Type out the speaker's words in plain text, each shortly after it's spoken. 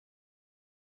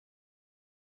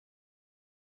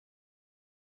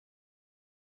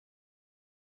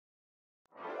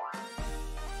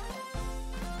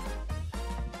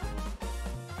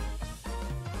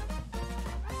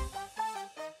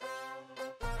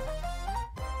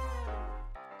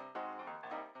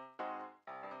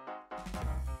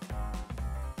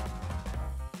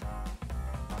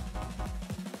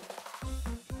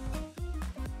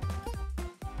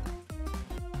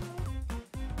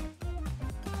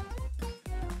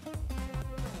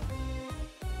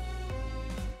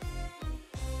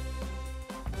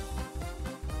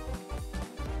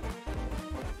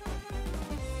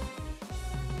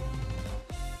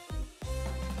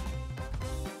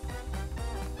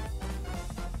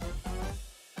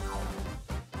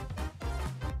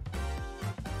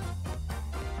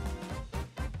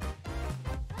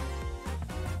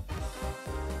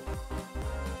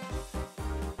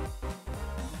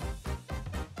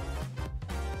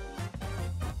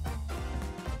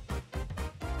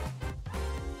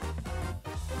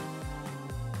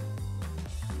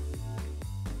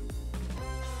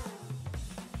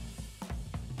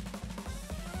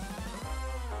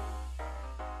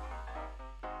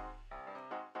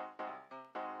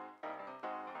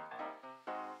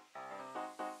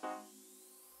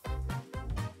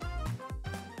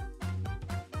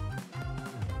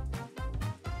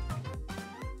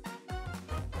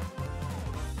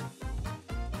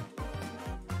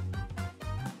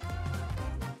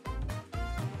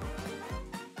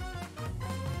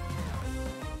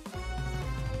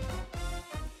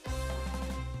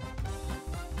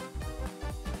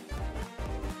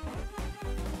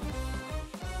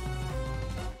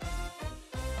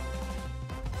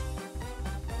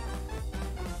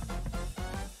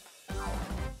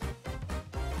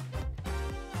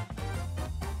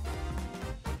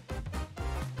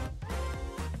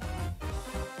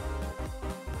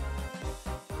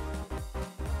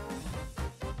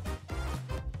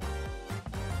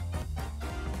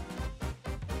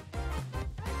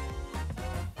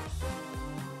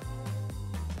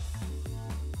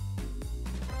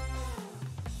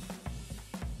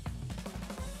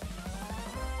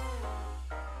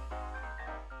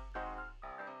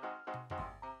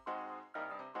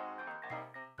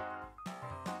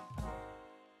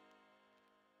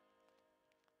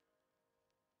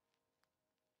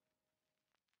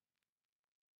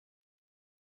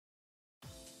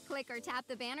Click or tap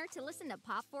the banner to listen to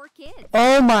Pop for Kids.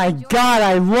 Oh my god,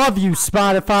 I love you,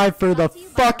 Spotify, for the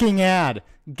fucking ad.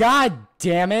 God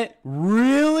damn it.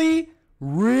 Really?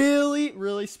 Really?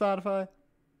 Really, Spotify?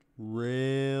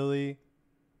 Really?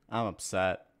 I'm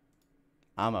upset.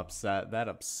 I'm upset. That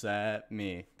upset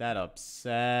me. That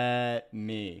upset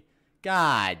me.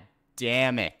 God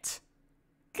damn it.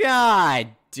 God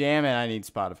damn it. I need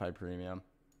Spotify Premium.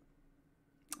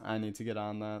 I need to get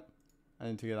on that. I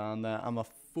need to get on that. I'm a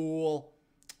fool.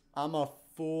 I'm a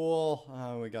fool.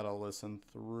 Oh, we gotta listen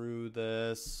through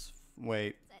this.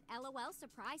 Wait. LOL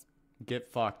surprise. Get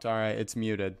fucked. Alright, it's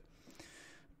muted.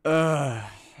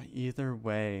 Either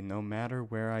way, no matter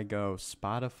where I go,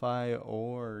 Spotify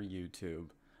or YouTube,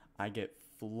 I get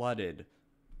flooded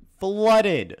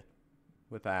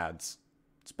with ads.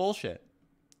 It's bullshit.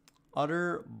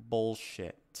 Utter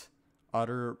bullshit.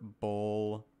 Utter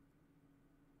bullshit.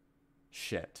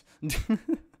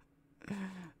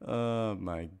 Oh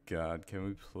my god, can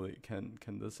we please,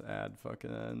 can this ad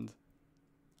fucking end?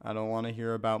 I don't want to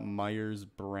hear about Meyer's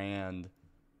brand.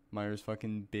 Meyer's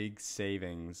fucking big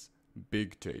savings.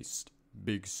 Big taste.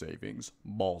 Big savings.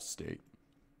 Ball State.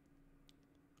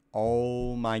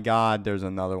 Oh my god, there's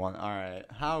another one. Alright,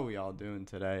 how are we all doing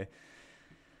today?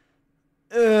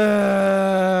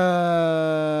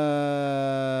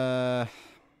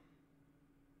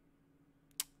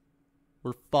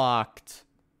 We're fucked.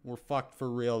 We're fucked for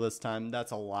real this time.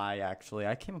 That's a lie, actually.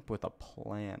 I came up with a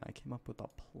plan. I came up with a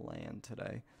plan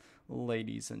today.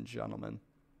 Ladies and gentlemen.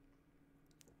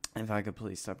 If I could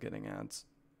please stop getting ads.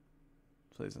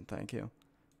 Please and thank you.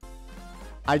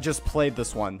 I just played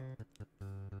this one.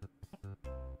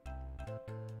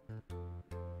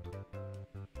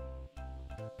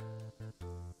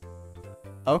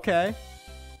 Okay.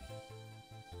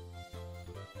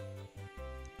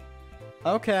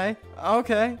 Okay.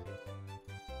 Okay.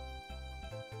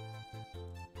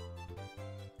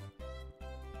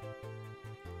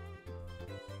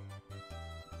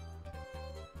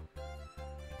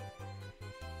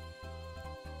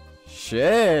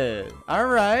 Shit. All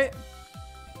right.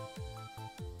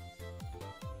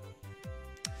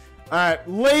 All right,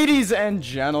 ladies and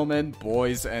gentlemen,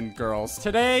 boys and girls,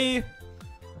 today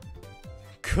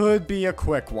could be a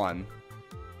quick one.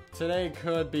 Today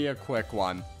could be a quick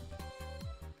one.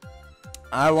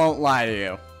 I won't lie to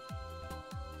you.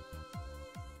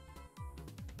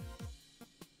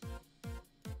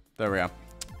 There we go.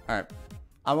 All right.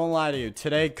 I won't lie to you.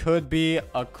 Today could be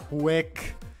a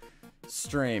quick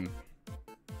stream.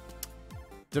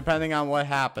 Depending on what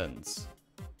happens.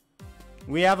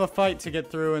 We have a fight to get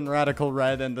through in Radical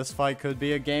Red, and this fight could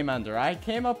be a game ender. I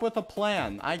came up with a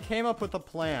plan. I came up with a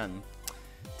plan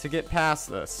to get past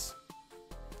this.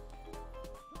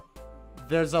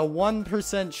 There's a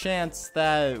 1% chance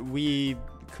that we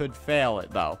could fail it,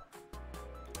 though.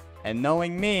 And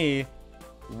knowing me,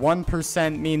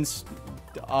 1% means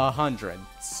 100.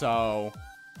 So,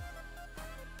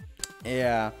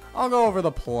 yeah. I'll go over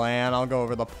the plan.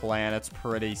 It's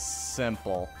pretty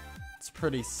simple. It's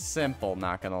pretty simple,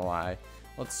 not gonna lie.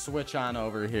 Let's switch on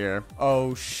over here.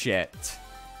 Oh, shit.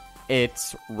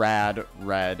 It's Rad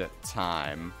Red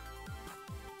time.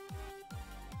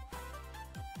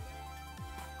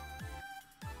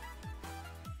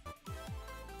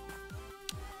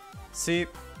 See,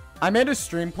 I made a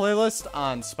stream playlist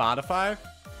on Spotify.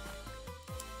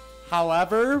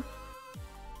 However,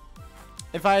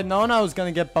 if I had known I was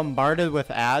going to get bombarded with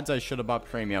ads, I should have bought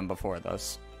premium before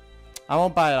this. I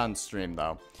won't buy it on stream,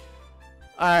 though.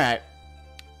 Alright.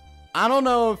 I don't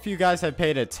know if you guys have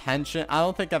paid attention. I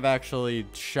don't think I've actually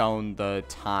shown the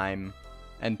time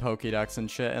and Pokédex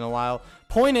and shit in a while.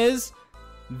 Point is,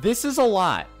 this is a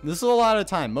lot. This is a lot of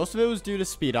time. Most of it was due to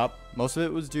speed up. But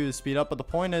the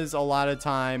point is, a lot of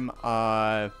time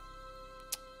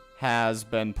has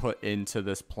been put into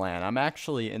this plan. I'm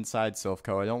actually inside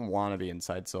Silphco. I don't want to be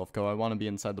inside Silphco. I want to be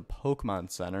inside the Pokemon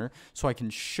Center so I can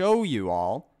show you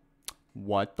all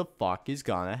what the fuck is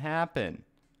gonna happen.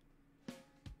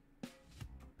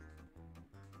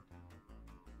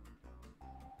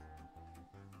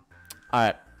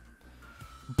 Alright.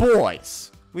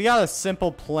 Boys, we got a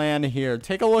simple plan here.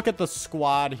 Take a look at the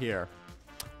squad here.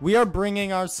 We are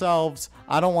bringing ourselves...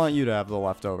 I don't want you to have the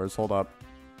leftovers. Hold up.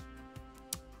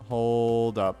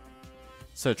 Hold up.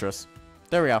 Citrus.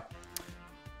 There we go.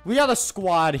 We got a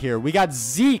squad here. We got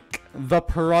Zeke the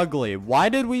Perugly. Why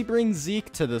did we bring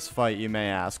Zeke to this fight, you may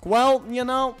ask? Well, you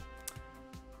know...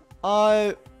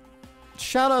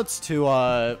 shoutouts to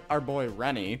our boy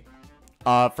Rennie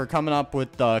for coming up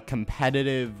with the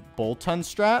competitive Boltund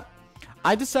strat.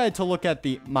 I decided to look at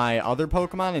my other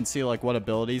Pokemon and see like what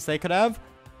abilities they could have.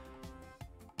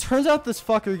 turns out this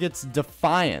fucker gets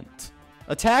Defiant.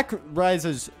 Attack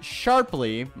rises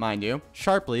sharply, mind you.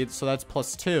 Sharply, so that's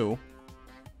 +2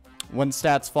 when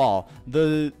stats fall.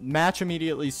 The match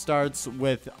immediately starts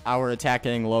with our attack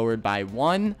getting lowered by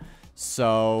 1.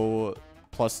 So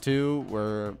 +2,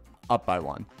 we're up by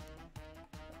 1.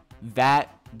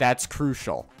 That's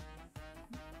crucial.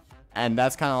 And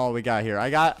that's kind of all we got here. I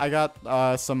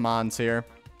got some moves here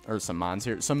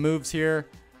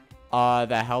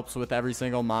that helps with every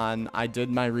single mon. I did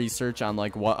my research on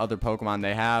like what other Pokemon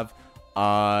they have.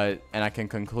 And I can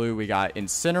conclude we got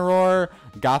Incineroar,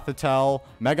 Gothitelle,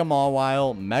 Mega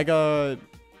Mawile, Mega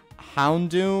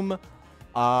Houndoom,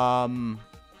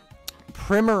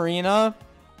 Primarina,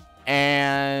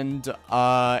 and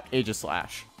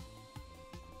Aegislash.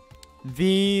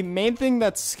 The main thing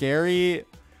that's scary,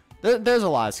 there's a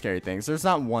lot of scary things. There's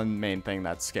not one main thing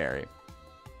that's scary.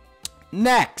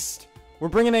 Next, we're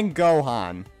bringing in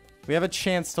Gohan. We have a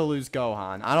chance to lose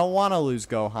Gohan. I don't want to lose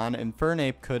Gohan, and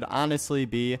Fernape could honestly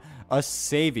be a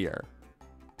savior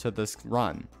to this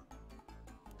run.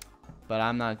 But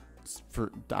I'm not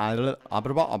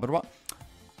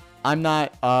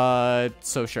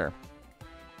so sure.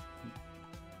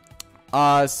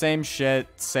 Same shit,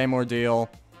 same ordeal.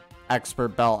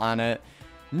 Expert belt on it.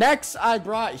 Next, I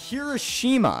brought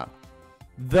Hiroshima,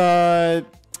 the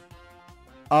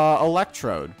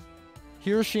Electrode.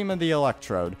 Hiroshima the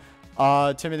Electrode.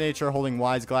 Timid nature, holding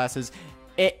wise glasses.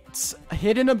 Its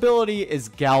hidden ability is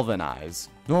Galvanize.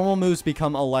 Normal moves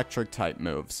become electric type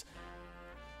moves.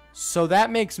 So that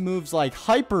makes moves like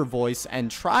Hyper Voice and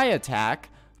Tri Attack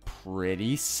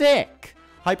pretty sick.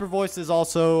 Hyper Voice is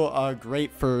also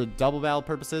great for double battle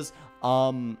purposes.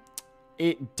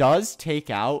 It does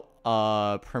take out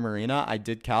Primarina. I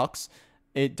did calcs.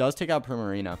 It does take out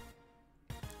Primarina.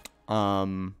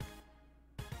 Don't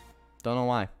know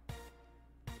why.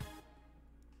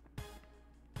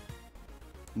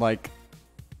 Like,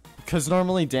 because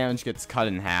normally damage gets cut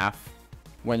in half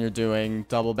when you're doing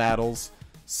double battles.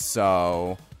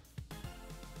 So,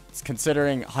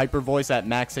 considering Hyper Voice at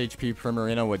max HP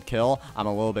Primarina would kill, I'm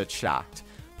a little bit shocked.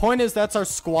 Point is, that's our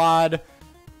squad.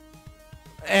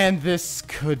 And this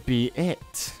could be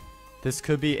it. This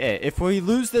could be it. If we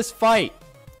lose this fight,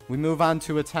 we move on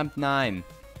to attempt 9.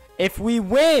 If we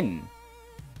win,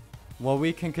 well,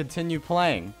 we can continue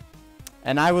playing.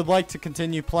 And I would like to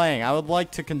continue playing. I would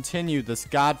like to continue this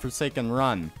godforsaken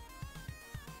run.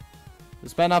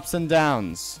 There's been ups and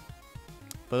downs.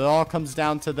 But it all comes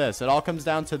down to this. It all comes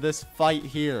down to this fight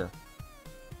here.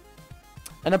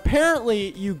 And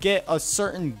apparently, you get a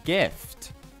certain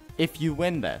gift if you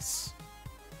win this.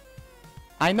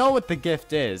 I know what the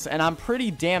gift is, and I'm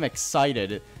pretty damn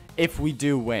excited if we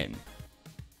do win.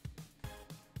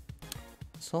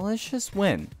 So let's just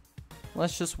win.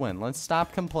 Let's just win. Let's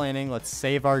stop complaining. Let's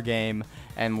save our game,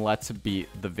 and let's beat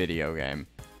the video game.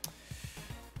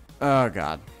 Oh,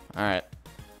 God. All right.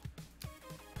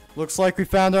 Looks like we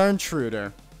found our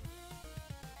intruder.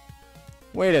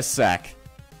 Wait a sec.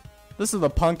 This is the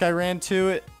punk I ran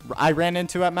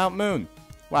into at Mount Moon.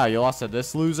 Wow, you lost to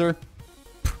this loser?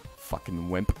 Fucking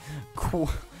wimp.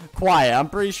 Quiet. I'm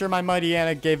pretty sure my Mighty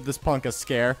Anna gave this punk a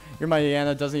scare. Your Mighty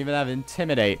Anna doesn't even have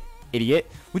Intimidate. Idiot.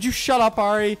 Would you shut up,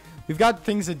 Ari? We've got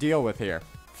things to deal with here.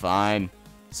 Fine.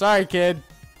 Sorry, kid.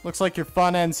 Looks like your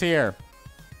fun ends here.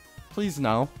 Please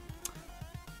no.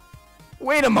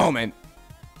 Wait a moment.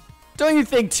 Don't you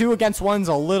think 2 against 1's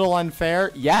a little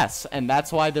unfair? Yes, and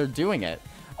that's why they're doing it.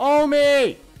 Oh,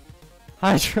 me!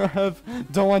 Hi, Trev.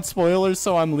 Don't want spoilers,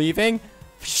 so I'm leaving?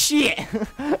 Shit!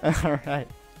 Alright.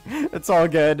 It's all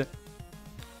good.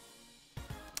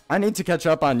 I need to catch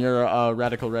up on your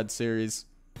Radical Red series.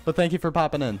 But thank you for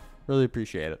popping in. Really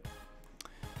appreciate it.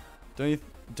 Don't you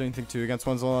think 2 against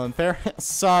 1's a little unfair?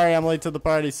 Sorry, I'm late to the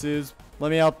party, Suze.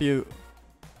 Let me help you.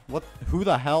 What? Who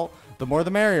the hell? The more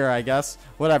the merrier, I guess.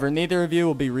 Whatever, neither of you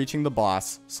will be reaching the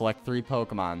boss. Select 3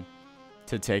 Pokemon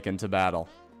to take into battle.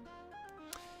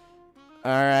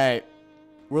 Alright.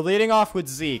 We're leading off with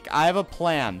Zeke. I have a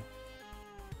plan.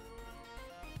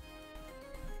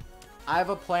 I have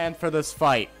a plan for this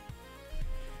fight.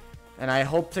 And I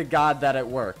hope to God that it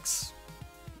works.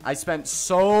 I spent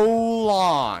so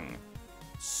long.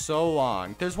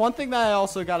 There's one thing that I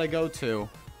also gotta go to.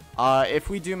 If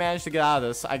we do manage to get out of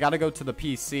this, I gotta go to the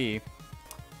PC.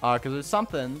 Because there's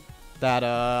something that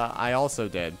I also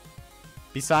did.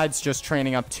 Besides just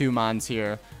training up 2 mons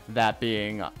here. That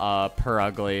being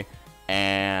Purugly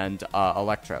and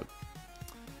Electrode.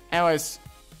 Anyways,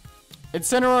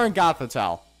 Incineroar and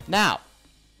Gothitelle. Now,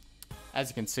 as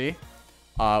you can see,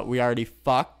 we're already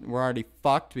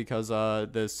fucked because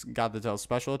this Gothitelle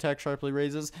special attack sharply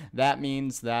raises. That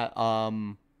means that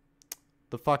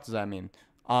The fuck does that mean?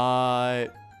 Oh,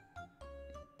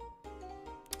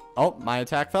 my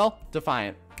attack fell?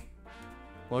 Defiant.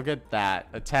 Look at that.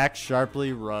 Attack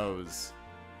sharply rose.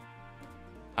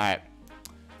 Alright.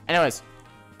 Anyways.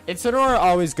 Incineroar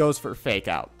always goes for Fake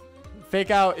Out.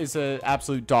 Fake Out is an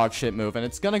absolute dog shit move, and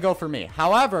it's gonna go for me.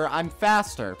 However, I'm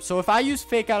faster. So if I use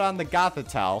Fake Out on the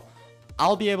Gothitelle,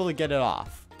 I'll be able to get it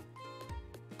off.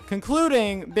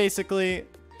 Concluding, basically,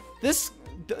 this...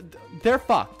 they're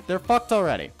fucked. They're fucked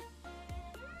already.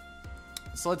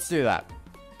 So let's do that.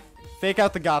 Fake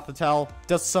Out the Gothitelle.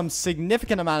 Does some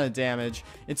significant amount of damage.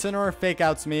 Incineroar Fake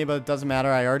Outs me, but it doesn't matter.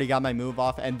 I already got my move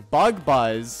off. And Bug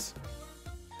Buzz...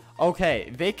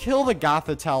 Okay, they kill the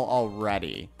Gothitelle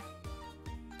already.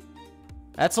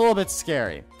 That's a little bit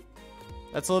scary.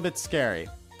 That's a little bit scary.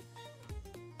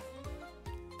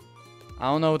 I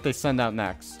don't know what they send out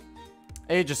next.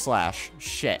 Aegislash.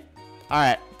 Shit.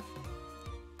 Alright.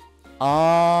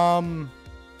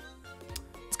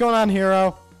 What's going on,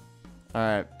 hero?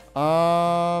 Alright.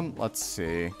 Let's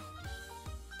see.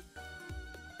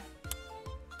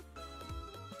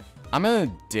 I'm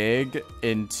gonna dig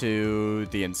into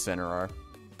the Incineroar.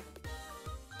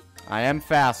 I am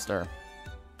faster.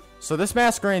 So this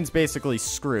Masquerade's basically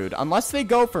screwed. Unless they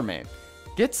go for me.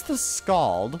 Gets the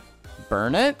Scald.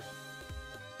 Burn it.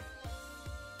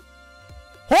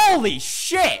 Holy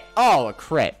shit! Oh, a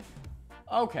crit.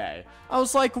 Okay. I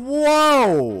was like,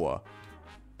 whoa!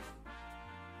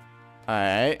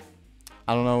 Alright.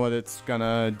 I don't know what it's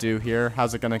gonna do here.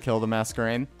 How's it gonna kill the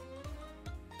Masquerade?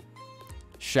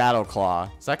 Shadow Claw.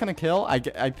 Is that gonna kill? I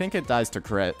think it dies to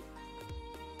crit.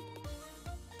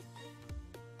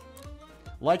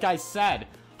 Like I said.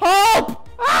 Help!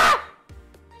 Ah!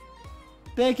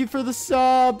 Thank you for the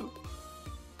sub.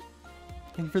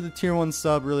 Thank you for the tier 1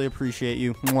 sub. Really appreciate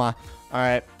you. Mwah.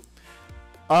 Alright.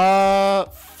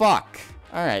 Fuck.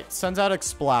 Alright. Sends out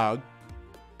Explode.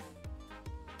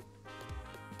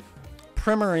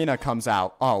 Primarina comes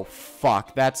out. Oh,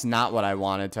 fuck. That's not what I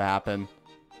wanted to happen.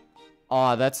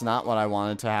 Oh, that's not what I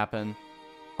wanted to happen.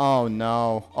 Oh,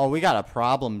 no. Oh, we got a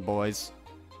problem, boys.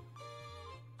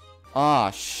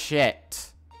 Oh,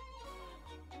 shit.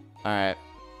 Alright.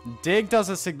 Dig does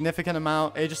a significant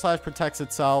amount. Aegislash protects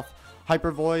itself.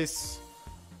 Hyper Voice.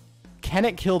 Can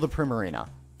it kill the Primarina?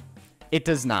 It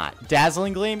does not.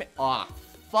 Dazzling Gleam. Oh,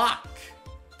 fuck.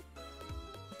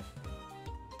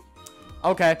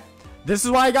 Okay. This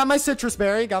is why I got my Citrus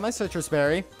Berry. Got my Citrus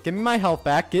Berry. Give me my health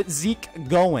back. Get Zeke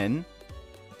going.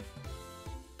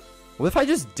 What if I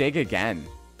just dig again?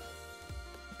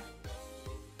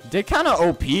 Dig kind of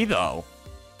OP, though.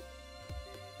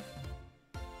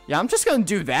 Yeah, I'm just going to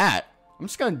do that. I'm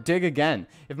just going to dig again.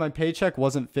 If my paycheck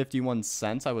wasn't 51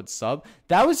 cents, I would sub.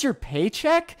 That was your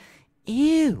paycheck?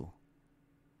 Ew.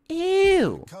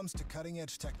 Ew. Comes to cutting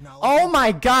edge technology. Oh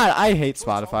my god, I hate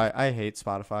Spotify. I hate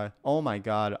Spotify. Oh my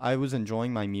god, I was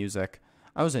enjoying my music.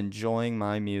 I was enjoying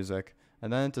my music.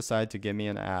 And then it decided to give me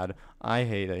an ad. I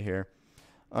hate it here.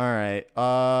 Alright,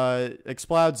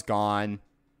 Explode's gone.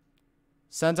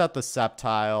 Sends out the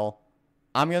Sceptile.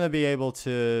 I'm gonna be able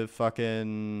to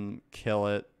fucking kill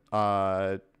it.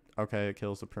 Okay, it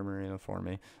kills the Primarina for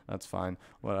me. That's fine.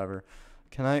 Whatever.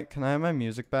 Can I have my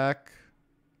music back?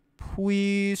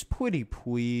 Please, pretty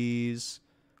please.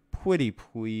 Pretty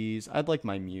please. I'd like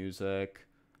my music.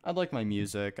 I'd like my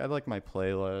music. I'd like my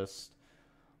playlist.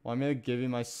 Well, I'm gonna give you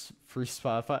my free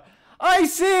Spotify. I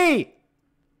see!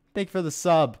 Thank you for the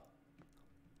sub.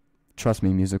 Trust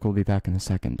me, music will be back in a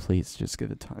second. Please, just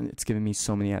give it time. It's giving me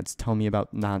so many ads. Tell me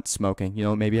about not smoking. You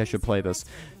know, maybe I should play this.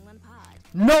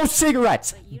 No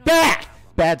cigarettes! Bad!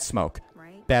 Bad smoke.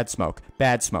 Bad smoke.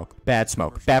 Bad smoke. Bad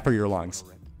smoke. Bad for your lungs.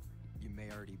 You may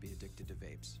already be addicted to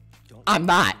vapes. I'm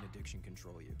not. Addiction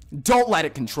control you. Don't let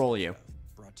it control you.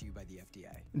 Brought to you by the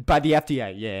FDA. By the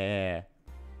FDA, yeah.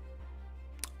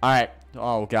 Alright.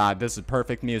 Oh, God. This is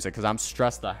perfect music because I'm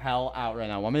stressed the hell out right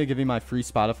now. Want me to give you my free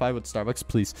Spotify with Starbucks?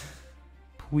 Please.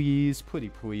 Please. Pretty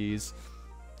please.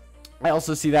 I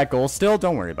also see that goal still.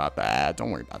 Don't worry about that.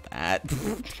 Don't worry about that.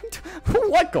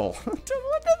 What goal? What the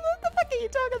fuck are you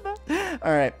talking about?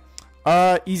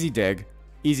 Alright. Easy dig.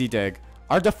 Easy dig.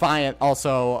 Our Defiant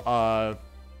also,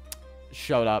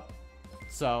 showed up.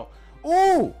 So...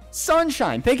 Ooh!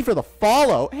 Sunshine! Thank you for the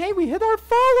follow. Hey, we hit our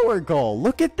follower goal.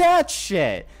 Look at that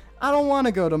shit. I don't want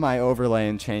to go to my overlay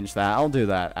and change that. I'll do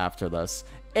that after this.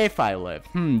 If I live.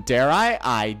 Dare I?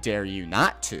 I dare you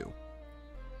not to.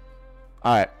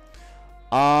 Alright.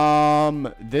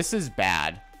 This is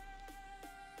bad.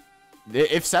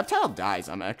 If Sceptile dies,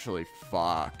 I'm actually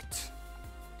fucked.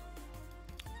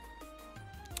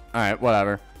 Alright,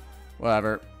 whatever.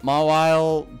 Whatever.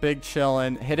 Mawile, big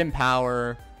chillin', hidden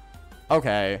power.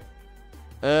 Okay.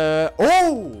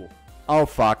 Oh! Oh,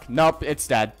 fuck. Nope, it's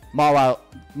dead.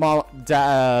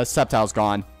 Sceptile's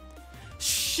gone.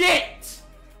 Shit!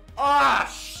 Ah,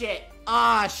 shit.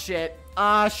 Ah, shit.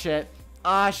 Ah, shit.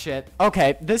 Ah, shit.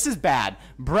 Okay, this is bad.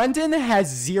 Brendan has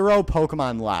 0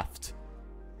 Pokemon left.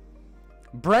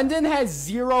 Brendan has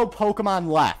 0 Pokemon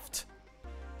left.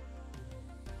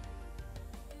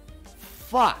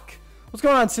 Fuck. What's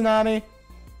going on, Tsunami?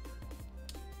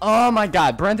 Oh my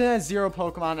god. Brendan has 0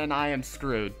 Pokemon and I am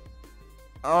screwed.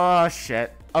 Oh,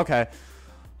 shit. Okay.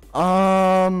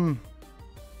 I'm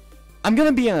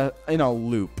gonna be in a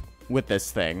loop with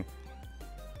this thing.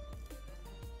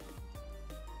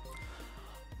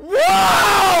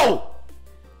 Whoa!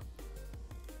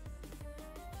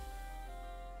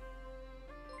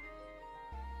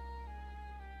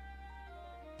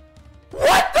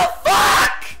 What the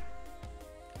fuck?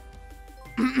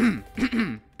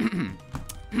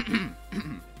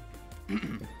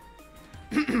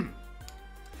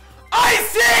 I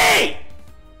see!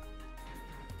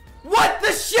 What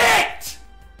the shit?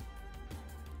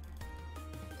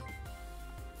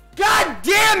 God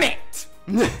damn it!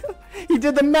 He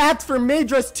did the math for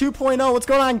Madras 2.0. What's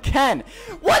going on, Ken?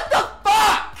 What the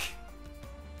fuck?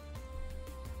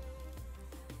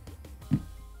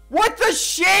 What the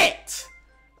shit?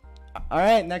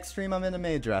 Alright, next stream I'm in a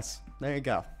Madras. There you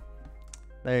go.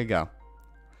 There you go.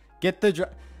 Get the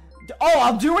oh,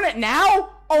 I'm doing it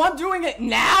now? Oh, I'm doing it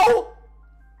now?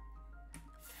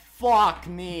 Fuck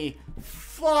me.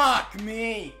 Fuck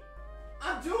me.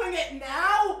 I'm doing it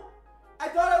now? I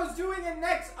thought I was doing it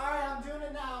next. Alright, I'm doing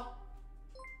it now.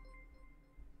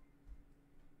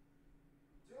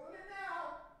 Doing it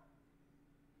now.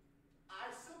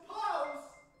 I suppose.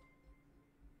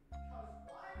 Because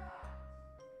why not?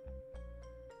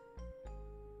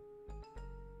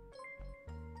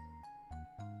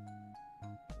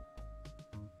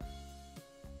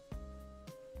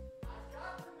 I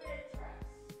got the Matrix.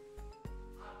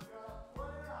 I'm gonna put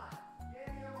it on. Give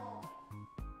me a moment.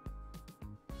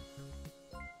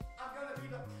 I'm gonna be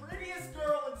the prettiest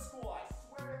girl in school, I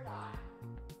swear to God.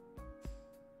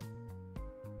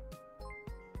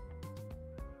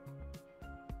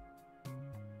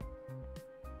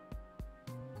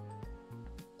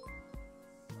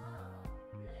 Son of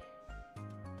a bitch.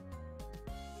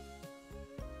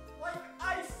 Like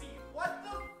Icy, what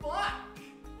the fuck?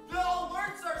 The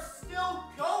alerts are still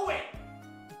going.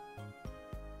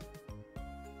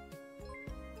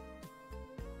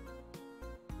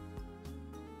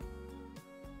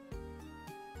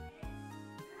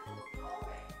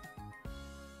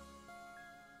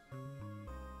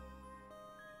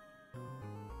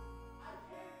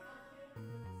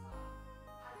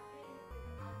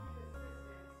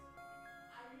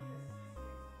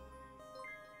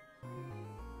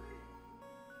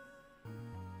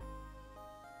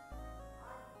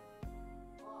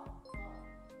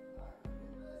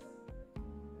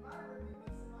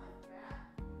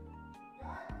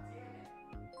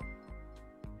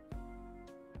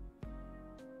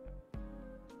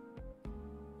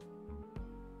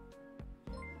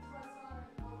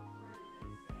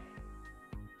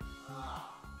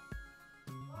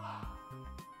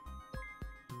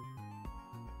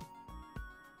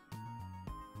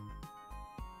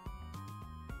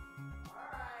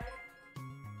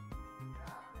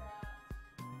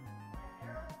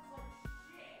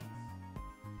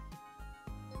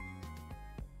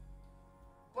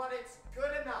 But it's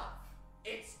good enough.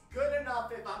 It's good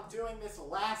enough if I'm doing this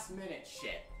last minute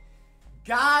shit.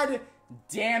 God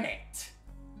damn it.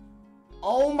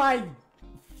 Oh my...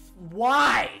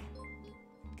 Why?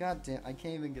 God damn, I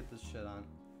can't even get this shit on.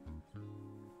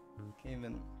 Can't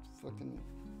even fucking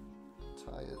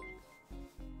tie it.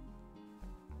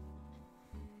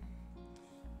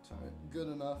 Tie it. Good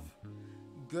enough.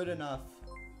 Good enough.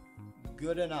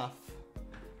 Good enough.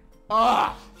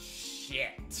 Ah,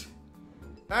 shit.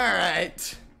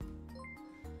 Alright.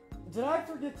 Did I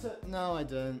forget to... No, I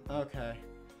didn't. Okay.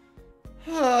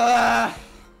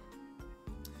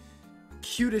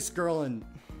 Cutest girl in...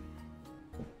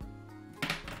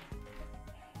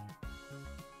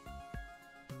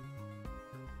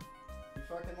 You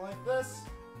fucking like this?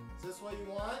 Is this what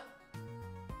you want?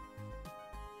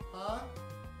 Huh?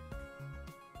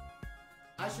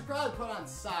 I should probably put on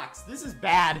socks. This is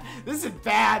bad. This is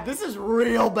bad. This is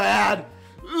real bad.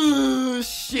 Ooh,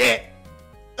 shit.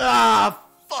 Ah,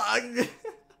 fuck.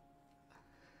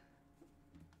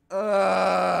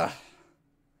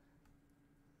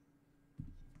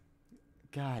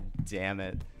 God damn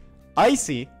it.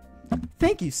 Icy,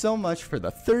 thank you so much for the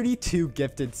 32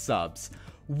 gifted subs.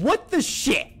 What the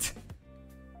shit?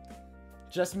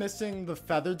 Just missing the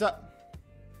feather duck.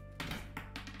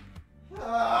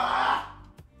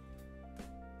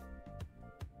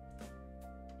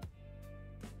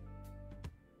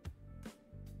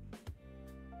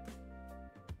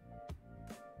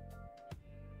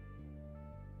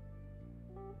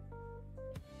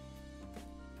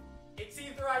 It's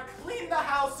either I clean the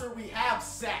house or we have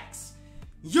sex.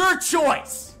 Your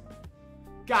choice.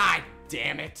 God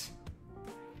damn it.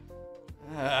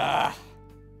 All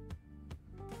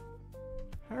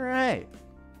right.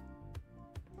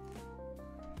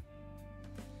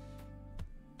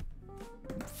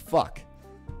 Fuck.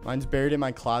 Mine's buried in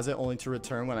my closet only to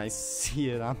return when I see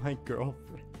it on my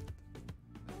girlfriend.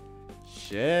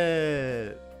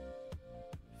 Shit.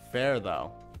 Fair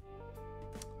though.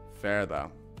 Fair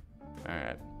though.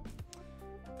 Alright.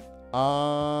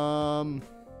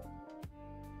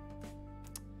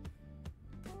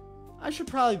 I should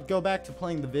probably go back to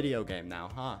playing the video game now,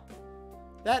 huh?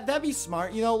 That'd be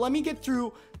smart. You know, let me get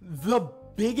through the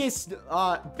biggest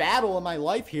battle of my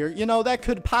life here. You know, that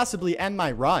could possibly end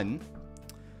my run.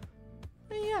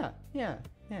 Yeah.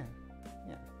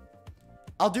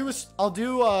 I'll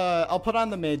put on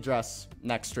the maid dress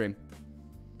next stream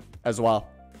as well.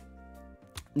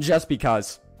 Just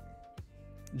because.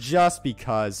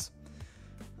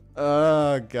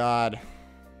 Oh, God.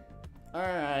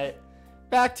 Alright.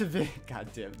 Back to God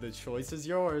damn, the choice is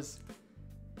yours.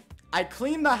 I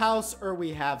clean the house or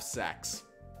we have sex.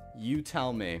 You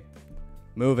tell me.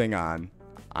 Moving on.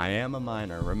 I am a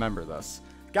minor. Remember this.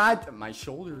 God, my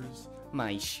shoulders.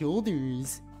 My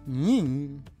shoulders.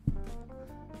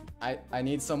 I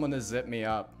need someone to zip me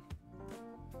up.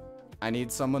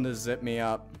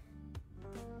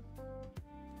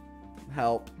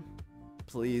 Help.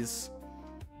 Please.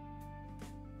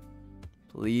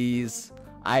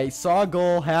 I saw a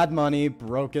goal, had money,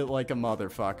 broke it like a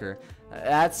motherfucker.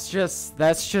 That's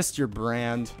just your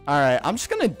brand. Alright, I'm just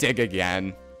gonna dig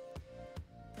again.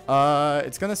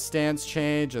 It's gonna stance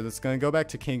change, and it's gonna go back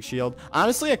to King Shield.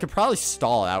 Honestly, I could probably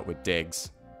stall out with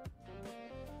digs.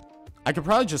 I could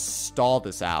probably just stall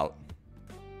this out.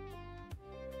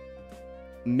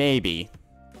 Maybe.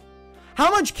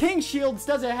 How much King Shields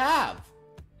does it have?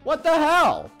 What the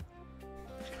hell?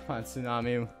 Come on,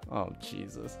 Tsunami. Oh,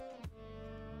 Jesus.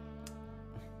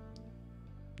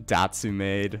 Datsu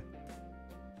made.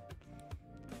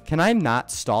 Can I not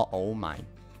stall? Oh my.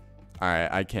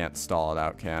 Alright, I can't stall it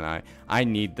out, can I? I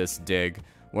need this dig.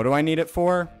 What do I need it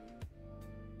for?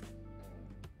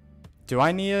 Do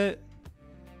I need it?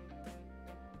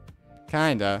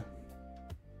 Kinda.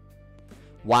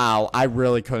 Wow, I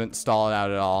really couldn't stall it out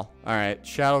at all. Alright,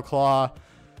 Shadow Claw.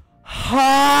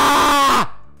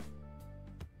 Ha!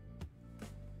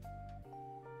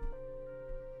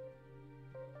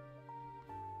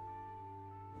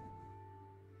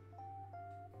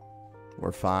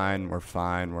 We're fine.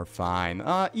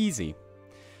 Easy.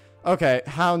 Okay,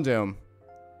 Houndoom.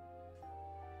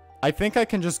 I think I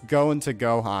can just go into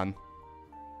Gohan.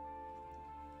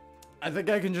 And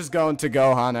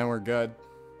we're good.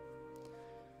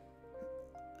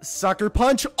 Sucker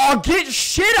Punch. Oh, get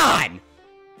shit on!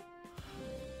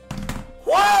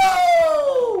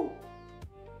 Whoa!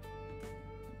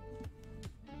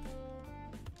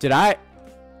 Did I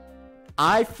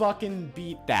fucking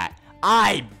beat that.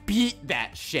 I beat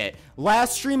that shit.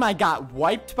 Last stream, I got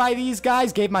wiped by these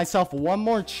guys. Gave myself one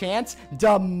more chance.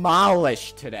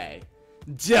 Demolished today.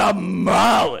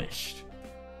 Demolished.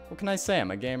 What can I say? I'm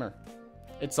a gamer.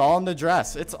 It's all in the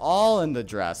dress.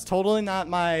 Totally not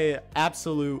my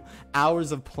absolute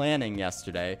hours of planning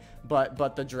yesterday.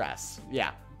 But the dress.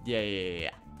 Yeah.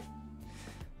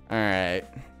 Alright.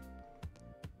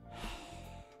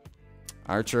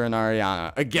 Archer and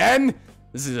Ariana. Again?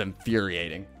 This is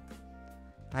infuriating.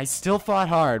 I still fought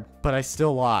hard, but I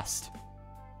still lost.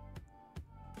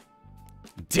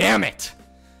 Damn it!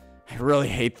 I really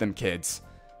hate them kids.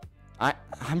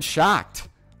 I'm shocked.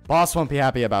 Boss won't be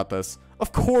happy about this.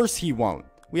 Of course he won't.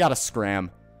 We gotta scram.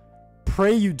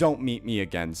 Pray you don't meet me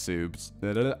again, Subs.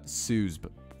 But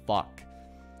fuck.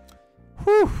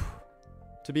 Whew.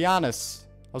 To be honest,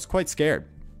 I was quite scared.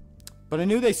 But I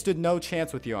knew they stood no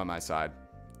chance with you on my side.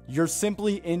 You're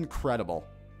simply incredible.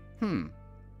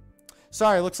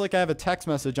 Sorry, looks like I have a text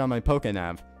message on my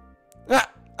Pokénav.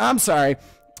 I'm sorry.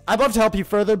 I'd love to help you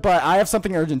further, but I have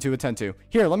something urgent to attend to.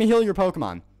 Here, let me heal your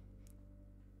Pokemon.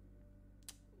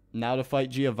 Now to fight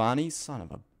Giovanni? Son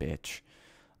of a bitch.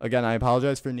 Again, I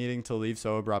apologize for needing to leave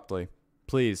so abruptly.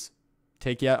 Please,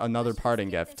 take yet another parting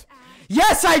gift.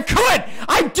 Yes, I could!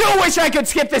 I do wish I could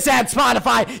skip this ad,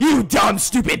 Spotify! You dumb,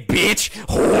 stupid bitch!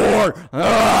 Whore!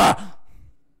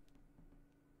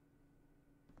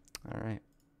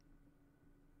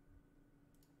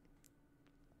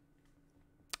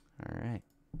 Alright.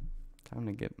 Time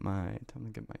to get my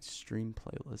stream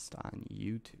playlist on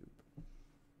YouTube.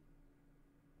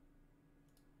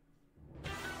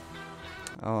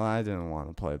 Oh, I didn't want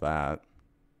to play that.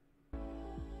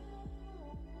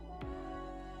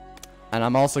 And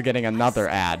I'm also getting another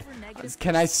ad.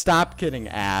 Can I stop getting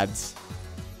ads?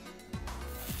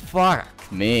 Fuck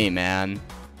me, man.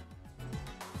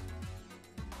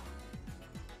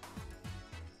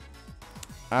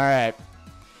 Alright.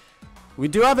 We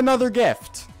do have another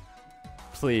gift.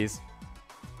 Please.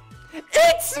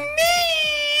 It's me!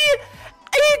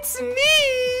 It's me!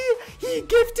 He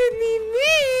gifted me!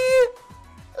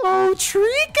 Oh,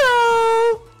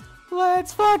 Trico!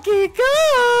 Let's fucking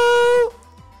go!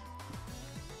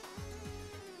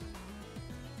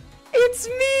 It's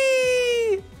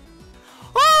me!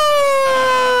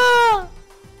 Ah!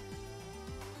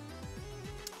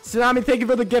 Tsunami, thank you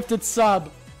for the gifted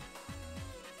sub.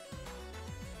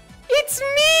 It's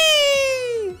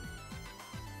me!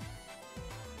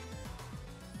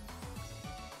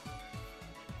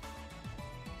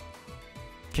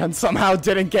 Ken somehow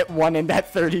didn't get one in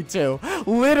that 32.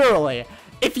 Literally.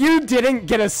 If you didn't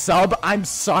get a sub, I'm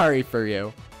sorry for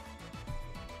you.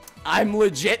 I'm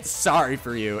legit sorry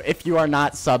for you if you are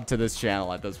not subbed to this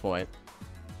channel at this point.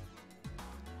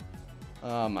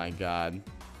 Oh my god.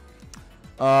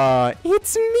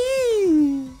 It's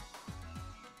me!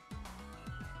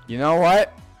 You know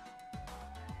what?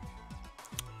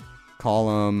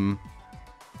 Call him...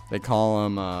 They call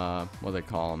him, what do they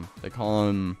call him? They call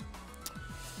him...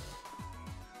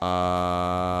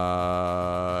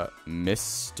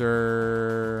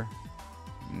 Mr.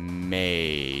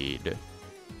 Maid.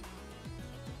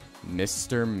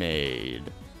 Mr.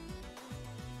 Maid.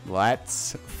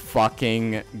 Let's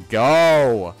fucking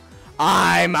go.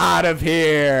 I'm out of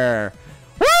here.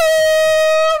 Woo!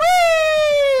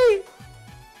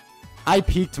 I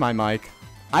peaked my mic.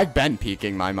 I've been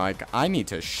peaking my mic. I need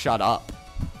to shut up.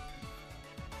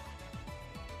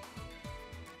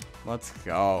 Let's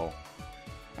go.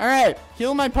 Alright,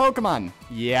 heal my Pokemon.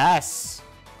 Yes.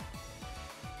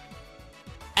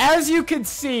 As you can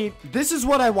see, this is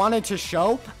what I wanted to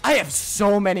show. I have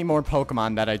so many more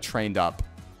Pokemon that I trained up.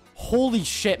 Holy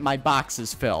shit, my box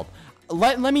is filled.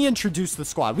 Let me introduce the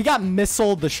squad. We got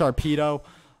Missile the Sharpedo.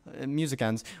 Music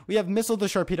ends. We have Missile the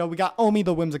Sharpedo. We got Omi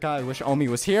the Whimsicott. I wish Omi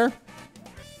was here.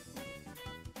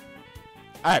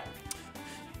 Alright.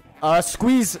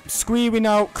 Squee we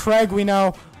know. Craig we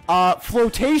know.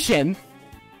 Flotation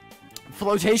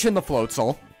the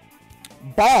Floatzel.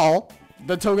 Ball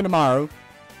the Togedemaru.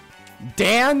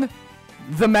 Dan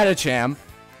the Metacham.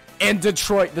 And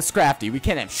Detroit the Scrafty. We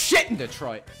can't have shit in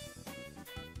Detroit.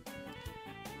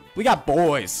 We got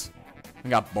boys. We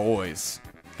got boys.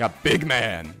 We got big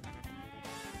man.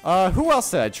 Who else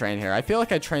did I train here? I feel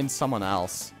like I trained someone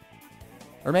else.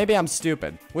 Or maybe I'm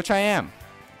stupid. Which I am.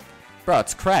 Bro,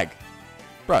 it's Craig.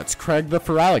 Bro, it's Craig the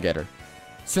Feraligatr.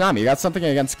 Tsunami, you got something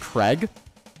against Craig?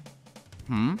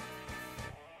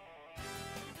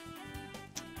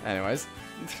 Anyways.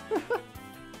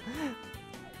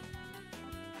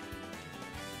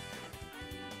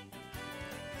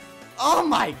 Oh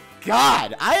my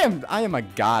god! I am a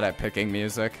god at picking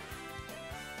music.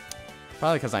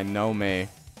 Probably because I know me.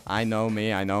 I know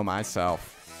me, I know myself.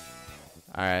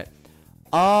 Alright.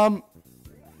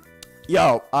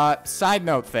 Yo, side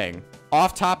note thing.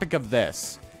 Off topic of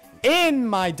this. In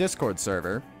my Discord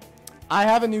server, I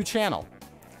have a new channel.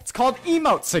 It's called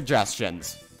Emote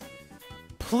Suggestions.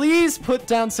 Please put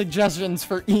down suggestions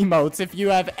for emotes if you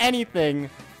have anything,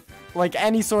 like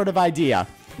any sort of idea.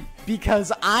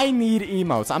 Because I need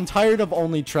emotes. I'm tired of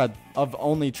only Trev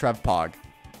Pog.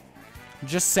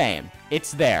 Just saying.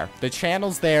 It's there. The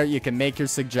channel's there. You can make your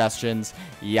suggestions.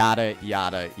 Yada,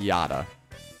 yada, yada.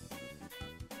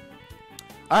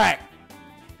 Alright.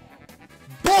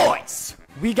 Boys!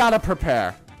 We gotta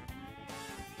prepare.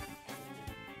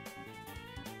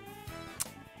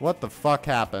 What the fuck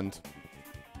happened?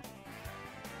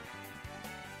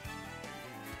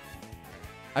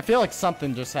 I feel like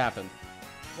something just happened.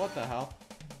 What the hell?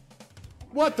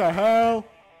 What the hell?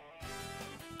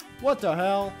 What the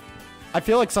hell? I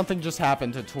feel like something just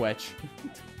happened to Twitch.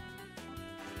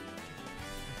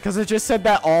 Because it just said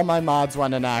that all my mods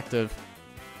went inactive.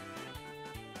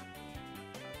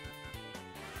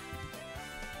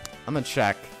 I'm gonna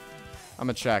check. I'm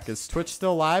gonna check. Is Twitch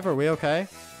still live? Are we okay?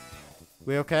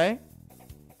 We okay?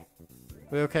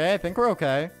 We okay? I think we're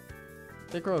okay.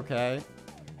 I think we're okay.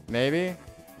 Maybe?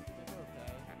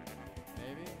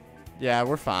 Yeah,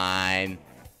 we're fine.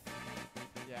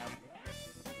 Yeah.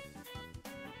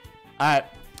 Alright.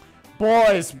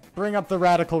 Boys, bring up the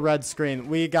radical red screen.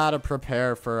 We gotta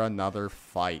prepare for another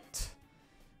fight.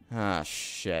 Ah,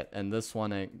 shit. And this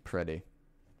one ain't pretty.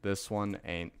 This one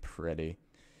ain't pretty.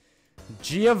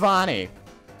 Giovanni.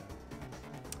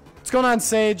 What's going on,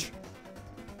 Sage?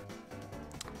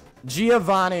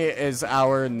 Giovanni is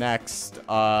our next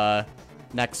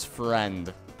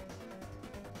friend,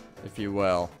 if you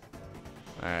will.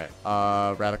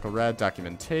 Alright, Radical Red,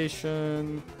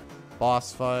 documentation,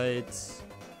 boss fights.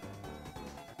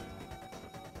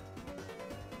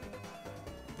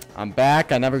 I'm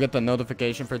back. I never get the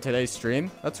notification for today's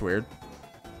stream. That's weird.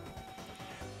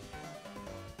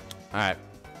 Alright.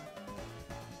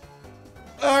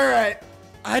 Alright.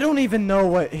 I don't even know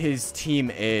what his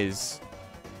team is.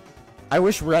 I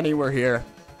wish Rennie were here.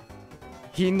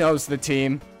 He knows the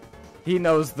team. He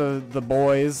knows the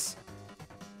boys.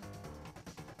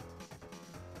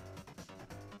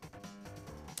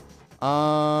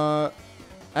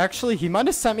 Actually, he might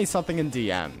have sent me something in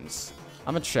DMs.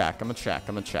 I'm gonna check.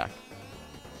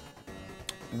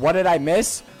 What did I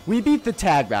miss? We beat the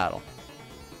tag battle.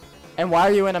 And why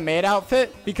are you in a maid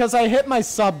outfit? Because I hit my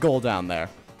sub goal down there.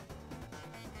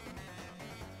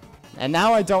 And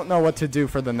now I don't know what to do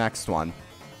for the next one.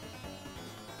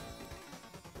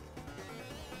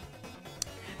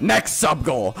 Next sub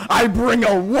goal, I bring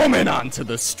a woman onto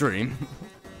the stream.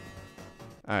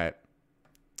 Alright.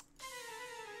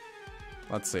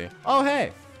 Let's see. Oh,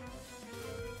 hey.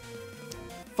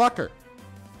 Fucker.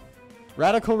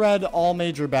 Radical Red, all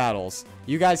major battles.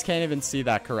 You guys can't even see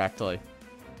that correctly.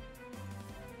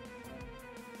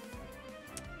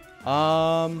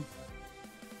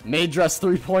 Maid Dress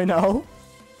 3.0.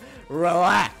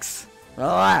 Relax.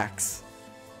 Relax.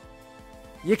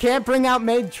 You can't bring out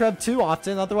Maid Trev too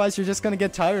often, otherwise you're just gonna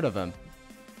get tired of him.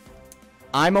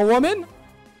 I'm a woman?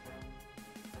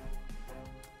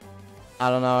 I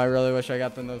don't know, I really wish I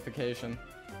got the notification.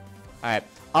 Alright.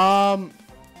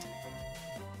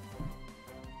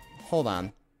 Hold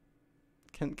on.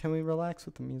 Can we relax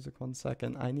with the music 1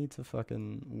 second? I need to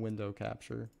fucking window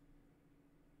capture.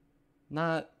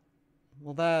 Not...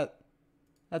 Well,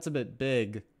 that's a bit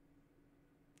big.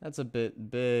 That's a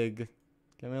bit big.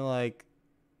 Can we, like...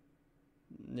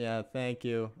 Yeah, thank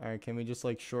you. Alright, can we just,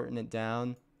 like, shorten it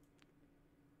down?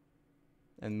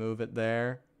 And move it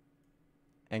there?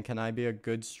 And can I be a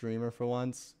good streamer for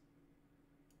once?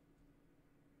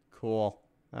 Cool.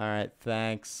 Alright,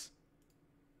 thanks.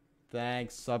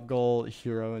 Thanks. Sub goal,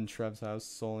 hero in Trev's house.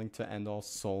 Soul Link to end all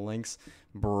Soul Links.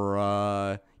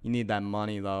 Bruh. You need that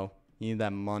money, though. You need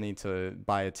that money to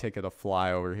buy a ticket to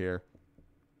fly over here.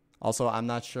 Also, I'm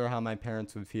not sure how my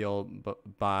parents would feel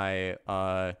by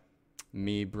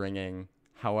me bringing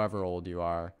however old you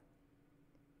are.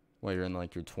 Well, you're in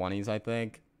like your 20s, I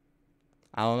think.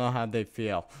 I don't know how they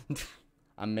feel.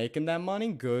 I'm making that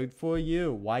money. Good for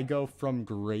you. Why go from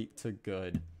great to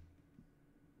good?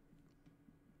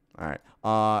 Alright.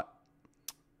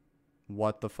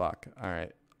 What the fuck?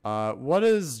 Alright. What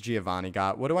does Giovanni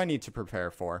got? What do I need to prepare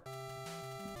for?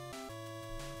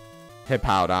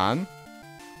 Hippowdon.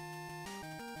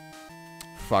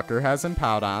 Fucker has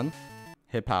Hippowdon.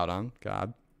 Hippowdon.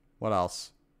 God. What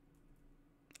else?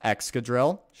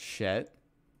 Excadrill. Shit.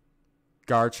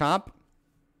 Garchomp.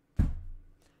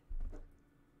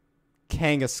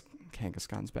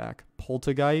 Kangaskhan's back.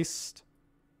 Poltergeist.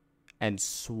 And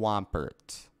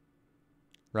Swampert.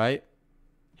 Right?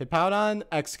 Hippowdon,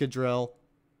 Excadrill,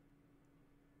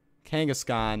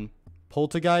 Kangaskhan,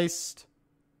 Poltergeist,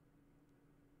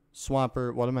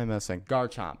 Swampert. What am I missing?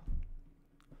 Garchomp.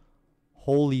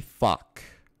 Holy fuck.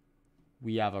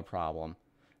 We have a problem.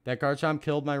 That Garchomp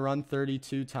killed my run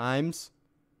 32 times.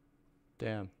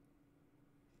 Damn.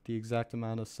 The exact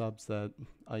amount of subs that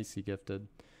Icy gifted.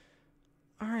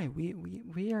 Alright,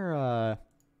 we are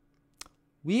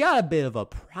we got a bit of a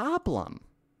problem.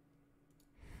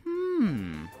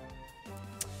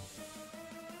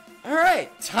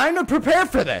 Alright, time to prepare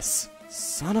for this.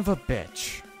 Son of a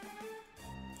bitch.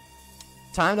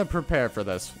 Time to prepare for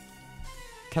this.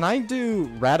 Can I do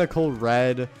Radical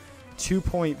Red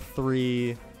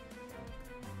 2.3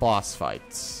 boss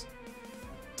fights?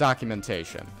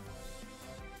 Documentation.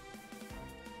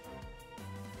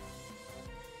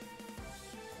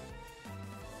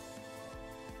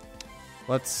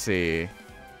 Let's see.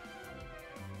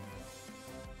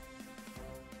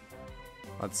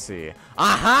 Let's see.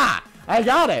 Aha! I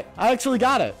got it! I actually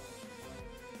got it!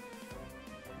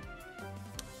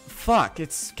 Fuck,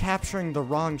 it's capturing the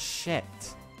wrong shit.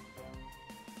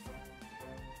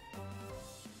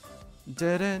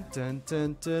 Dun dun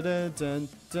dun dun dun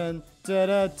dun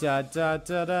dun dun dun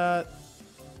dun.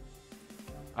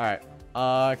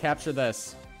 Alright, capture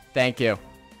this. Thank you.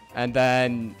 And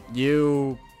then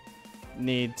you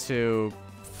need to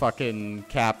fucking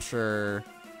capture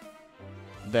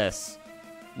This.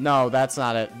 No, that's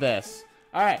not it. This.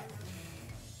 All right.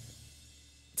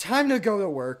 Time to go to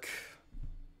work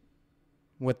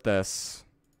with this.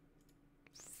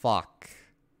 Fuck.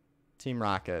 Team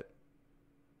Rocket.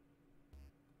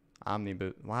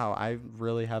 Omniboot. Wow, I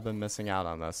really have been missing out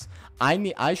on this.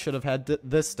 I should have had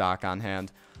this stock on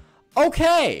hand.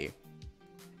 Okay.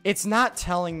 It's not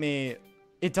telling me.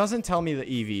 It doesn't tell me the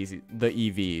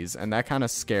EVs, and that kind of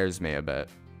scares me a bit.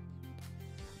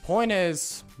 Point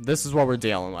is, this is what we're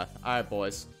dealing with. All right,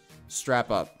 boys, strap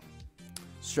up,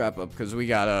 because we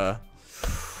got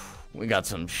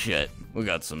some shit. We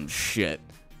got some shit.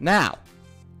 Now,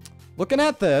 looking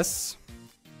at this,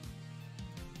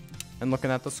 and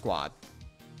looking at the squad.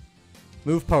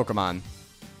 Move Pokemon.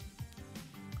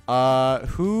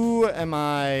 Who am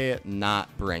I not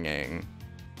bringing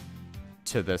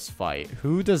to this fight?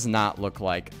 Who does not look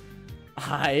like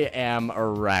I am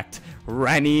erect?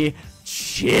 Rennie,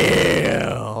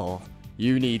 chill.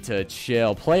 You need to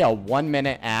chill. Play a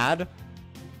 1-minute ad.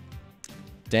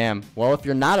 Damn. Well, if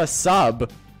you're not a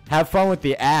sub, have fun with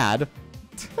the ad.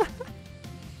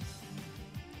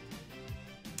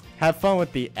 Have fun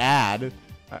with the ad.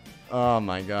 Oh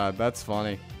my god, that's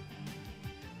funny.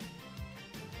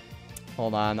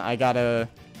 Hold on, I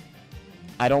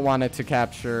don't want it to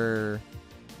capture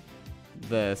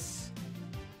this.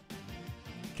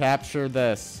 Capture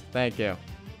this. Thank you.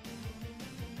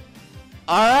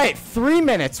 Alright, 3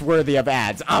 minutes worthy of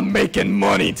ads. I'm making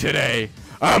money today.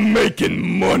 I'm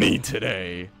making money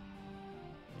today.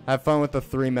 Have fun with the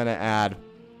 3-minute ad.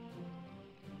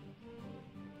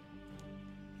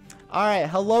 Alright,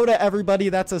 hello to everybody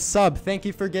that's a sub. Thank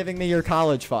you for giving me your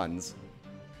college funds.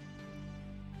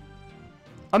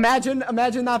 Imagine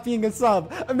not being a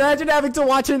sub. Imagine having to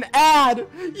watch an ad.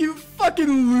 You fucking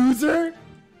loser.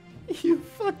 You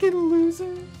fucking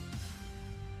loser.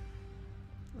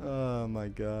 Oh my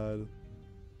god.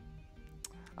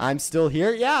 I'm still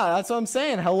here? Yeah, that's what I'm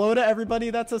saying. Hello to everybody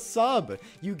that's a sub.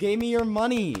 You gave me your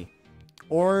money.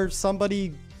 Or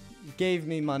somebody gave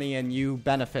me money and you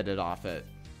benefited off it.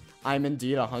 I'm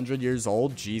indeed 100 years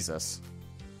old. Jesus.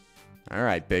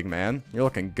 Alright, big man. You're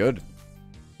looking good.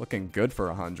 Looking good for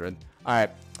 100.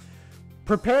 Alright.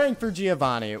 Preparing for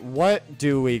Giovanni. What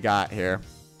do we got here?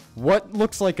 What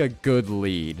looks like a good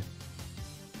lead?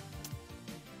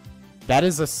 That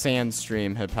is a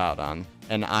Sandstream Hippowdon.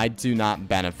 And I do not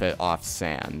benefit off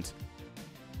sand.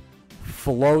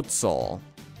 Floatzel.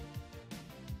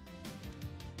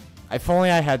 If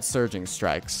only I had Surging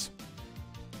Strikes.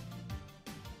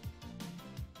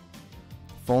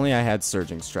 If only I had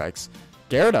Surging Strikes.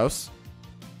 Gyarados.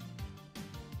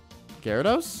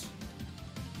 Gyarados?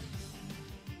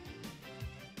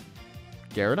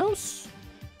 Gyarados?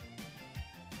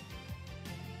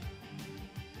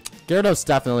 Gyarados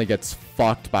definitely gets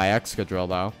fucked by Excadrill,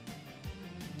 though.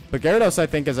 But Gyarados, I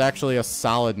think, is actually a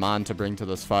solid mon to bring to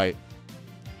this fight.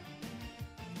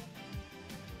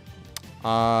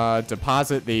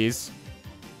 Deposit these.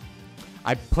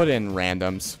 I put in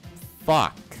randoms.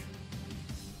 Fuck.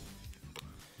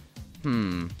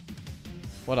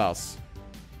 What else?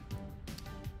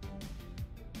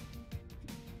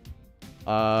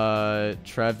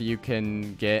 Trev, you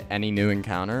can get any new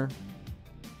encounter.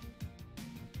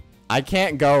 I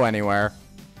can't go anywhere.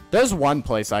 There's one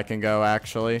place I can go,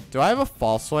 actually. Do I have a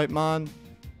false swipe mon?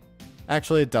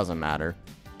 Actually, it doesn't matter.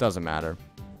 Doesn't matter.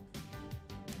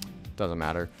 Doesn't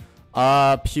matter.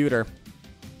 Pewter.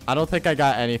 I don't think I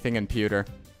got anything in pewter.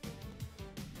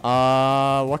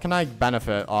 What can I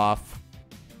benefit off?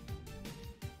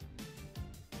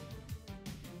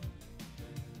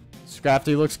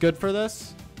 Scrafty looks good for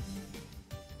this.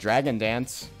 Dragon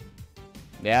Dance.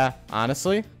 Yeah,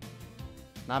 honestly.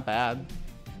 Not bad.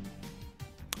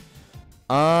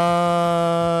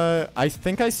 I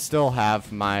think I still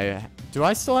have my... Do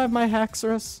I still have my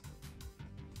Haxorus?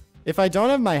 If I don't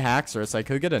have my Haxorus, I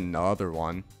could get another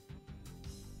one.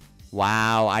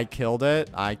 Wow, I killed it.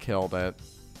 I killed it.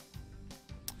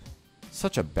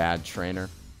 Such a bad trainer.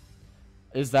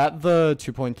 Is that the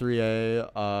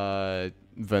 2.3A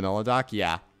vanilla dock?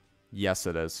 Yeah. Yes,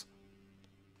 it is.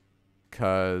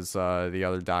 Because the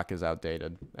other dock is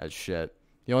outdated as shit.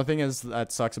 The only thing is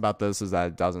that sucks about this is that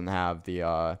it doesn't have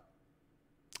the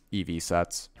EV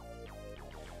sets.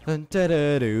 Ooh,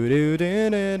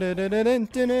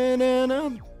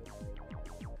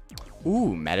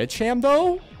 Metacham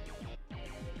though?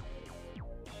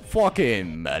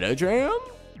 Fucking Metacham?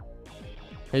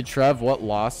 Hey Trev, what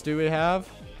loss do we have?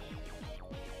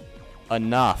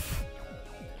 Enough.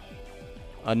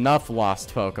 Enough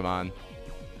lost Pokemon.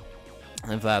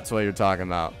 If that's what you're talking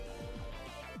about.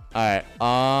 Alright,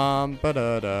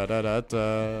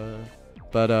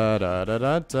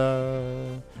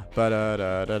 Ba-da-da-da-da-da.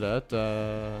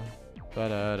 Ba-da-da-da-da-da.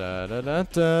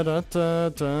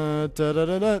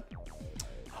 Ba-da-da-da-da-da-da-da-da-da-da.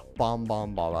 Bum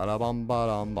bum ba da bum ba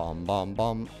dum bum bum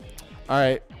bum.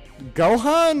 Alright.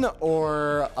 Gohan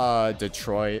or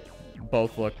Detroit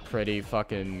both look pretty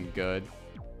fucking good.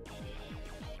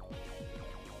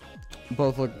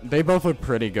 They both look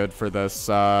pretty good for this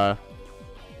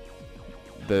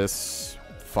this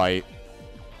fight.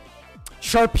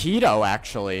 Sharpedo,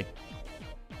 actually.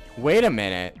 Wait a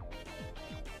minute.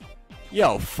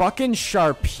 Yo, fucking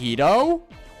Sharpedo?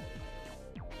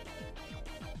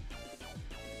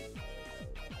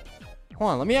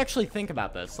 Hold on, let me actually think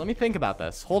about this. Let me think about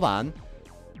this. Hold on.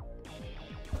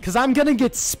 Because I'm going to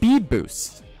get speed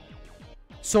boost.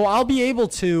 So I'll be able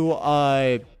to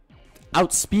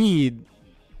outspeed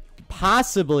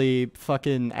possibly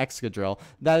fucking Excadrill.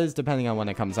 That is depending on when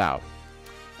it comes out.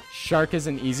 Shark is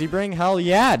an easy bring? Hell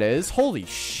yeah, it is. Holy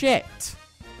shit.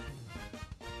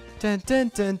 Dun,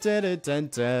 dun, dun, dun, dun, dun,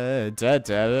 dun, dun,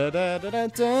 dun, dun, dun,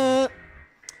 dun.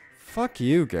 Fuck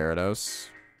you, Gyarados.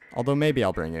 Although maybe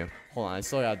I'll bring you. Hold on, I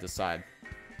still gotta decide.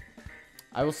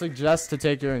 I will suggest to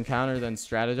take your encounter, then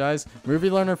strategize. Movie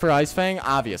learner for Ice Fang?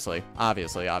 Obviously.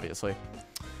 Let's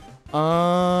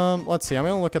see, I'm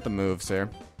gonna look at the moves here.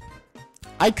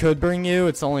 I could bring you,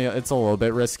 it's a little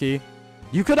bit risky.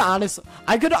 I could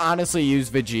honestly use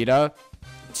Vegeta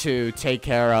to take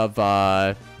care of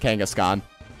Kangaskhan.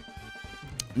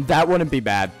 That wouldn't be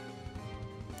bad.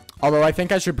 Although I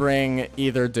think I should bring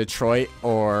either Detroit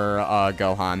or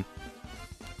Gohan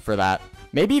for that.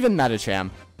 Maybe even Metacham.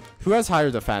 Who has higher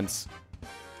defense?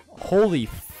 Holy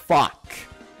fuck.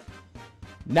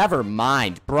 Never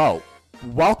mind, bro.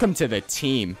 Welcome to the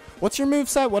team. What's your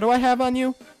moveset? What do I have on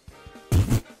you?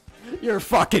 You're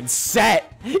fucking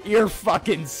set. You're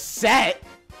fucking set.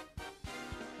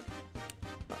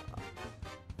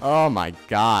 Oh my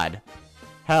god.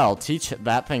 Hell, teach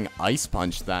that thing Ice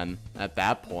Punch then, at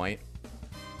that point.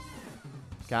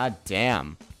 God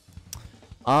damn.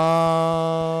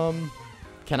 Can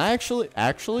I actually,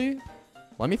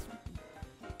 let me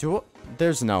do it.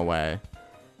 There's no way.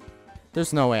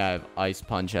 There's no way I have Ice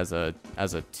Punch as a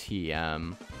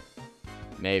TM.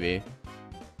 Maybe.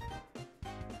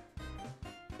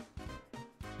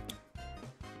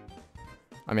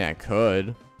 I mean, I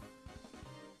could.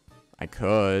 I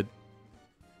could.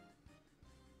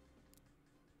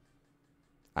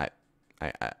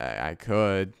 I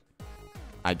could.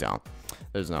 I don't.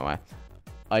 There's no way.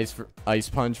 Ice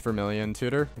Punch Vermilion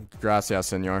Tutor. Gracias,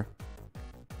 senor.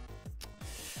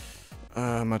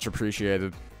 Much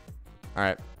appreciated.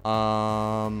 Alright.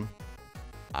 I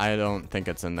don't think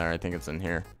it's in there. I think it's in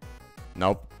here.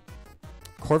 Nope.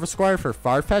 Corvisquire for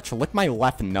Farfetch? Lick my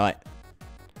left nut.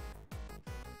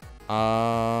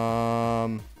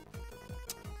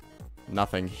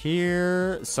 Nothing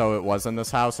here. So it was in this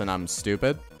house and I'm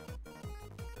stupid.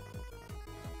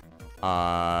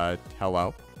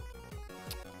 Hello?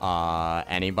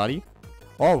 Anybody?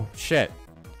 Oh, shit.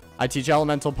 I teach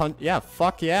Elemental Punch. Yeah,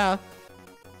 fuck yeah.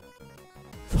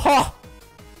 Ha!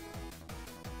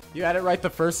 You had it right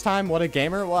the first time? What a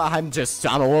gamer? Well, I'm a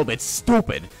little bit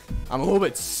stupid.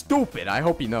 I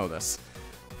hope you know this.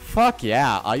 Fuck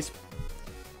yeah.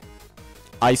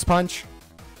 Ice Punch.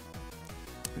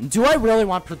 Do I really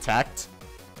want Protect?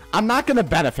 I'm not gonna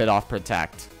benefit off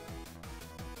Protect.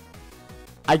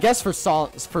 I guess for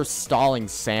stalling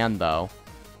Sand, though.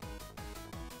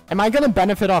 Am I gonna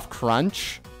benefit off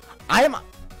Crunch? Yeah,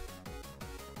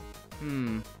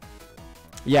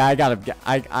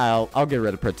 I'll get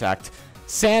rid of Protect.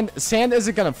 Sand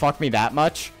isn't gonna fuck me that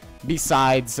much,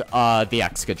 besides the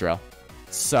Excadrill.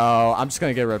 So I'm just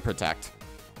gonna get rid of Protect.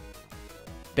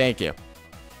 Thank you.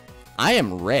 I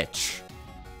am rich.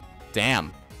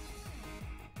 Damn.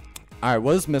 Alright,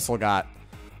 what does Missile got?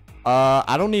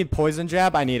 I don't need Poison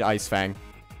Jab, I need Ice Fang.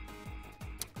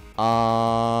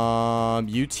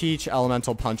 You teach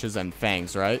Elemental Punches and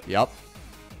Fangs, right? Yep.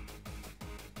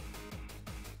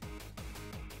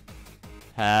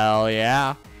 Hell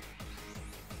yeah.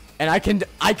 And I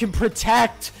can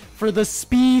Protect for the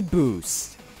speed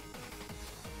boost.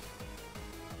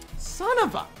 Son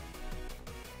of a...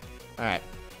 Alright.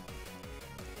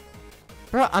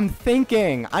 Bro, I'm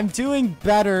thinking. I'm doing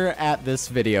better at this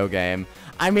video game.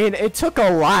 I mean, it took a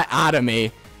lot out of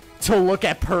me to look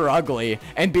at Perugly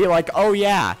and be like, oh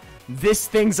yeah, this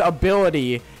thing's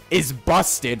ability is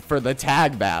busted for the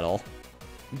tag battle.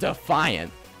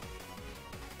 Defiant.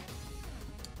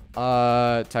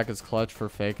 Tech is clutch for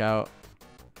fake out.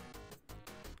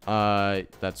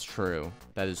 That's true.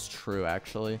 That is true,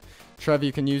 actually. Trev,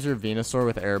 you can use your Venusaur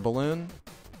with Air Balloon.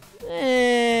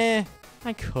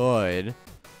 I could.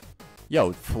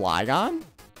 Yo, Flygon?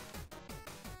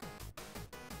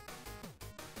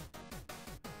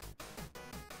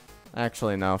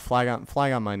 Actually, no.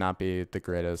 Flygon might not be the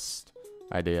greatest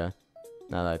idea,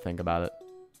 now that I think about it.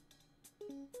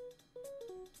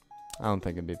 I don't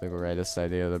think it'd be the greatest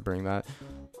idea to bring that.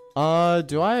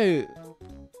 Do I...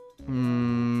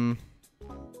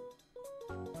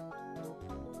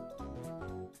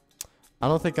 I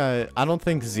don't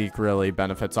think Zeke really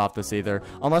benefits off this either.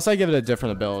 Unless I give it a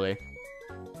different ability.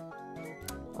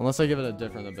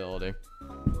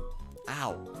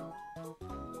 Ow.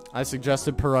 I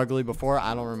suggested Perugly before.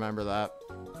 I don't remember that.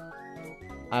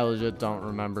 I legit don't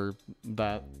remember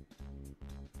that.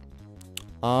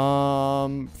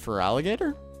 For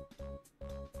Alligator?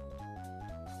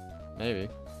 Maybe.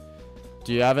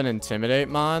 Do you have an Intimidate,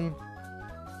 Mon?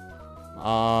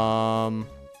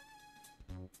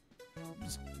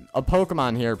 A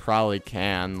Pokemon here probably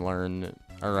can learn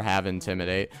or have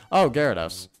Intimidate. Oh,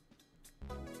 Gyarados.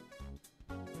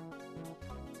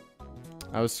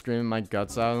 I was screaming my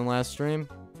guts out in the last stream.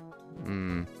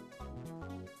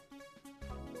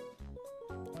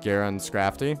 Gyara and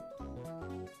Scrafty.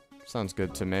 Sounds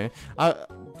good to me.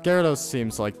 Gyarados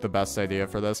seems like the best idea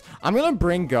for this. I'm gonna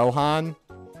bring Gohan.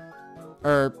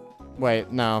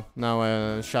 Wait, no.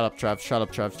 Shut up, Trev. Shut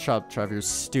up, Trev. You're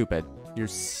stupid.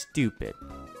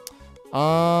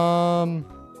 What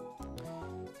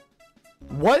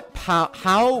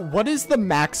is the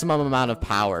maximum amount of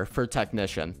power for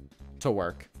Technician to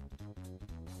work?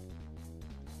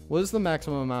 What is the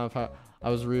maximum amount of power? I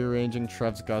was rearranging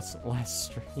Trev's guts last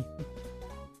stream.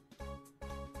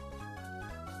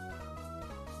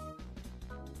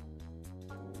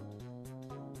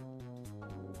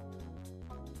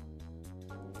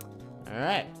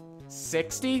 Alright.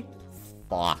 60?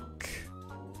 Fuck.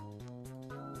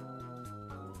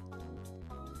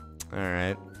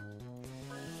 Alright.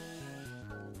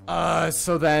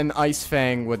 So then Ice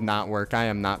Fang would not work. I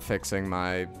am not fixing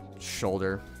my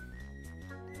shoulder.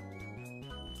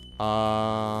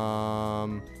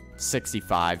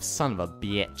 65. Son of a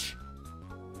bitch.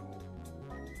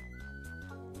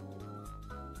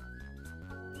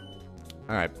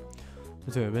 Alright.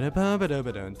 I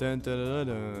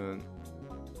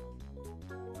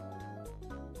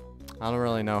don't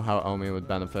really know how Omi would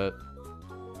benefit.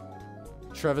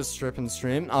 Trevor's strip and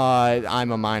stream.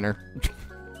 I'm a minor.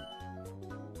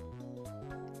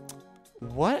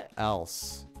 What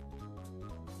else?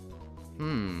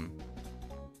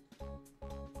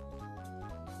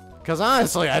 Because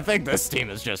honestly, I think this team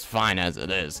is just fine as it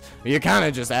is. You kind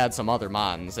of just add some other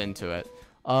Mons into it.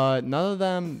 None of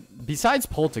them, besides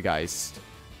Poltergeist.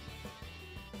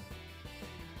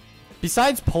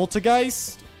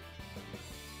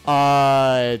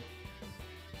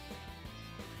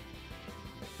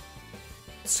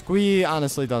 Squee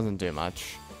honestly doesn't do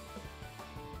much.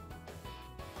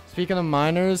 Speaking of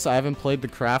minors, I haven't played the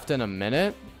craft in a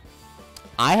minute.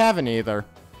 I haven't either.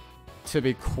 To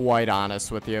be quite honest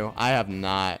with you, I have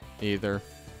not either.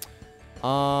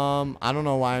 I don't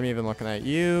know why I'm even looking at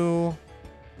you.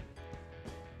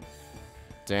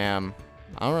 Damn.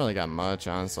 I don't really got much,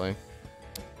 honestly.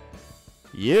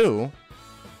 You?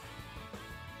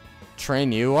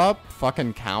 Train you up?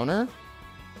 Fucking counter?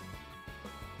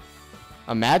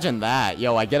 Imagine that.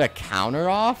 Yo, I get a counter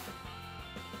off?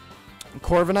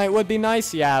 Corviknight would be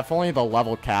nice. Yeah, if only the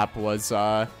level cap was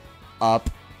up.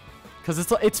 Because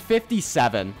it's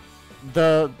 57.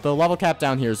 The level cap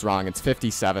down here is wrong. It's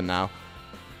 57 now.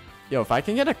 Yo, if I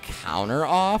can get a counter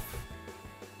off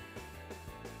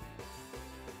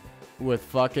with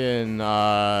fucking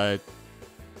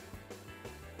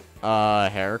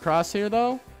Heracross here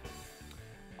though.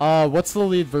 What's the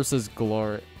lead versus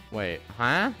Gloria? Wait,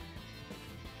 huh?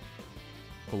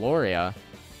 Gloria.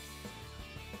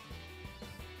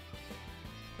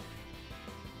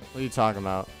 What are you talking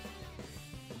about?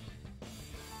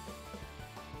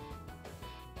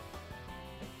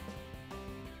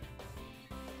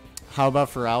 How about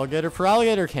for Alligator? For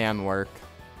Alligator can work.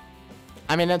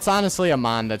 I mean, it's honestly a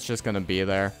Mon that's just gonna be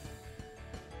there.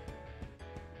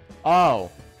 Oh.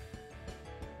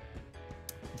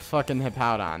 Fucking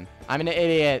Hippowdon. I'm an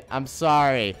idiot. I'm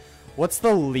sorry. What's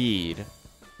the lead?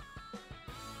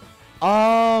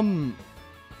 I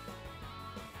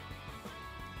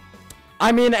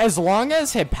mean, as long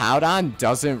as Hippowdon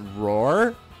doesn't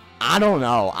roar, I don't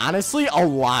know. Honestly, a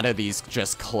lot of these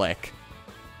just click.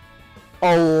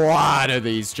 I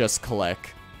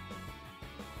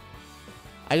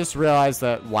just realized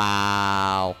that,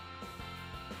 wow.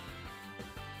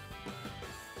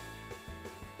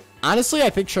 Honestly,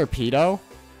 I think Sharpedo.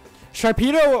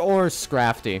 Sharpedo or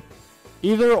Scrafty.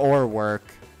 Either or work,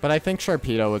 but I think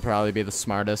Sharpedo would probably be the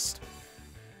smartest.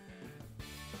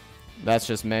 That's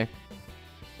just me.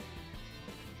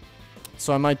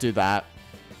 So I might do that.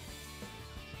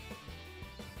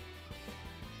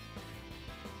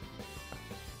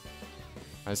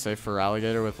 I say for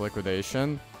Alligator with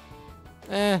Liquidation.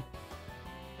 I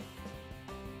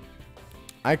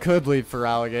could leave for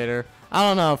Alligator. I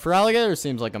don't know. For Alligator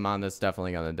seems like a mon that's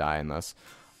definitely gonna die in this.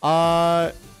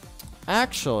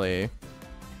 Actually,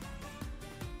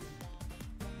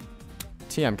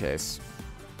 TM case.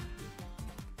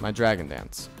 My Dragon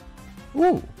Dance.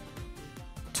 Ooh.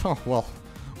 Oh,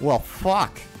 well,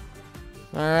 fuck.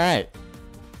 All right.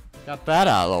 Got that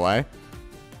out of the way.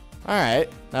 All right.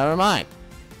 Never mind.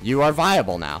 You are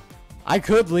viable now. I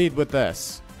could lead with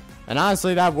this. And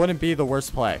honestly, that wouldn't be the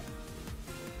worst play.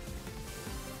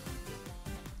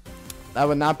 That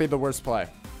would not be the worst play.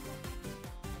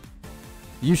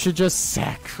 You should just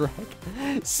sack Craig.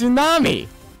 Tsunami!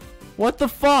 What the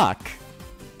fuck?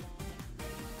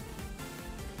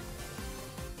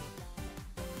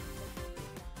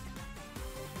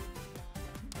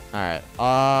 Alright,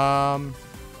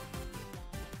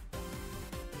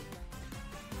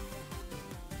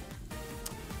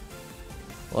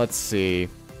 let's see.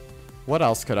 What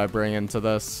else could I bring into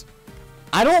this?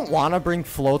 I don't want to bring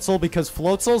Floatzel because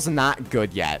Floatzel's not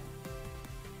good yet.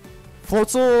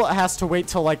 Floatzel has to wait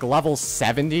till like level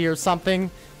 70 or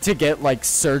something to get like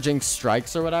Surging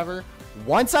Strikes or whatever.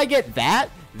 Once I get that,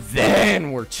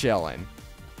 then we're chilling.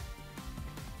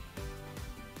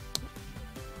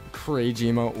 Rage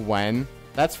emote when?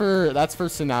 That's for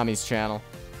Tsunami's channel.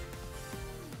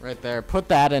 Right there. Put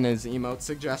that in his emote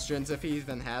suggestions if he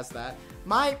even has that.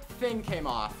 My thing came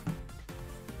off.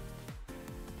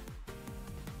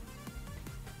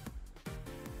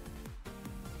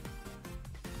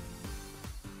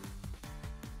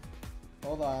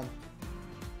 Hold on.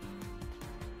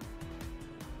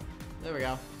 There we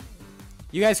go.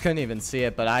 You guys couldn't even see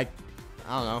it, but I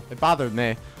don't know. It bothered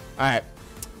me. Alright.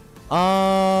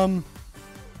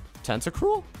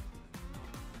 Tentacruel?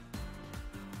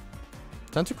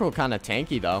 Tentacruel kind of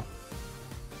tanky though.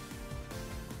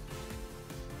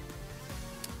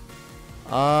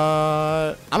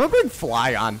 I'm gonna bring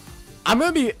Flygon. I'm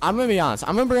gonna be honest.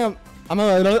 I'm gonna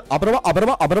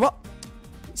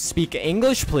speak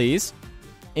English, please.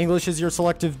 English is your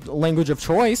selective language of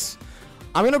choice.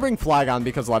 I'm gonna bring Flygon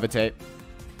because Levitate.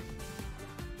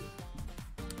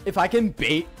 If I can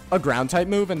bait a ground type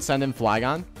move and send in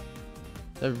Flygon,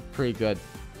 they're pretty good.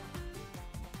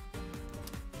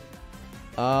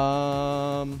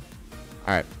 Alright.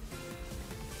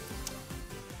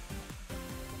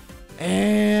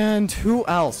 And who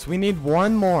else? We need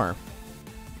one more.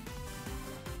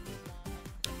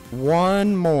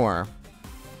 One more.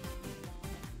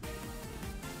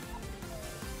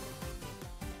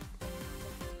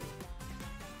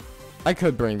 I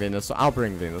could bring Venusaur. I'll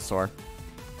bring Venusaur.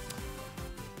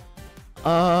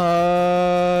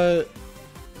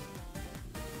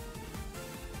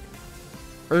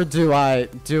 Or do I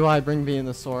bring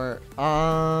Venusaur?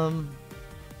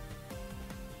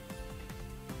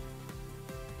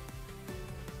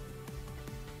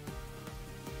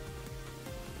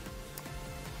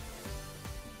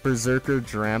 Berserker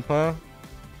Drampa.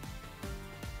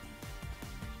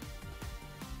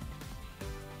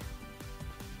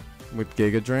 With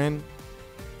Giga Drain.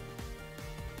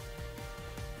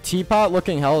 Teapot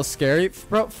looking hella scary.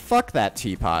 Bro, fuck that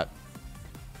Teapot.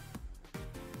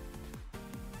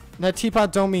 That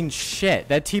Teapot don't mean shit.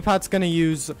 That Teapot's gonna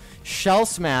use Shell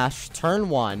Smash turn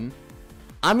 1.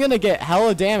 I'm gonna get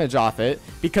hella damage off it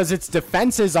because its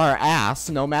defenses are ass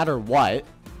no matter what.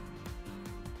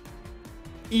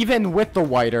 Even with the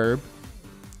White Herb.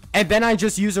 And then I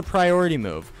just use a priority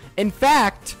move. In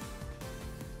fact,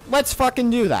 let's fucking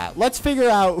do that. Let's figure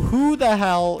out who the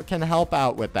hell can help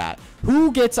out with that.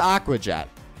 Who gets Aqua Jet?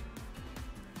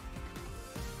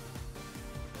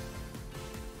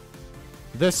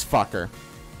 This fucker.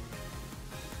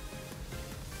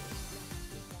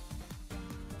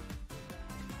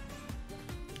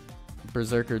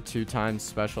 Berserker 2 times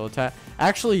special attack.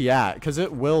 Actually, yeah, because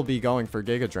it will be going for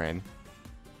Giga Drain.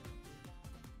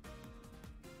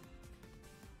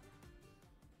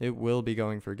 It will be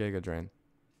going for Giga Drain.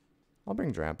 I'll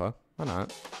bring Drampa. Why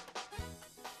not?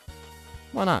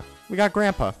 Why not? We got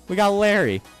Grandpa. We got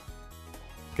Larry.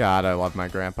 God, I love my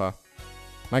grandpa.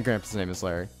 My grandpa's name is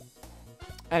Larry.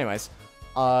 Anyways,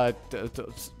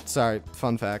 sorry,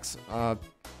 fun facts. All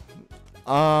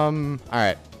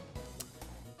right.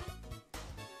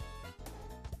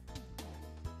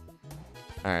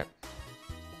 All right.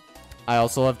 I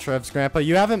also love Trev's grandpa.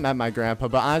 You haven't met my grandpa,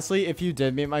 but honestly, if you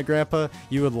did meet my grandpa,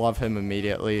 you would love him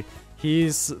immediately.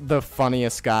 He's the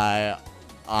funniest guy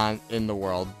in the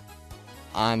world.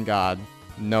 On God.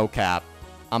 No cap.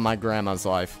 On my grandma's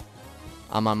life.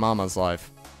 On my mama's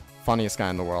life. Funniest guy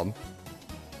in the world.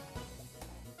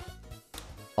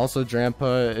 Also,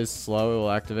 Grandpa is slow. It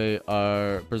will activate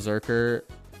Berserker.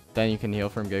 Then you can heal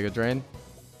from Giga Drain.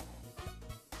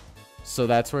 So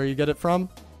that's where you get it from?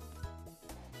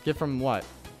 Get from what?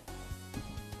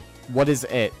 What is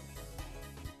it?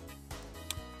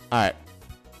 Alright.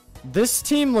 This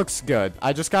team looks good.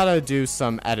 I just gotta do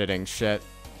some editing shit.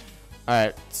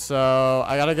 Alright, so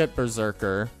I gotta get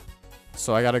Berserker.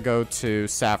 So I gotta go to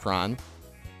Saffron.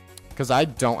 Because I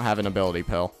don't have an ability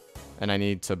pill. And I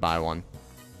need to buy one.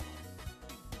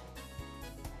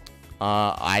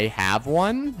 I have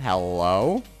one?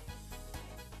 Hello?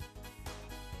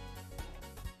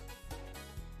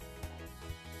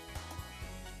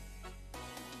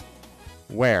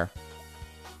 Where?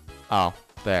 Oh,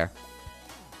 there.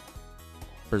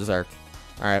 Berserk.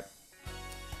 Alright.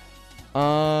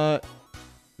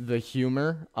 The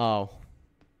humor? Oh.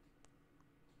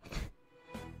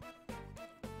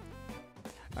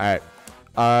 Alright.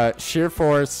 Sheer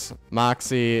Force,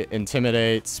 Moxie,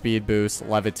 Intimidate, Speed Boost,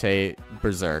 Levitate,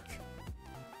 Berserk.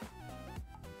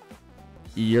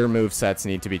 Your movesets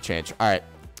need to be changed. Alright.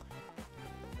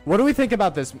 What do we think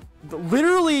about this?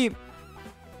 Literally...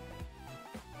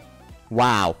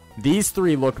 Wow. These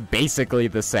three look basically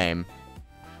the same.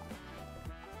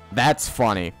 That's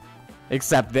funny.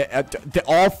 Except that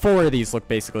all four of these look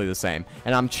basically the same.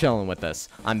 And I'm chilling with this.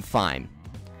 I'm fine.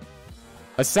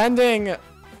 Ascending...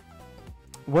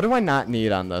 What do I not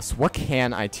need on this? What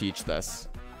can I teach this?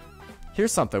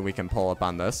 Here's something we can pull up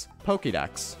on this.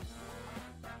 Pokédex.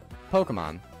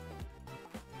 Pokemon.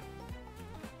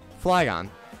 Flygon.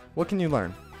 What can you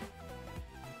learn?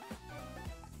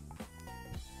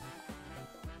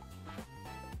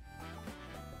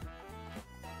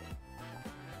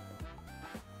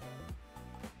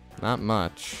 Not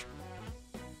much.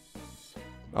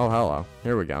 Oh, hello.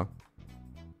 Here we go.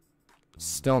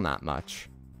 Still not much.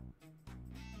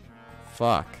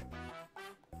 Fuck.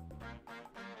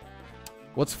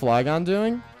 What's Flygon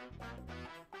doing?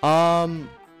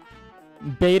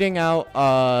 Baiting out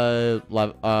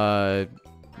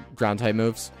ground type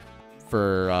moves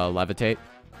for Levitate.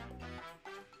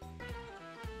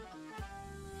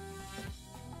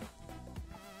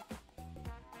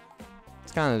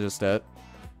 It's kind of just it.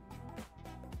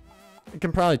 It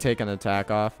can probably take an attack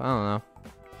off. I don't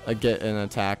know. Get an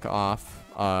attack off.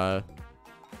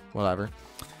 Whatever.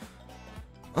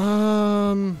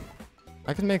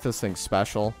 I could make this thing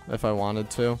special if I wanted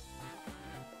to.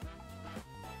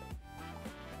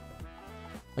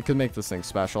 I could make this thing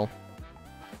special.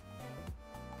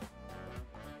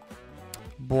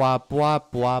 Blop,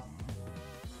 blop, blop.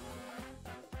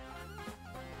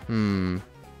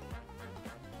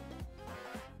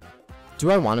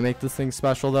 Do I want to make this thing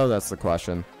special, though? That's the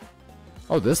question.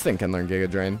 Oh, this thing can learn Giga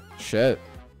Drain. Shit.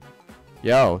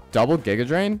 Yo, double Giga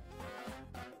Drain?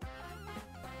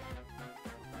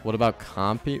 What about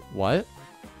Compy? What?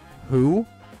 Who?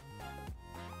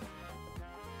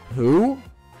 Who?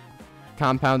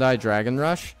 Compound Eye Dragon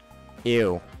Rush?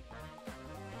 Ew.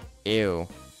 Ew.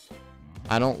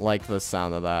 I don't like the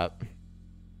sound of that.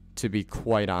 To be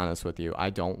quite honest with you, I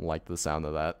don't like the sound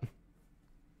of that.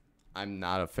 I'm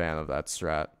not a fan of that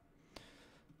strat.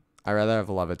 I'd rather have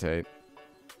Levitate.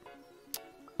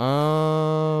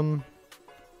 I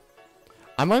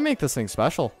might make this thing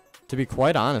special, to be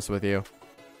quite honest with you.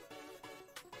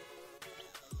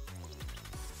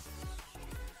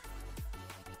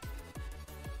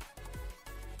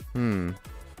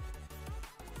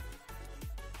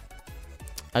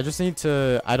 I just need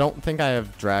to... I don't think I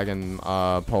have Dragon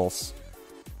Pulse.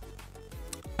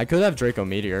 I could have Draco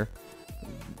Meteor.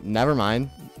 Never mind.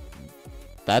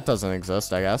 That doesn't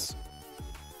exist, I guess.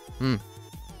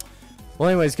 Well,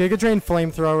 anyways, Giga Drain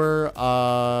Flamethrower.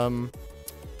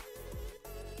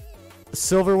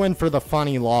 Silverwind for the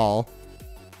funny lol.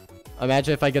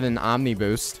 Imagine if I get an Omni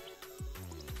Boost.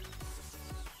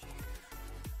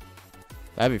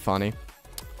 That'd be funny.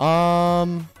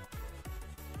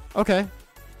 Okay.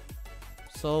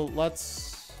 So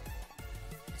let's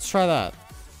try that.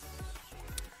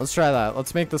 Let's try that.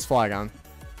 Let's make this Flygon.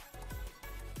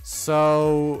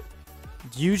 So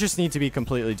you just need to be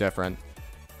completely different.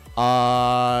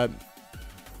 I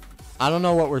don't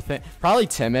know what we're thinking. Probably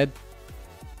timid.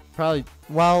 Probably.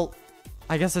 Well,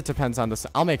 I guess it depends on this.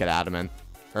 I'll make it adamant,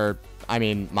 or I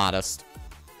mean modest.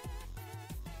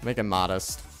 Make it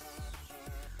modest.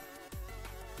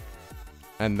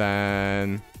 And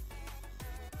then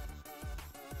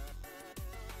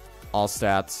All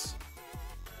stats.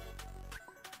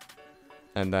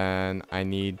 And then I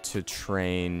need to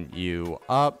train you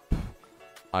up.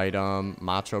 Item,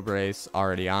 Macho Brace,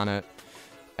 already on it.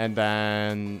 And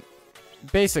then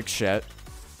basic shit.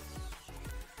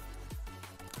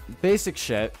 Basic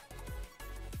shit.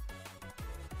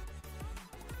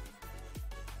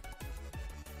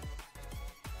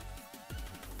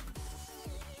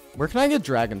 Where can I get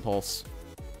Dragon Pulse?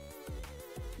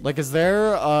 Like, is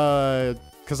there,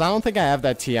 because I don't think I have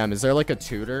that TM. Is there, like, a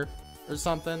tutor or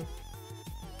something?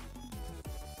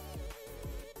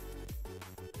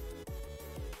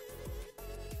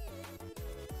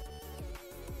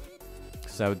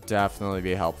 Because that would definitely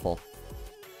be helpful.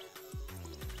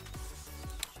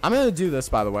 I'm going to do this,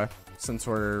 by the way, since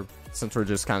we're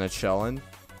just kind of chilling.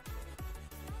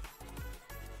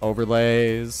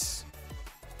 Overlays.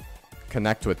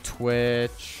 Connect with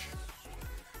Twitch.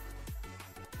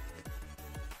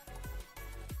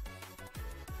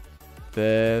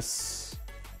 This.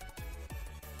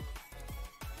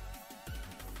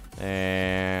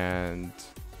 And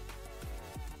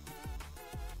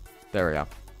there we go.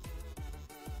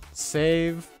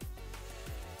 Save.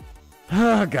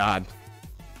 Oh, God.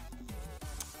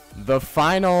 The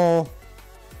final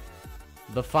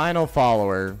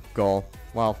follower goal.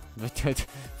 Well,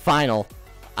 final.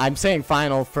 I'm saying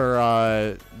final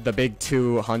for the big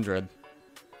 200.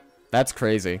 That's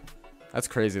crazy. That's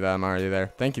crazy that I'm already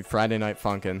there. Thank you, Friday Night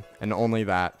Funkin', and only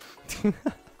that.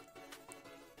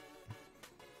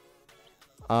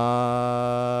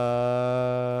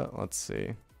 Let's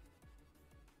see.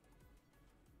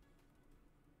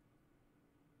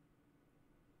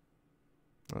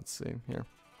 Let's see here.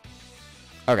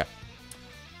 Okay.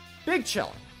 Big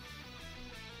chillin'.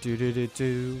 Do do do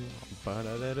do.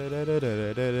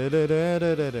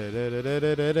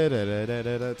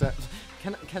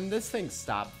 Can this thing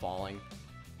stop falling?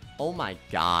 Oh my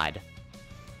god.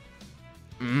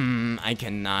 I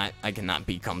cannot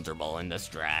be comfortable in this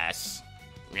dress.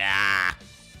 Yeah.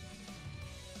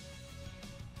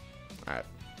 Alright.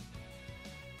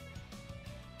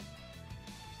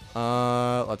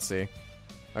 Let's see.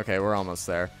 Okay, we're almost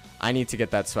there. I need to get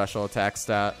that special attack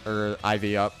stat or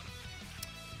IV up.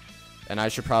 And I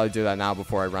should probably do that now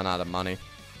before I run out of money.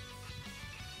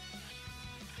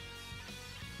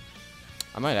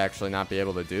 I might actually not be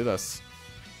able to do this.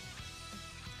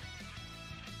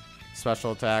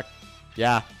 Special attack.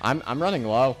 Yeah, I'm running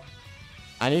low.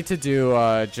 I need to do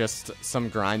just some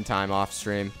grind time off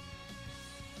stream.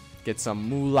 Get some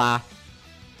moolah.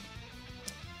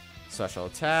 Special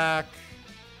attack.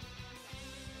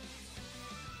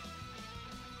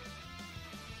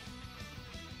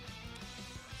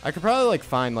 I could probably, like,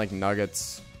 find, like,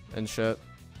 nuggets and shit.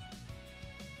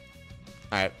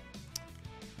 Alright.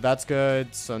 That's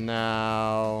good. So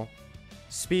now...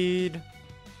 Speed.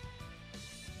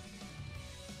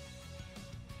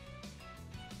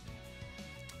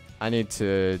 I need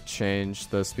to change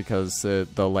this because the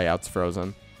layout's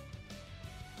frozen.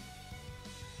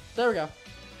 There we go.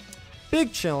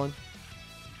 Big chillin'.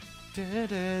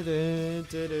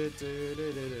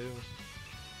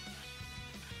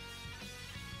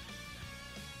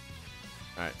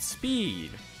 Alright,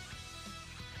 speed.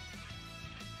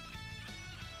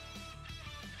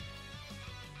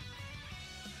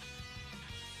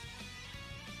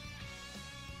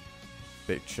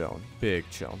 Big chill, big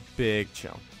chill, big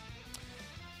chill.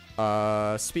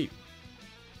 Speed.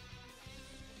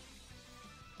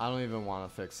 I don't even want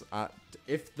to fix.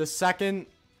 If the second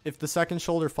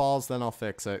shoulder falls, then I'll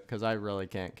fix it because I really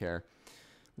can't care.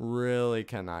 Really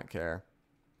cannot care.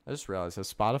 I just realized,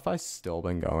 has Spotify still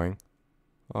been going?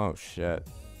 Oh shit.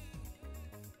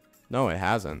 No, it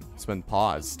hasn't. It's been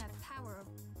paused.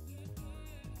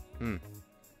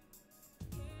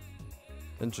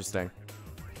 Interesting.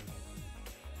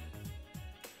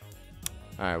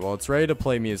 Alright, well, it's ready to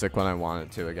play music when I want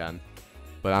it to again.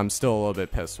 But I'm still a little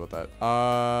bit pissed with it.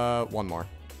 One more.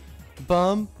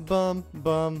 Bum, bum,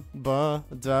 bum, ba,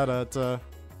 da, da, da.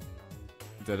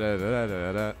 Da, da, da,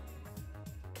 da, da.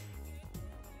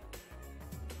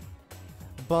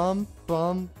 Bum,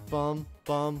 bum, bum,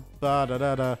 bum, ba, da,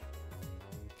 da, da.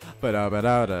 Ba, da, ba,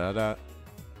 da, da, da.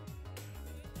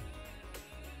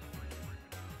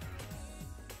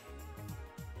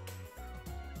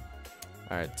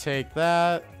 Alright, take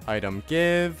that. Item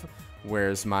give.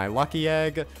 Where's my lucky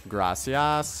egg?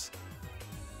 Gracias.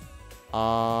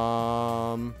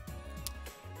 Am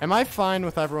I fine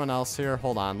with everyone else here?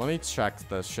 Hold on, let me check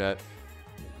this shit.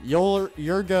 You're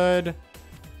good.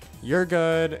 You're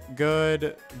good.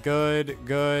 Good. Good.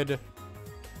 Good.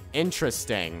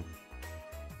 Interesting.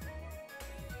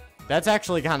 That's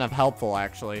actually kind of helpful,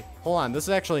 actually. Hold on, this is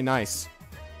actually nice.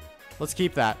 Let's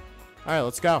keep that. All right,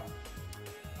 let's go.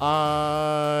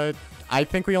 I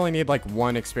think we only need like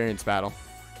one experience battle.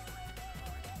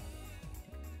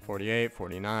 48,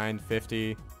 49,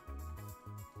 50,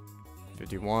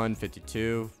 51,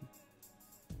 52,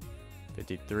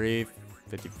 53,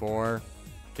 54,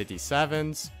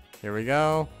 57s. Here we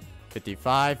go.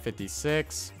 55,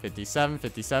 56, 57,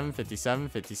 57, 57,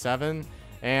 57,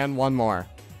 and one more.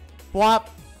 Blop.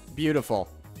 Beautiful.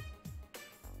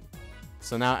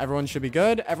 So now everyone should be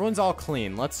good. Everyone's all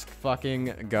clean. Let's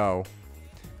fucking go.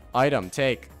 Item,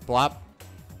 take. Blop.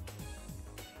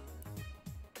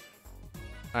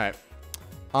 Alright.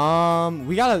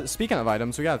 We gotta, speaking of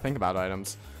items, we gotta think about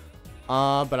items.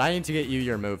 But I need to get you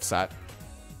your moveset.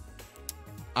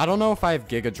 I don't know if I have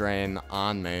Giga Drain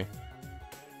on me.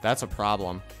 That's a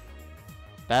problem.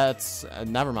 That's,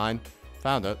 never mind.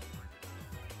 Found it.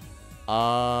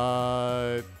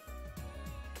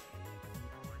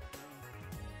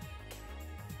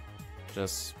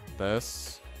 Just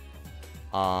this.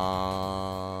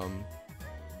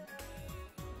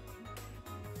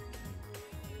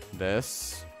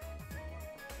 This.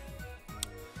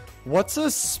 What's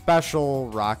a special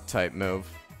rock type move?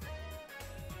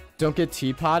 Don't get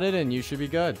teapotted and you should be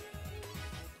good.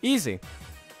 Easy.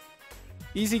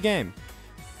 Easy game.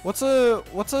 What's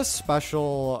a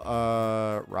special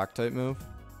rock type move?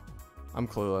 I'm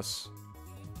clueless.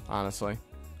 Honestly.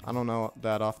 I don't know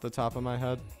that off the top of my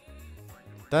head.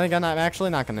 Then again, I'm actually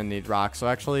not going to need rock, so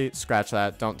actually scratch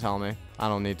that. Don't tell me. I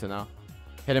don't need to know.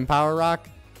 Hidden power rock?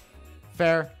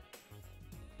 Fair.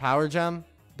 Power gem?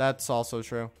 That's also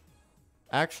true.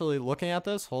 Actually, looking at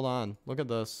this, hold on. Look at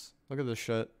this. Look at this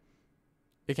shit.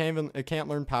 It can't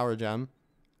learn power gem.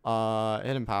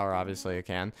 Hidden power, obviously it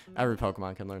can. Every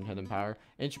Pokemon can learn hidden power.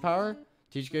 Ancient power?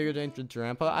 Teach Giga Drain to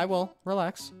Drampa. I will.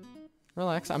 Relax.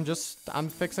 Relax. I'm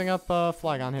fixing up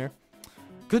Flygon here.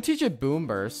 Could teach it Boom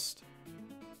Burst.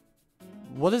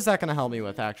 What is that going to help me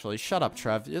with, actually? Shut up,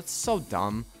 Trev. It's so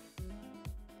dumb.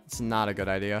 It's not a good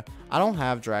idea. I don't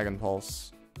have Dragon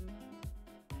Pulse.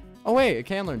 Oh, wait. It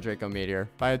can learn Draco Meteor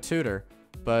by a tutor.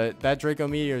 But that Draco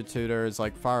Meteor tutor is,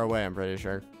 like, far away, I'm pretty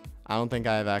sure. I don't think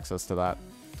I have access to that.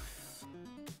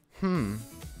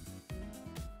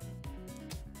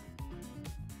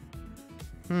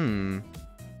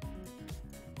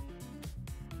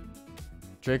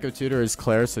 Draco tutor is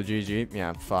Claire, so GG.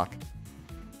 Yeah, fuck.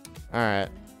 Alright.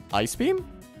 Ice Beam?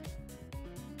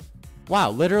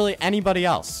 Wow, literally anybody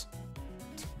else.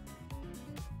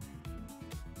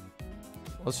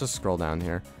 Let's just scroll down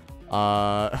here.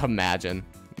 Imagine.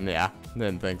 Yeah,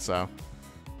 didn't think so.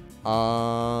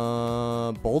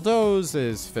 Bulldoze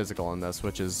is physical in this,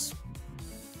 which is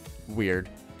weird.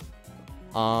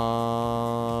 Do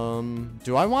I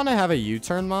want to have a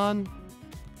U-turn mon?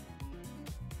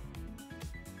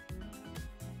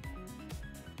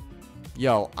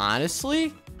 Yo,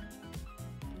 honestly,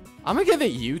 I'm gonna give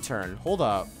it U-turn. Hold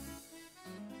up.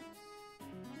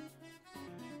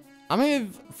 I'm gonna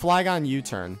give Flygon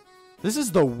U-turn. This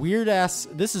is a weird ass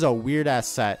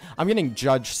set. I'm getting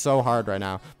judged so hard right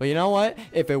now. But you know what?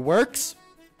 If it works,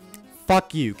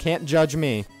 fuck you. Can't judge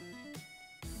me.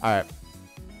 Alright.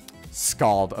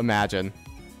 Scald, imagine.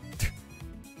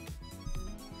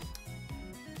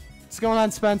 What's going on,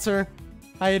 Spencer?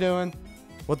 How you doing?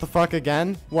 What the fuck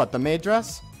again? What, the maid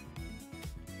dress?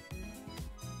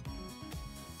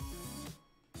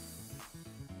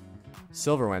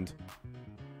 Silverwind.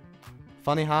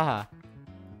 Funny haha.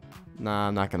 Nah,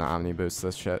 I'm not gonna Omni Boost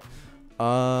this shit.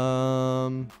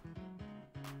 Got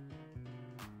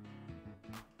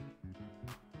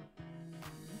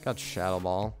Shadow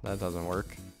Ball. That doesn't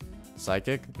work.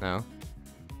 Psychic? No.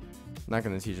 Not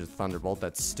gonna teach it Thunderbolt.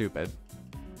 That's stupid.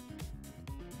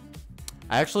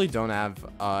 I actually don't have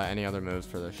any other moves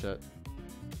for this shit.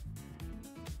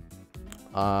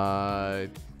 Oh,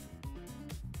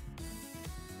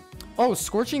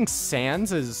 Scorching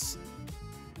Sands is...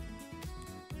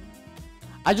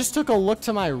 I just took a look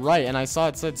to my right and I saw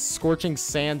it said Scorching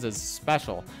Sands is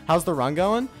special. How's the run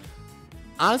going?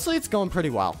 Honestly, it's going pretty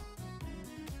well.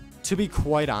 To be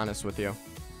quite honest with you.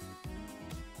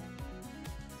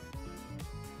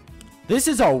 This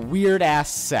is a weird ass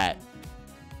set.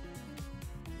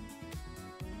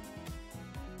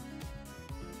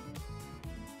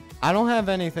 I don't have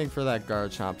anything for that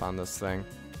Garchomp on this thing.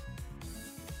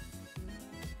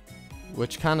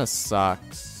 Which kind of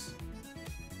sucks.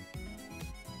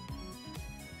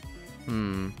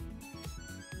 You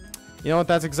know what?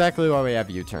 That's exactly why we have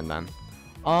U-turn then.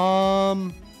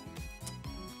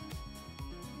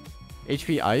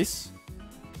 HP Ice?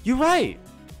 You're right.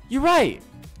 You're right.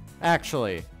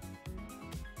 Actually.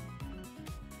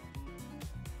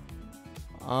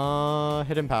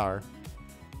 Hidden power.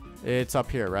 It's up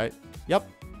here, right? Yep.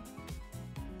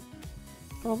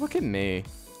 Oh, look at me.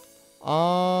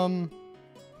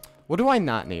 What do I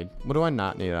not need? What do I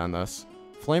not need on this?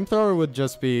 Flamethrower would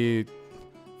just be...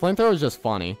 Flamethrower is just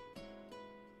funny.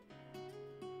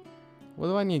 What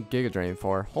do I need Giga Drain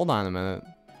for? Hold on a minute.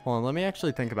 Hold on, let me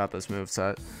actually think about this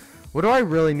moveset. What do I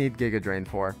really need Giga Drain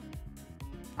for?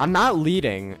 I'm not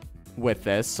leading with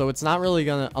this, so it's not really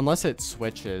gonna... Unless it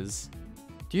switches.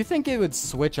 Do you think it would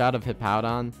switch out of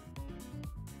Hippowdon?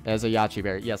 It has a Yachi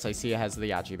Berry. Yes, I see it has the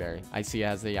Yachi Berry. I see it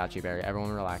has the Yachi Berry.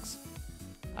 Everyone relax.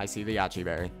 I see the Yachi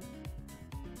Berry.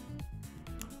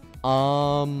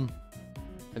 And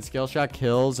Skill Shot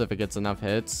kills if it gets enough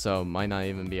hits, so might not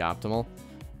even be optimal.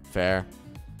 Fair.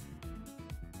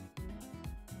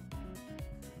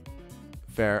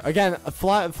 Fair. Again,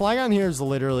 Flygon here is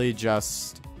literally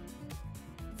just...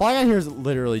 Flygon here is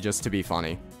literally just to be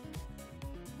funny.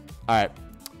 Alright.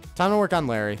 Time to work on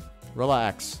Larry.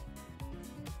 Relax.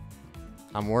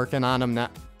 I'm working on him now.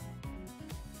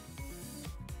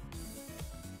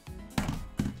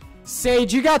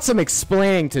 Sage, you got some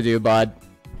explaining to do, bud.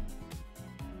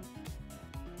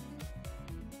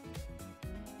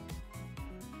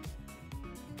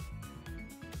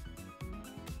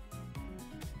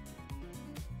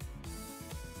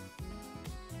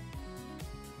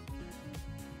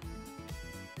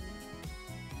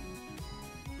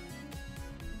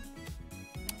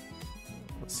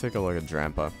 Let's take a look at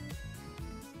Drampa.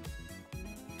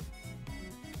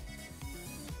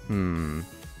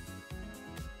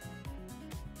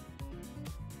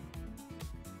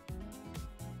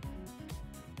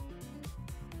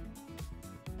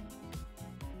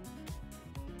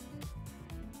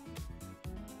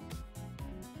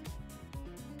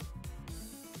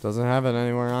 Doesn't have it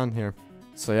anywhere on here.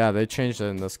 So yeah, they changed it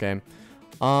in this game.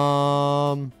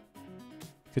 Could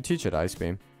teach it Ice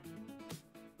Beam.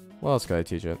 What else could I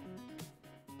teach it?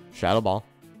 Shadow Ball.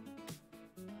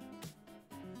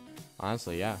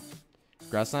 Honestly, yeah.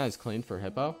 Grass Knot is clean for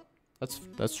Hippo.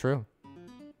 That's true.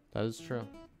 That is true.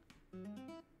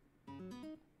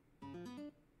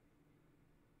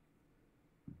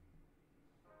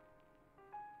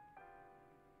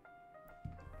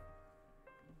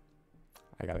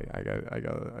 I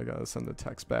gotta send the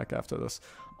text back after this.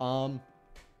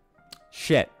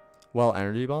 Shit. Well,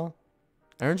 Energy Ball?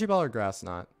 Energy Ball or Grass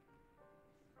Knot?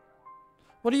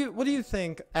 What do you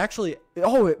think? Actually,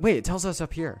 oh wait, it tells us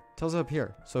up here. It tells us up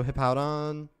here. So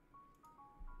Hippowdon,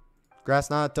 Grass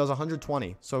Knot does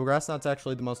 120. So Grass Knot's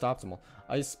actually the most optimal.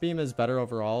 Ice Beam is better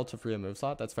overall to free a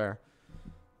moveslot. That's fair.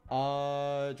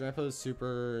 Drampa is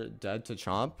super dead to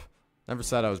Chomp. Never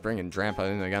said I was bringing Drampa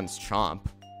in against Chomp.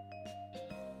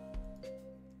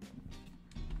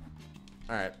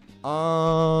 All right.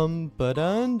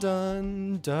 Ba-dun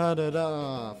dun da da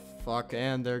da. Fuck,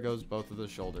 and there goes both of the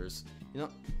shoulders. You know.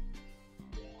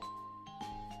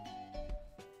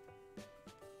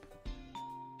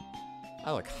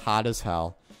 I look hot as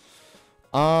hell.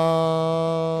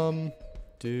 Do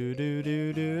do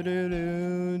do do do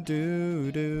do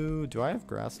do do. Do I have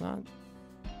Grass Knot?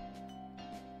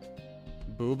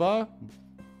 Booba?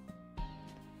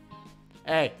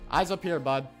 Hey, eyes up here,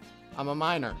 bud. I'm a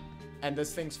miner. And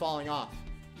this thing's falling off.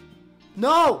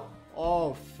 No!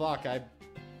 Oh, fuck.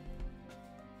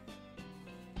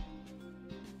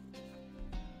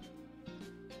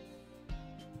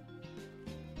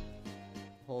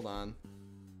 Hold on.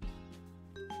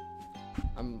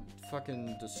 I'm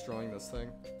fucking destroying this thing.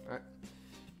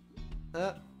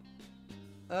 Alright.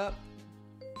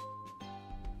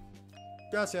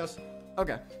 Gracias.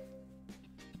 Okay.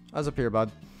 Eyes up here,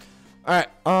 bud. Alright.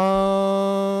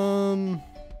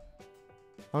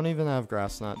 I don't even have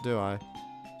Grass Knot, do I?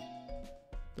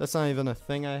 That's not even a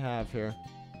thing I have here.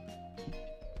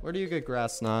 Where do you get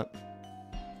Grass Knot?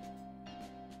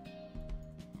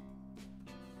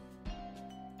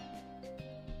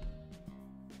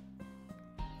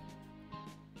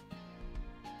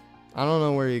 I don't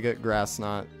know where you get Grass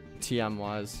Knot, TM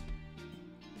wise.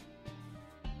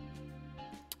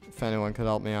 If anyone could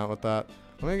help me out with that.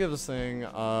 I'm gonna give this thing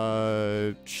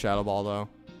Shadow Ball though.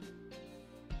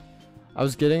 I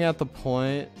was getting at the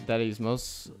point that he's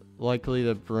most likely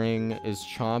to bring is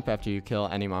Chomp after you kill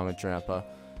any mom with Drampa.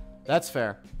 That's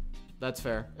fair. That's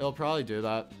fair. It'll probably do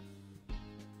that.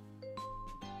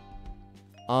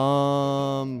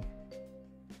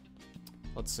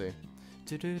 Let's see.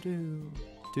 Do do do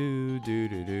do do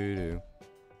do do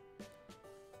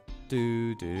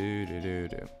do do do do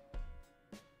do.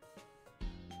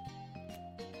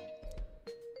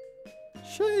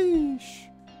 Sheesh.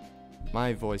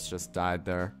 My voice just died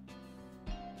there.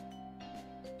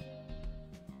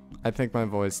 I think my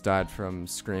voice died from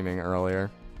screaming earlier.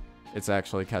 It's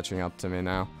actually catching up to me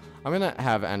now. I'm gonna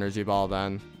have Energy Ball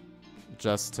then,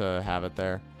 just to have it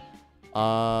there.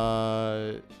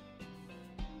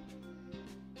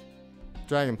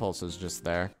 Dragon Pulse is just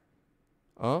there.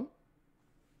 Oh?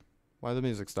 Why did the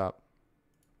music stop?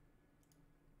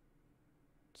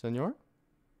 Senor?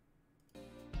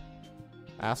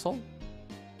 Asshole?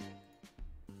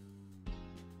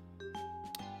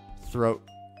 Throat,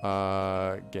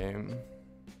 game.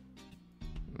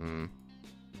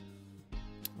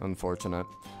 Unfortunate.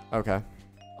 Okay.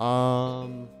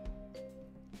 I'm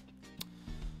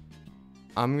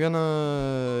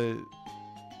gonna...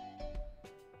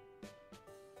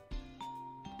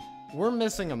 We're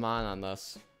missing a mon on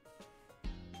this.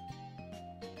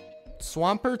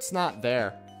 Swampert's not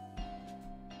there.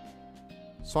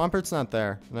 Swampert's not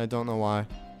there, and I don't know why.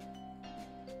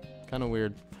 Kind of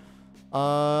weird.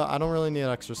 I don't really need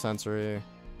extra sensory.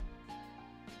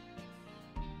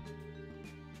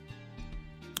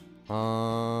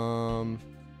 I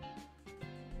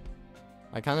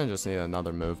kind of just need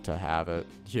another move to have it.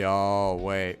 Yo,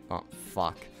 wait. Oh,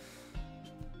 fuck.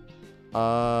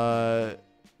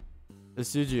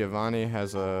 This dude Giovanni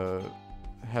has a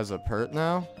pert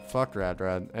now? Fuck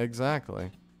Rad.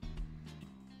 Exactly.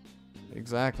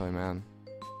 Exactly, man.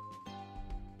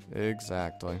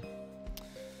 Exactly.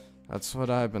 That's what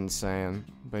I've been saying.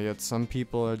 But yet some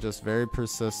people are just very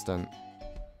persistent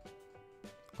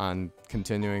on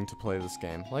continuing to play this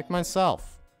game. Like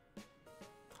myself.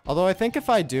 Although I think if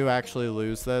I do actually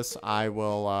lose this, I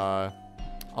will,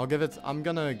 I'm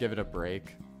gonna give it a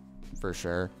break. For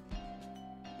sure.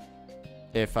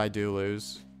 If I do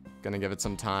lose. Gonna give it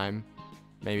some time.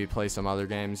 Maybe play some other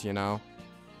games, you know.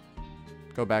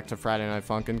 Go back to Friday Night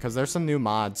Funkin', because there's some new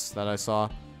mods that I saw.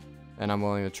 And I'm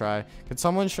willing to try. Could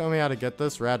someone show me how to get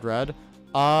this? Red.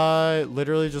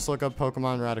 Literally just look up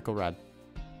Pokemon Radical Red.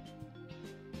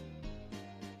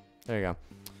 There you go.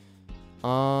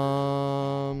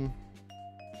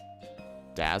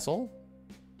 Dazzle?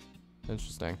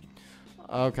 Interesting.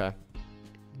 Okay.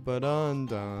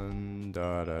 Ba-dun-dun,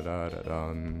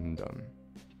 da-da-da-da-dun-dun.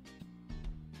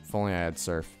 If only I had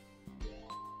Surf.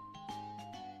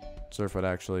 Surf would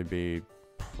actually be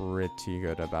pretty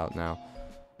good about now.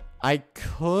 I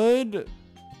could...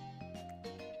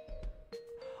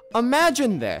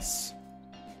 Imagine this.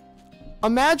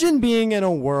 Imagine being in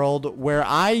a world where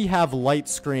I have light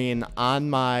screen on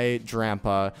my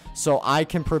Drampa so I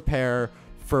can prepare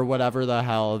for whatever the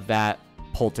hell that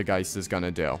Poltergeist is gonna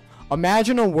do.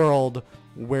 Imagine a world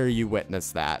where you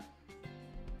witness that.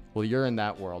 Well, you're in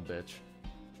that world, bitch.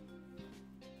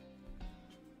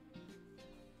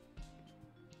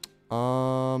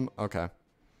 Okay.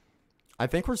 I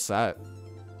think we're set.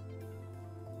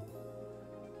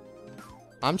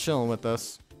 I'm chilling with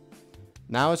this.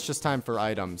 Now it's just time for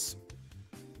items.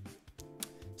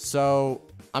 So,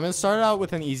 I'm going to start out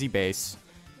with an easy base.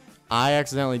 I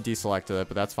accidentally deselected it,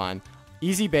 but that's fine.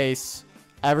 Easy base.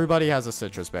 Everybody has a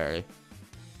citrus berry.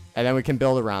 And then we can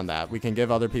build around that. We can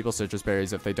give other people citrus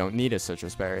berries if they don't need a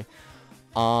citrus berry.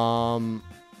 Okay.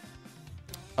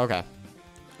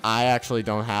 I actually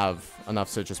don't have enough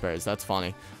citrus berries. That's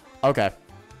funny. Okay.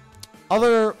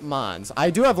 Other mons. I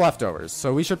do have leftovers,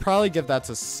 so we should probably give that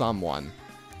to someone.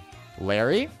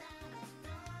 Larry?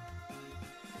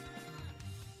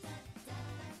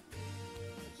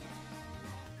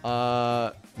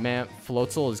 Man,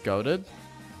 Floatzel is goated.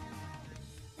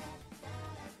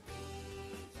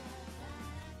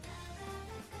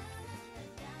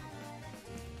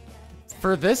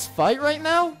 For this fight right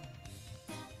now?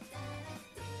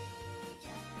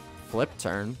 Flip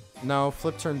turn? No,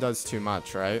 flip turn does too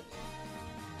much, right?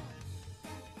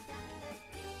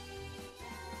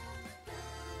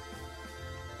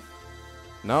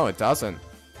 No, it doesn't.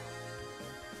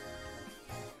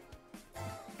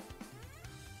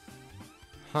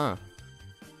 Huh.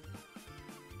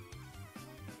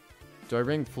 Do I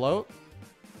bring float?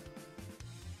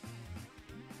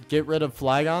 Get rid of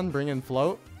Flygon, bring in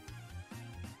float?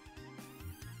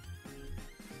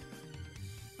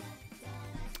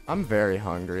 I'm very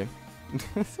hungry.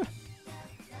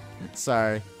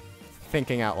 Sorry.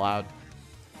 Thinking out loud.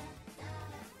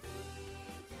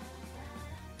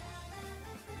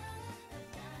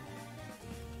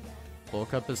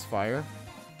 Bulk up is fire.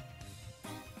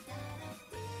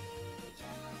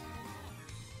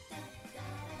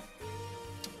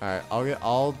 Alright,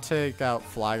 I'll take out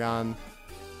Flygon.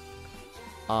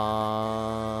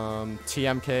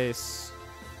 TM case.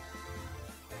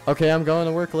 Okay, I'm going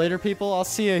to work later, people. I'll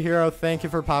see you, Hero. Thank you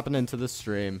for popping into the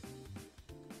stream.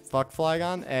 Fuck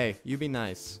Flygon. Hey, you be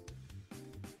nice.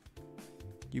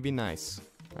 You be nice.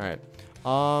 Alright.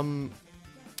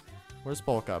 Where's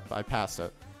bulk up? I passed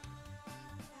it.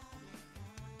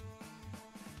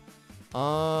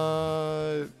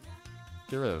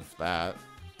 Get rid of that.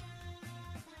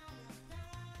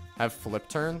 Have flip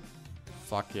turn?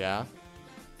 Fuck yeah.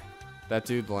 That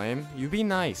dude lame. You be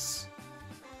nice.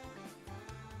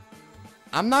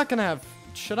 I'm not gonna have...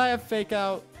 Should I have fake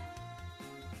out?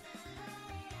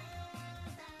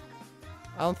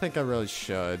 I don't think I really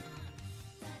should.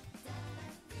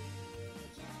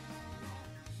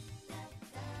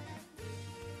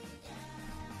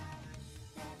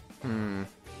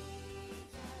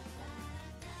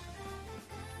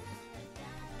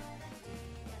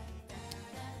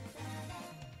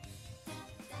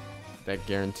 That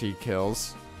guaranteed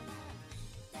kills.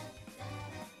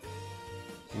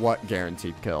 What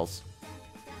guaranteed kills?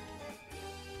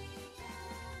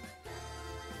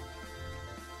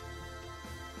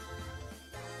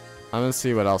 I'm gonna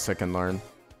see what else I can learn.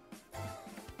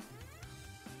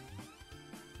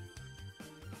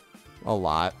 A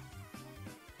lot.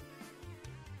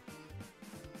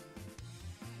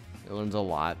 It learns a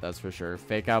lot, that's for sure.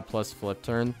 Fake out plus flip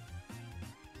turn.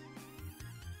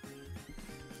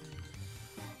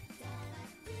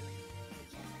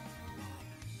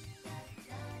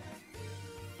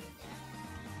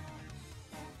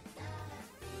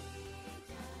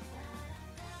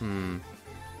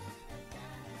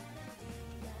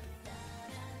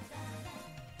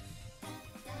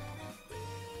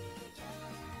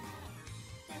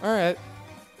 Alright.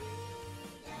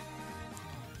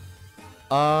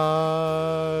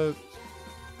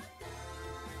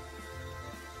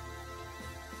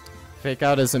 Fake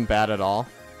out isn't bad at all.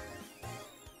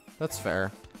 That's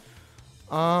fair.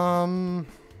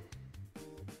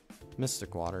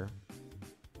 Mystic water.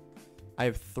 I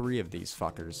have 3 of these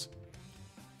fuckers.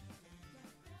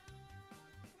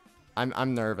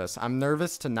 I'm nervous. I'm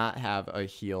nervous to not have a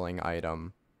healing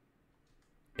item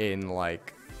in,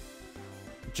 like,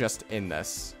 just in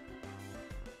this.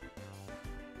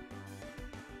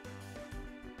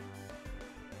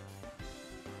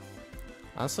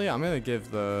 Honestly, I'm gonna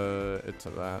give it to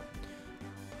that.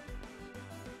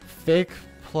 Fake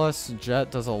plus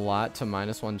jet does a lot to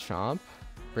 -1 chomp.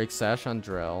 Break sash on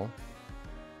drill.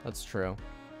 That's true.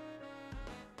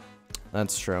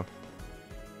 That's true.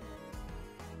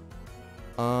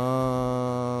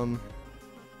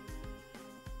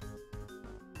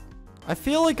 I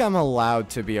feel like I'm allowed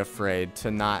to be afraid to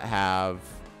not have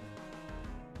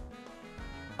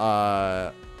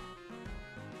a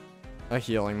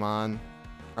healing mon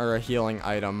or a healing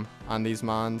item on these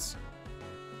mons.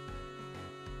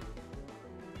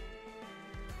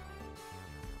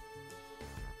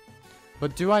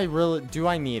 But do I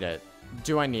need it?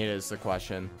 Do I need it is the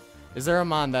question. Is there a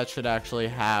mon that should actually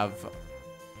have...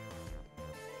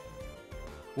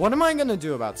 What am I gonna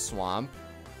do about Swamp?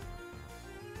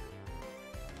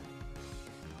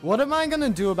 What am I gonna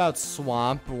do about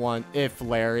Swamp if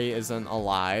Larry isn't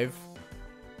alive?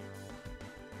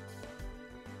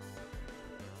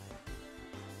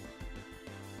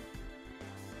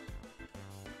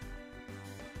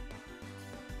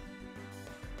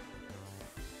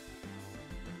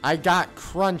 I got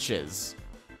crunches,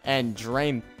 and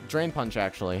drain punch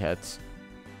actually hits.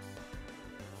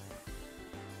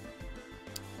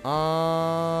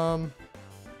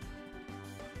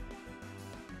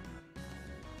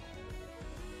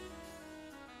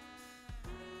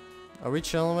 Are we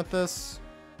chilling with this?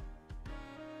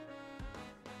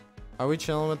 Are we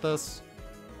chilling with this?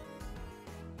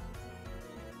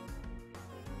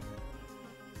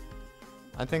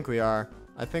 I think we are.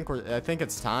 I think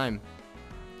it's time.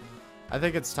 I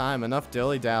think it's time. Enough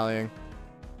dilly-dallying.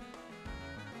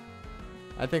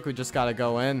 I think we just gotta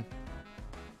go in.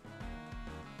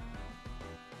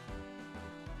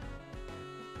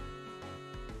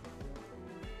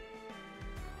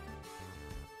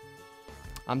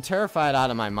 I'm terrified out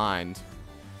of my mind.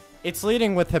 It's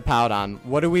leading with Hippowdon.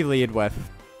 What do we lead with?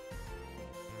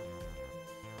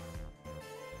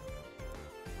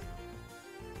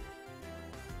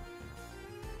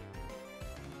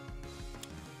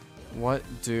 What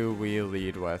do we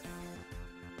lead with?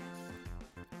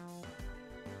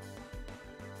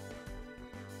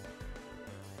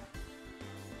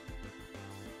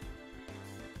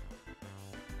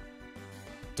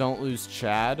 Don't lose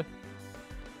Chad.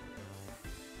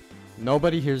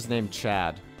 Nobody here's named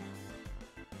Chad.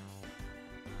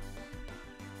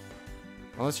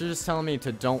 Unless you're just telling me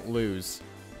to don't lose.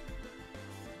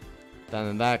 Then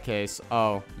in that case,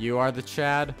 oh, you are the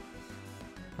Chad?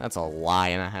 That's a lie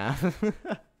and a half.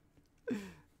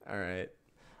 Alright.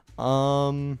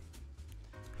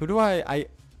 Who do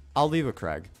I'll leave a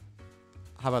Craig.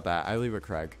 How about that? I leave with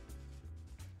Craig.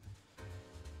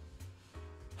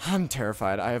 I'm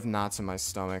terrified. I have knots in my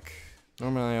stomach.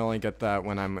 Normally I only get that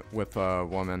when I'm with a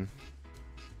woman.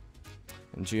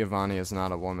 And Giovanni is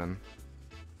not a woman.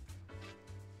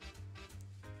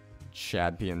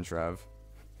 Chad P and Trev.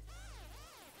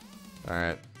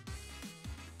 Alright.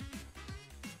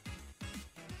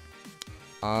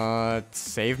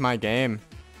 Save my game.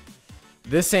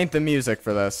 This ain't the music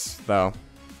for this, though.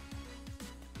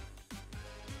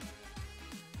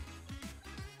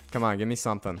 Come on, give me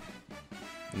something.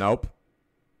 Nope.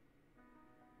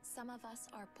 Some of us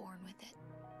are born with it.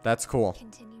 That's cool.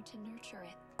 Continue to nurture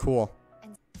it. Cool.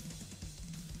 And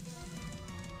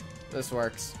This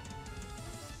works.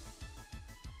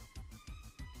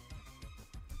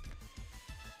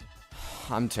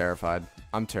 I'm terrified.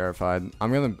 I'm terrified.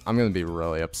 I'm gonna be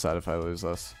really upset if I lose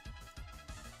this.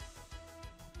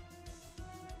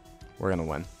 We're gonna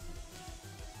win.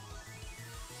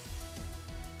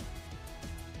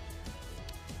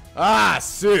 Ah,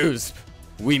 Suze!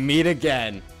 We meet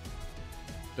again.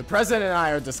 The president and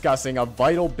I are discussing a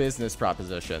vital business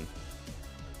proposition.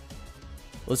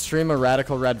 Let's stream a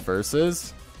Radical Red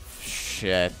versus.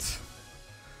 Shit.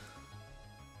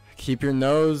 Keep your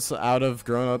nose out of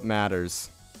grown-up matters,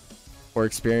 or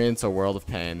experience a world of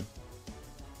pain.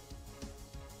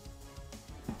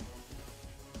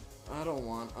 I don't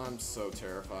want. I'm so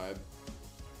terrified.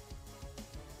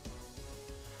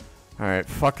 Alright,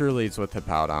 fucker leads with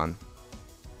Hippowdon.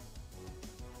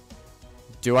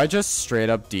 Do I just straight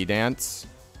up D-dance?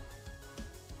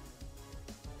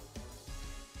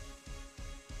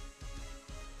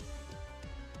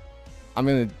 I'm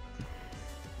gonna...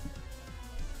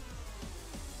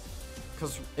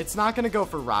 Because it's not gonna go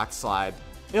for Rock Slide.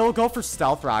 It'll go for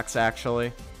Stealth Rocks,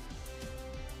 actually.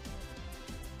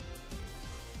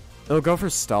 It'll go for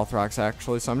Stealth Rocks,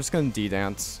 actually, so I'm just gonna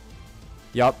D-dance.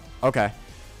 Yup, okay.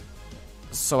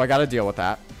 So I gotta deal with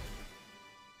that.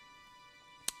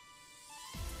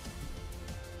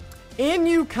 In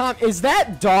you come... Is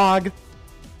that dog?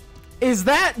 Is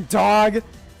that dog?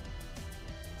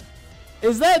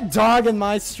 Is that dog in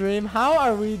my stream? How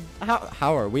are we...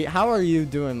 How are we... How are you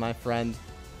doing, my friend?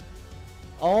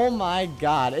 Oh my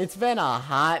god. It's been a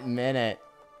hot minute.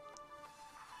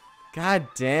 God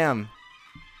damn.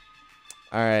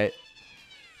 Alright.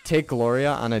 Take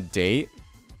Gloria on a date?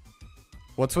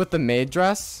 What's with the maid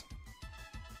dress?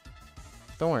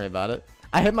 Don't worry about it.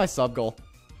 I hit my sub goal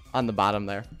on the bottom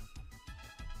there.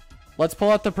 Let's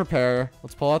pull out the prepare.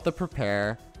 Let's pull out the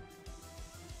prepare.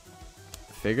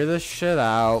 Figure this shit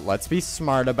out. Let's be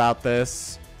smart about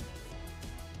this.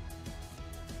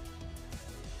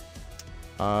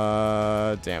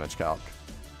 Damage calc.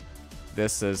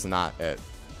 This is not it.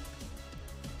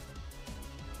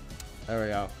 There we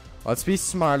go. Let's be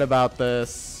smart about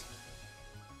this.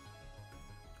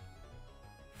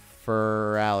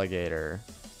 For alligator.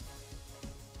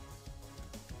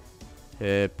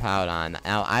 Hippowdon.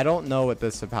 Now, I don't know what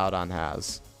this Hippowdon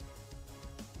has.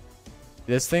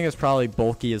 This thing is probably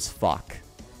bulky as fuck.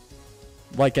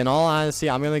 Like, in all honesty,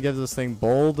 I'm going to give this thing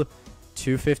bold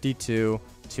 252,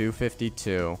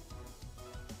 252.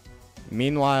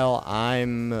 Meanwhile,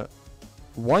 I'm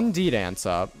 1 D-dance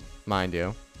up, mind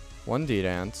you. 1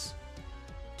 D-dance.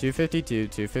 252,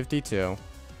 252.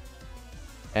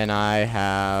 And I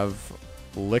have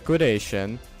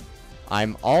liquidation.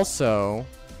 I'm also...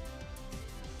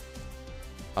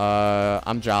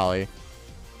 I'm jolly.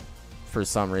 For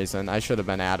some reason. I should have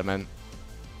been adamant.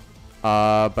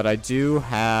 But I do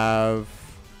have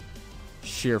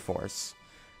sheer force.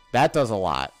 That does a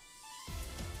lot.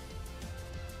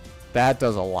 That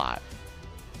does a lot.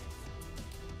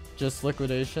 Just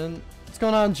liquidation. What's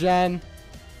going on, Jen?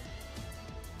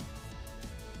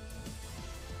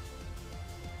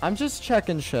 I'm just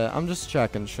checking shit. I'm just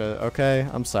checking shit, okay?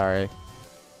 I'm sorry.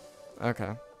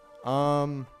 Okay.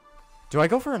 Do I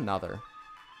go for another?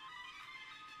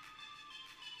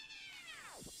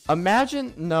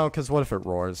 Imagine... No, because what if it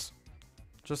roars?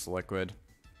 Just liquid.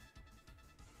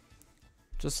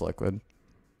 Just liquid.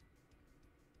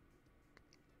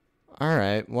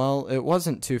 Alright, well, it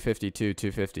wasn't 252,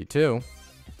 252.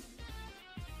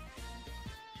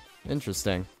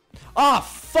 Interesting. Oh,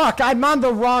 fuck! I'm on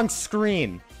the wrong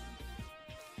screen!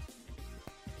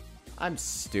 I'm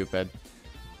stupid.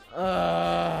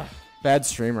 Bad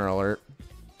streamer alert.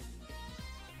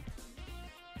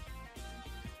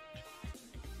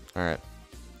 Alright.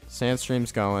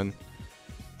 Sandstream's going.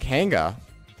 Kanga.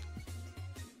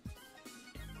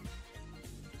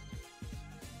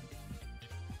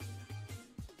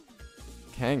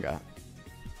 Kanga.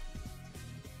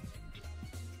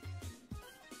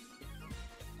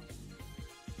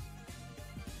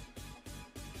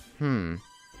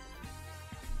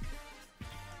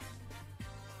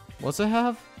 What's it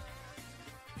have?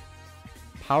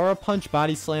 Power up punch,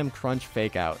 body slam, crunch,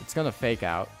 fake out. It's gonna fake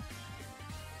out.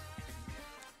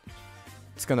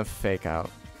 It's gonna fake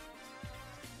out.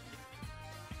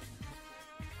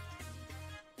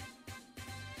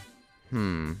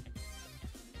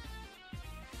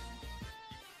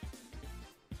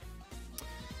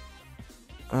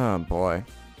 Oh boy.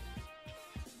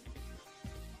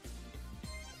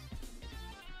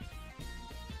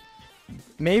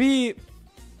 Maybe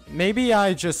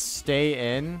I just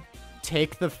stay in,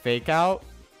 take the fake out,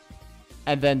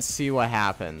 and then see what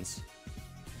happens.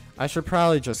 I should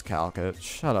probably just calc it.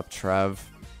 Shut up, Trev.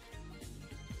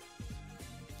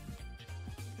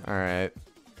 Alright.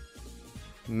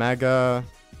 Mega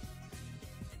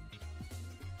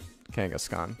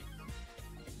Kangaskhan.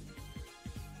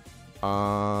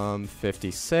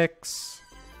 56.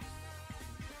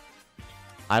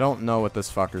 I don't know what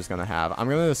this fucker's gonna have. I'm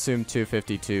gonna assume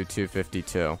 252,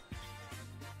 252.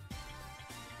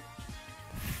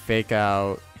 Fake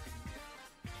out.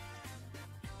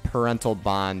 Parental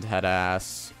bond, head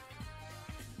ass.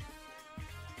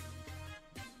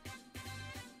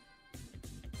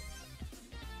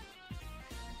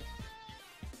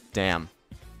 Damn.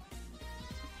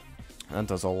 That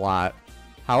does a lot.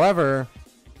 However,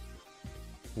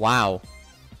 wow.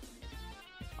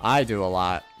 I do a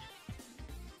lot.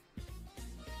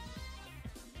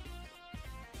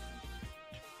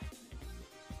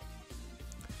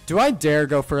 Do I dare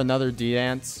go for another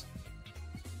D-Dance?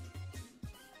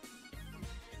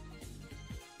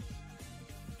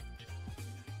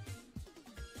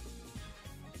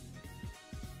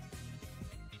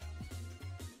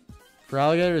 For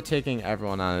Alligator taking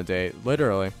everyone on a date.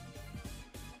 Literally.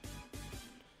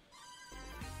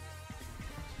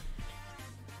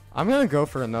 I'm gonna go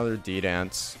for another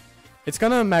D-Dance. It's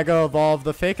gonna Mega Evolve.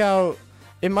 The Fake Out,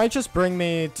 it might just bring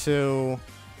me to...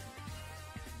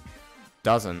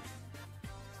 Doesn't.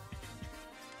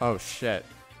 Oh, shit.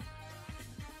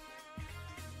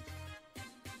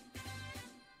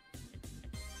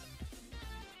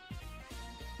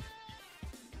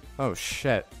 Oh,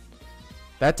 shit.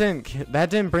 That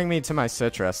didn't bring me to my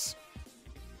citrus.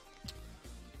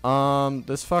 This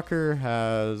fucker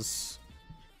has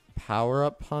power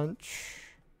up punch.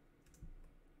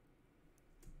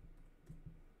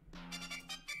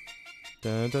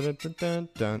 Dun, dun, dun, dun, dun,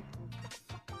 dun.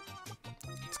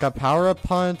 It's got power up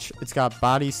punch, it's got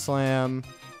body slam,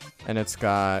 and it's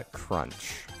got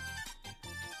crunch.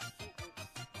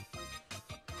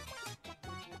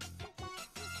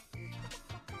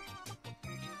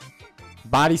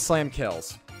 Body slam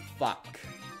kills. Fuck.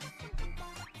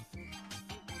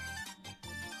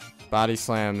 Body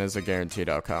slam is a guaranteed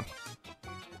OHKO.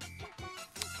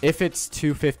 If it's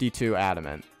 252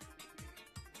 adamant.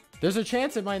 There's a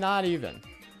chance it might not even.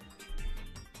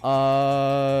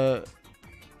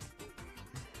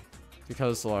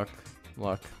 Because look.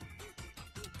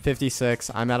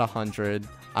 56, I'm at 100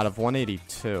 out of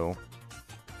 182.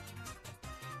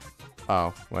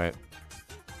 Oh, wait.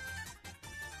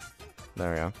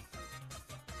 There we go.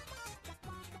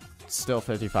 Still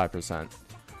 55%.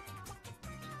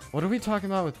 What are we talking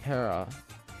about with Para?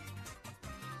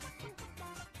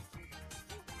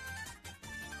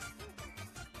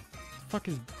 Fuck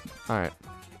is... Alright.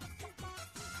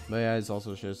 My eyes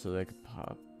also share so they could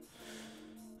pop.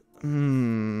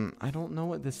 I don't know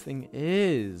what this thing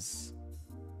is.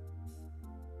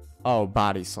 Oh,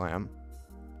 body slam.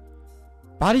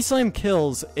 Body slam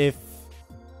kills if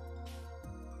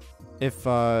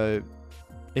it's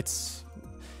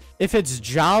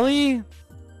Jolly.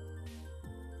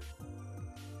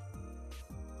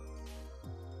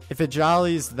 If it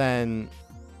jollies, then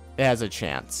it has a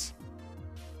chance.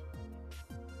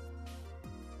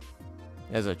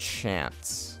 It has a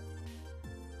chance.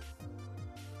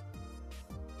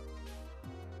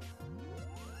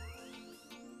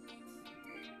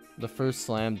 The first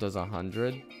slam does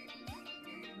 100.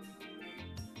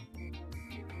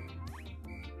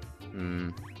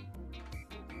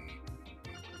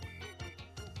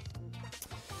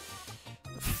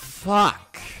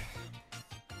 Fuck.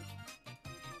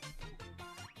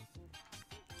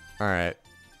 Alright.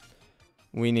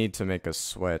 We need to make a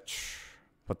switch.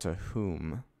 But to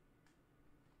whom?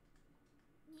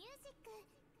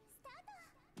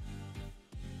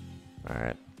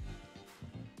 Alright.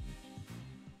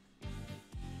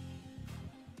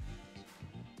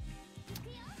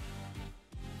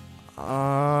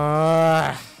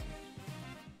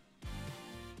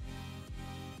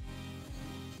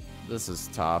 This is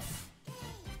tough.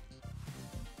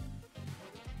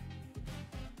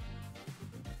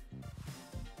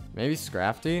 Maybe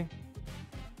Scrafty?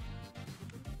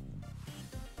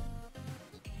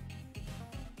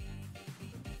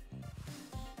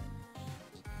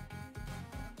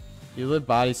 You live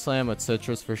body slam with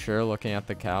citrus for sure, looking at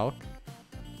the calc.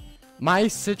 My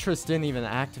citrus didn't even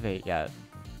activate yet.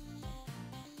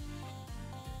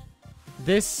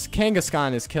 This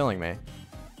Kangaskhan is killing me.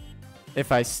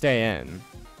 If I stay in.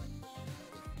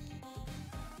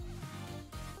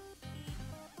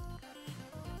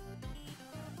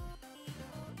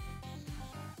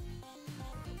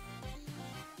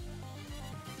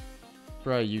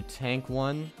 Bro, you tank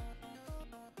one.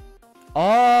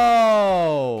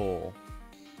 Oh!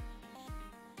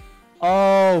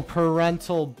 Oh,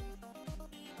 parental.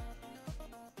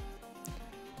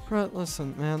 Bro,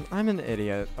 listen, man. I'm an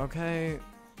idiot, okay?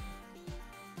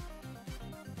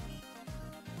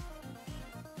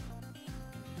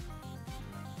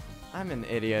 I'm an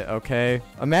idiot, okay?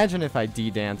 Imagine if I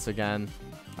D-dance again.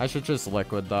 I should just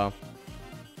liquid, though.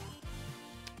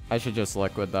 I should just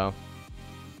liquid, though.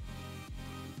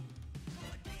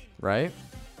 Right?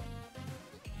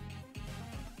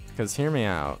 Because hear me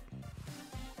out.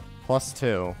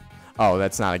 +2. Oh,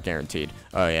 that's not a guaranteed.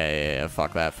 Oh, yeah.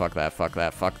 Fuck that, fuck that, fuck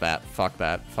that, fuck that, fuck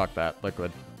that, fuck that.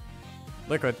 Liquid.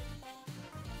 Liquid.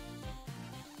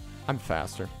 I'm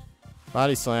faster.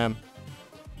 Body slam.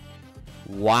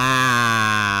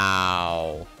 Wow.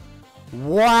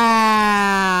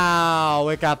 Wow.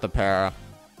 It got the para.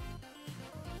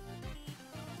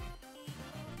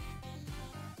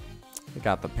 It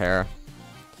got the para.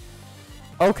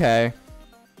 Okay.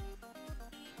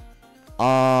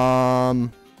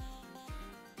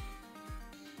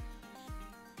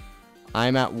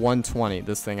 I'm at 120.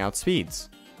 This thing outspeeds.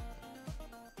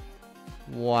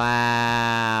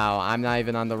 Wow. I'm not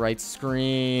even on the right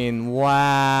screen.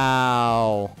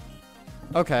 Wow.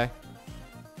 Okay.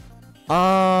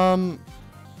 Alright,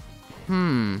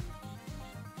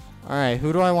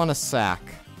 who do I want to sack?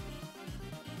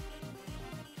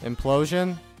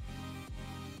 Implosion?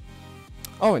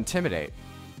 Oh, Intimidate.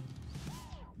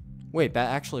 Wait, that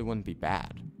actually wouldn't be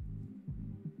bad.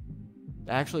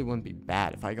 That actually wouldn't be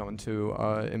bad if I go into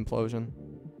Implosion.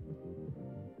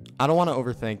 I don't want to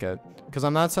overthink it. Because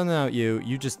I'm not sending out you.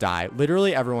 You just die.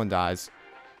 Literally everyone dies.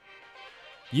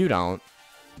 You don't.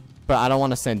 But I don't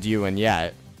want to send you in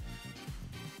yet.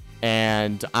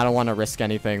 And I don't want to risk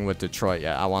anything with Detroit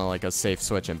yet. I want like a safe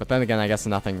switch in. But then again, I guess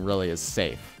nothing really is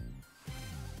safe.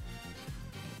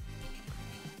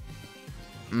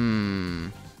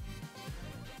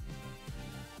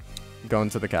 Going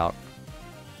to the calc.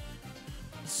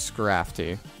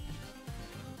 Scrafty.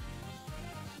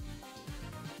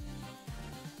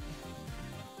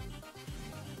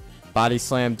 Body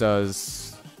slam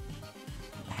does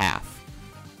half.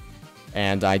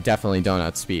 And I definitely don't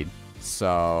outspeed.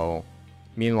 So,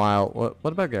 meanwhile, what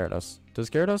about Gyarados? Does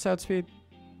Gyarados outspeed?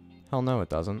 Hell no, it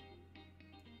doesn't.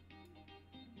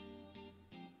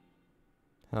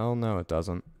 Hell no, it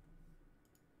doesn't.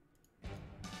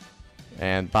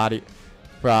 And body...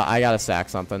 Bruh, I gotta sack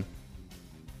something.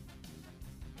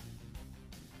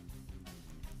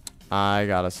 I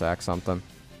gotta sack something.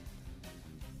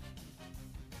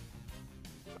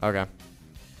 Okay.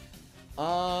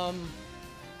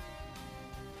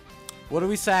 What are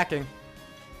we sacking?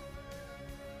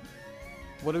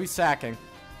 What are we sacking?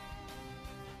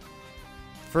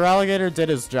 Feraligatr did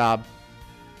his job.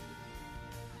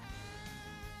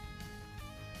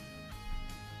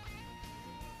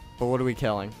 But what are we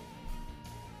killing?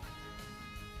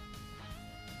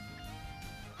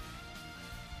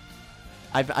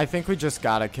 I think we just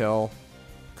gotta kill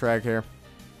Craig here.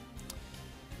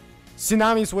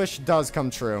 Tsunami's wish does come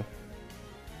true.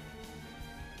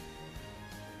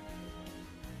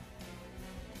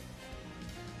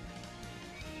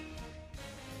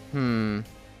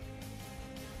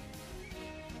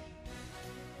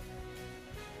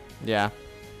 Yeah.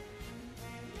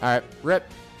 Alright, rip.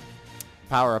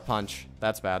 Power a punch.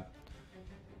 That's bad.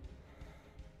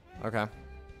 Okay.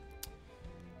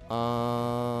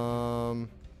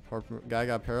 Poor guy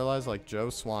got paralyzed like Joe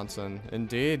Swanson.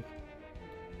 Indeed.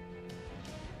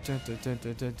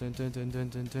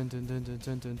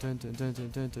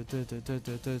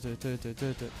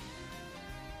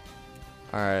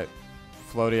 Alright.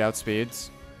 Floaty outspeeds.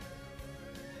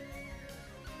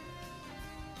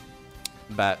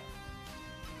 Bet.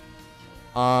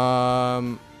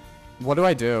 What do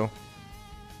I do?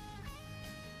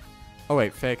 Oh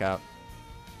wait, fake out.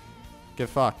 Get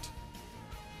fucked.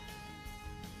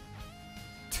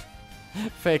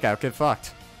 Fake out, get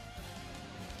fucked.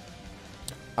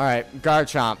 Alright,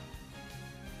 Garchomp.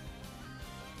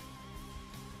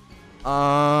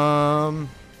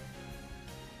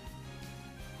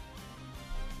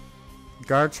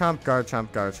 Garchomp, Garchomp,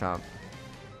 Garchomp.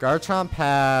 Garchomp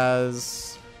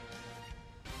has...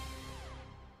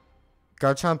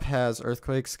 Garchomp has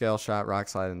Earthquake, Scale Shot, Rock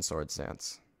Slide, and Sword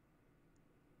Stance.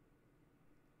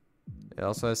 It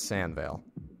also has Sand Veil.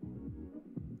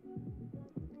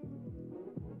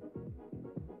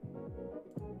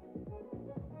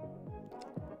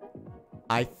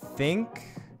 I think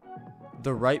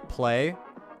the right play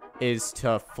is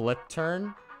to flip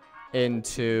turn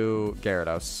into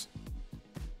Gyarados.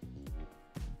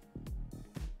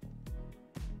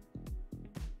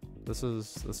 This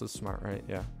is smart, right?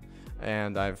 Yeah.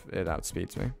 And it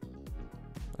outspeeds me.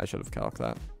 I should have calced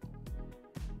that.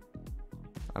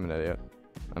 I'm an idiot.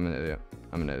 I'm an idiot.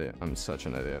 I'm an idiot. I'm such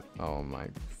an idiot. Oh my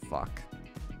fuck.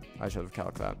 I should have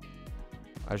calced that.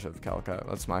 I should have calced that.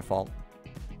 That's my fault.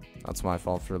 That's my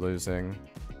fault for losing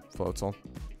Floatzel.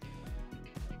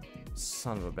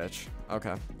 Son of a bitch.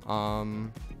 Okay.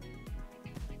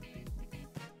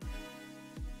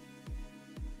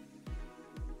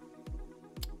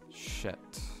 Shit.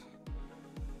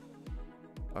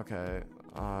 Okay.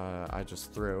 I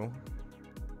just threw.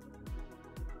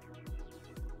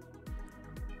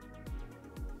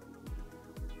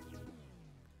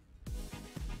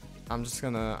 I'm just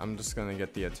gonna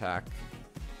get the attack.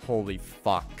 Holy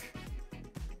fuck.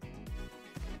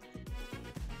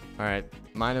 Alright,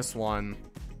 -1.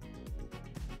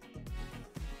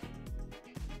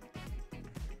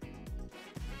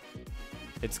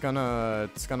 It's gonna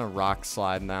Rock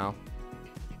Slide now.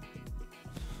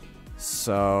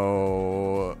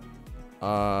 So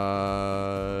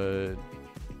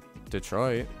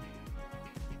Detroit.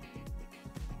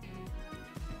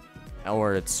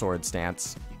 Or it's Sword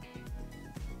Stance.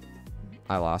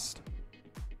 I lost.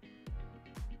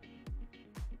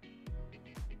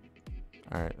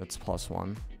 Alright, that's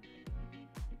 +1.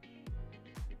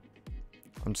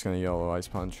 I'm just gonna YOLO Ice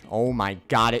Punch. Oh my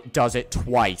god, it does it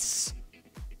twice.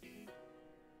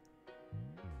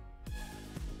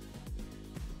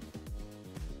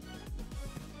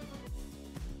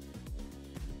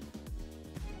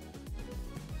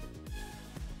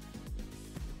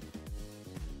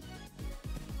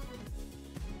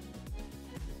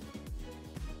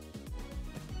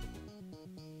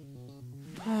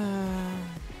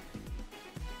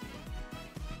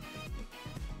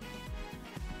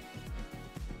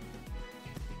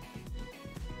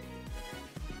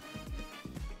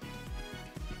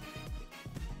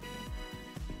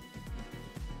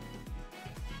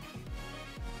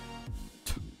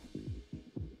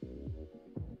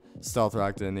 Stealth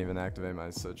Rock didn't even activate my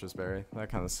Citrus Berry. That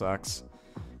kind of sucks.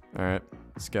 Alright.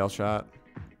 Scale Shot.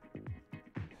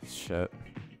 Shit.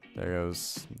 There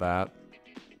goes that.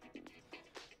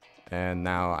 And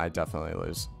now I definitely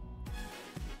lose.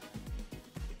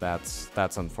 That's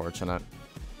unfortunate.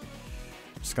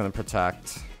 Just gonna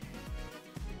protect.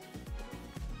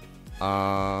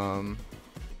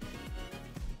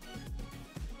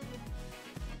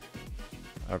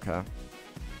 Okay.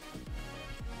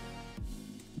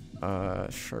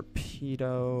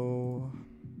 Sharpedo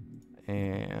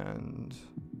and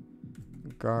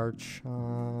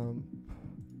Garchomp.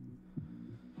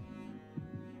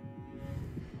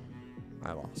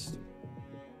 I lost.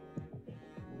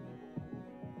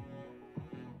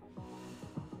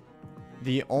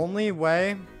 The only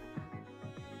way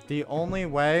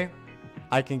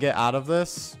I can get out of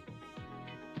this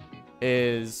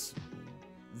is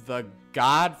the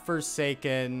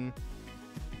godforsaken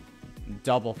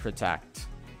double protect.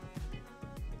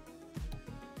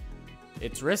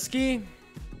 It's risky,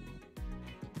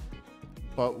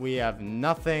 but we have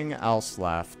nothing else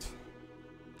left.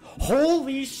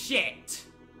 Holy shit!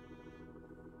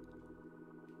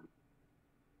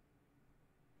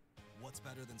 What's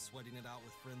better than sweating it out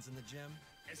with friends in the gym?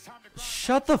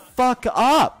 Shut the fuck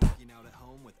up! Working out at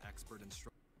home with expert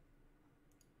instructors.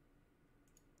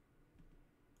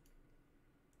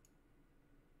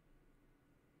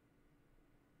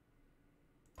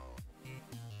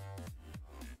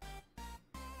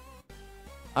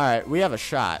 Alright, we have a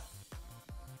shot.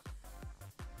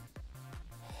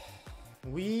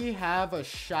 We have a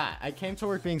shot. I came to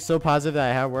work being so positive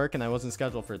that I had work and I wasn't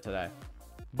scheduled for today.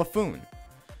 Buffoon.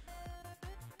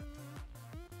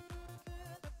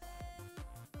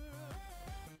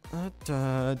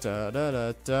 Da, da, da,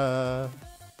 da, da.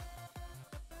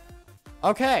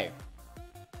 Okay.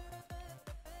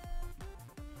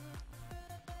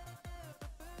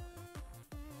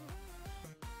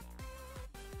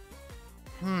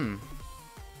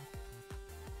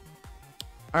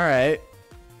 All right.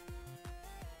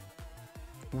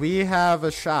 We have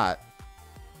a shot.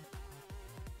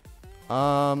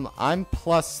 I'm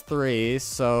 +3,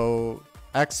 so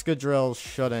Excadrill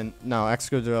shouldn't... No,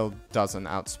 Excadrill doesn't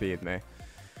outspeed me.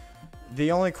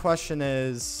 The only question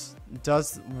is...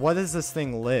 What does this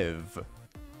thing live?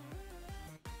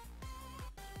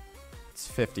 It's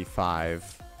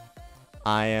 55.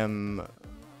 I am...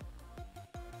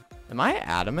 Am I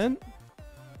adamant?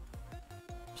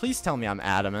 Please tell me I'm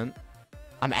adamant.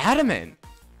 I'm adamant!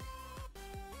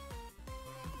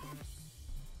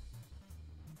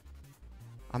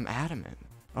 I'm adamant.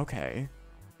 Okay.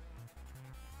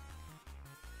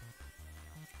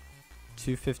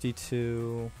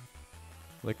 252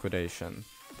 liquidation.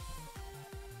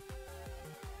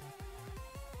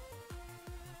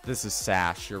 This is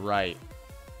Sash, you're right.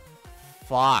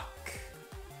 Fuck.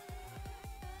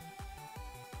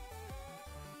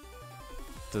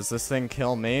 Does this thing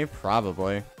kill me?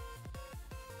 Probably.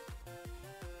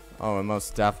 Oh, it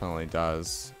most definitely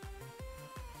does.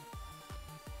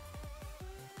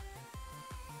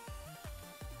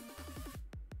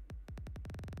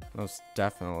 Most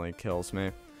definitely kills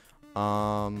me.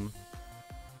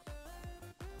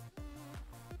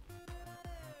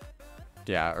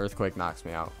 Yeah, Earthquake knocks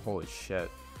me out. Holy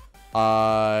shit.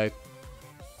 Well,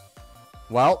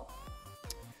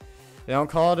 they don't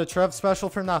call it a Trev special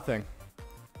for nothing.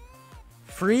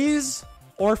 Freeze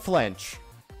or flinch?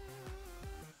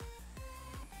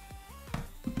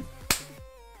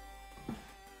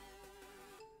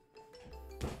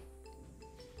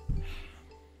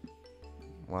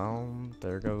 Well,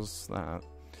 there goes that.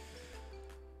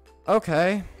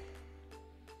 Okay.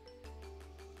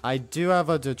 I do have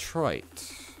a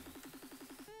Detroit.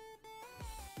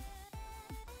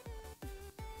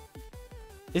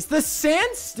 Is the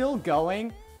sand still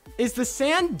going? Is the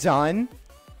sand done?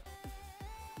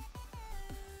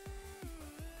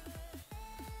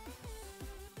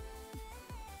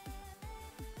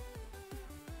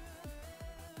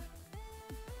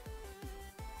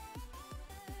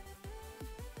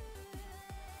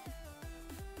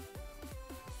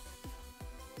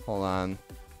 Hold on.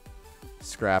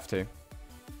 Scrafty.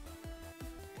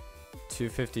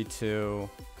 252.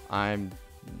 I'm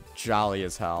jolly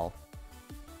as hell.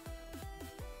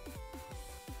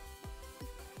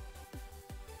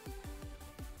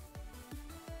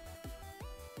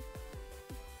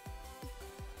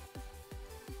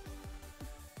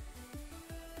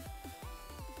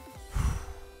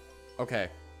 Okay.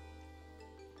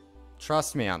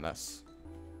 Trust me on this.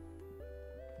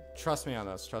 Trust me on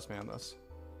this. Trust me on this.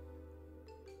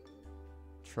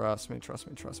 Trust me, trust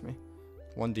me, trust me.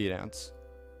 1D dance.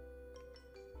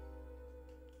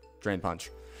 Drain punch.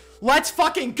 Let's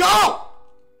fucking go!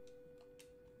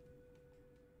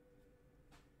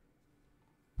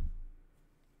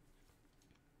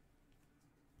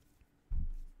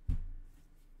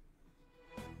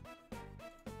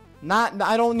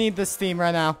 I don't need this theme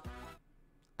right now.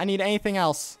 I need anything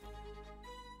else.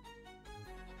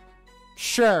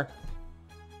 Sure.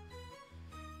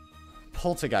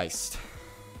 Poltergeist.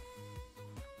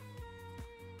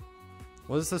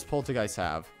 What does this Poltergeist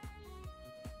have?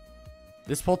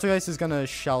 This Poltergeist is gonna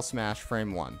Shell Smash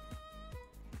frame 1.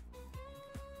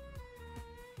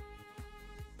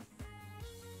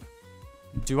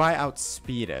 Do I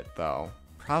outspeed it, though?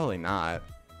 Probably not.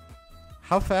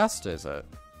 How fast is it?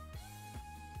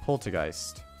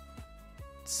 Poltergeist.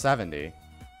 70.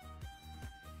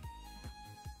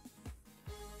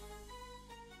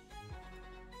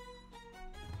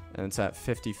 And it's at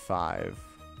 55.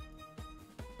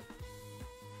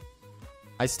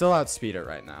 I still outspeed it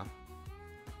right now.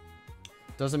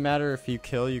 Doesn't matter if you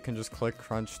kill, you can just click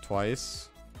crunch twice.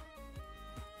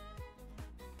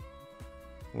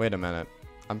 Wait a minute.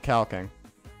 I'm calcing.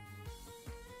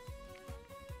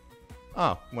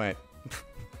 Oh, wait.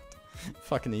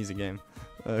 Fucking easy game.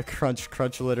 Crunch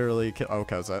literally kill. Oh,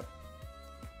 how's that?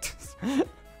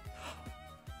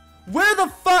 Where the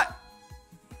fuck?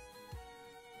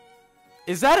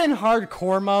 Is that in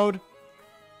hardcore mode?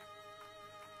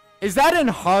 Is that in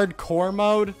hardcore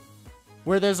mode?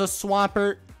 Where there's a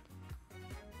Swampert?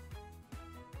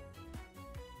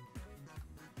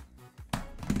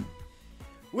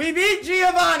 We beat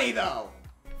Giovanni, though!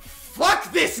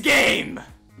 Fuck this game!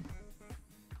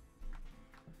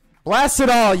 Blast it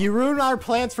all, you ruined our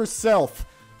plans for Sylph.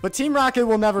 But Team Rocket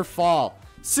will never fall.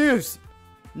 Seuss,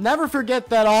 never forget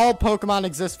that all Pokemon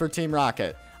exist for Team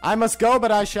Rocket. I must go,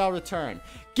 but I shall return.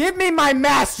 Give me my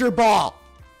Master Ball!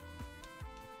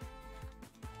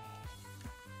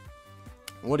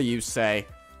 What do you say?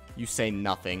 You say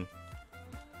nothing.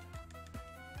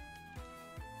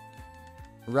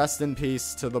 Rest in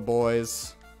peace to the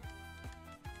boys.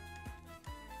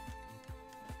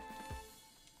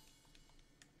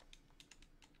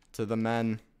 To the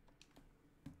men.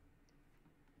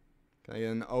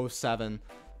 in 07.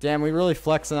 Damn, we really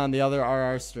flexing on the other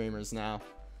RR streamers now.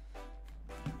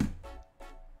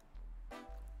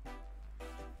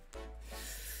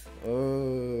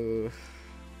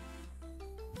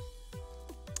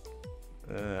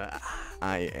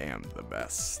 I am the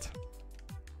best.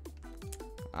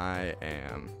 I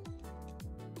am.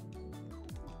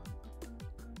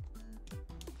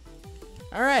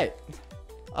 All right.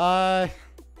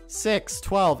 6,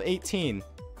 12, 18.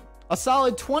 A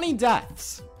solid 20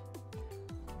 deaths.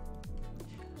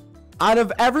 Out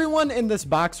of everyone in this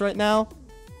box right now,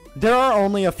 there are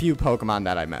only a few Pokemon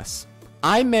that I miss.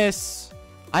 I miss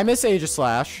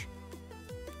Aegislash.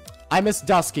 I miss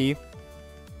Dusky.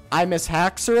 I miss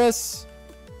Haxorus.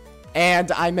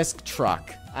 And I miss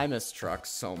Truck. I miss Truck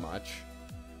so much.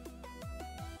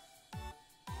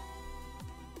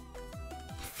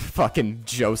 Fucking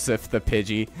Joseph the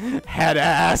Pidgey. Head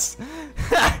ass.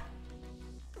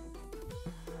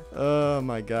 Oh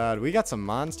my god. We got some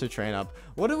mons to train up.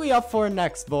 What are we up for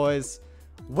next, boys?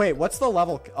 Wait, what's the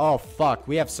level? Oh, fuck.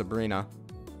 We have Sabrina.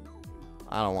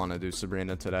 I don't want to do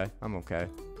Sabrina today. I'm okay.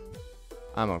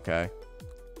 I'm okay.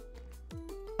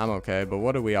 I'm okay, but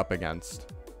what are we up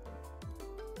against?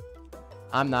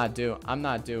 I'm not doing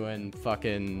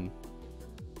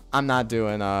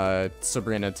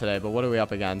Sabrina today, but what are we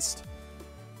up against?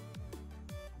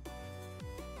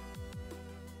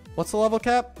 What's the level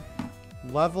cap?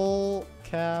 Level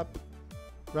cap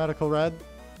Radical Red?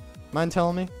 Mind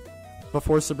telling me?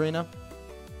 Before Sabrina?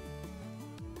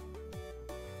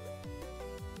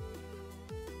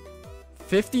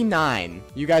 $59.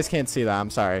 You guys can't see that, I'm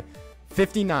sorry.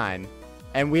 59.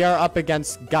 And we are up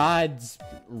against God's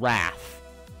Wrath.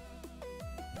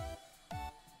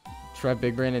 Trev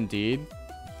Big Brain indeed.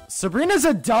 Sabrina's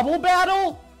a double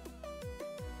battle?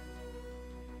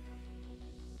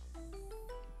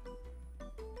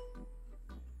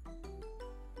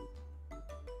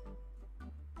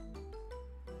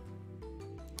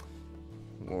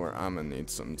 Or I'm gonna need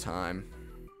some time.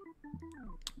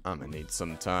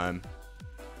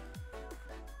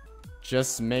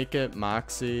 Just make it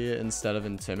Moxie instead of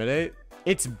Intimidate.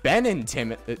 It's been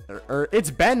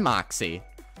it's been Moxie.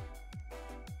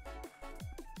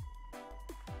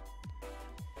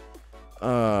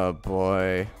 Oh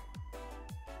boy.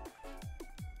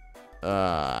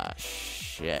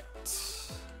 Shit.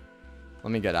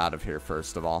 Let me get out of here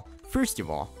first of all.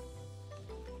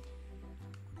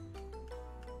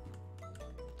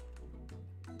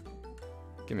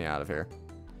 Get me out of here.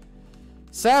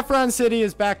 Saffron City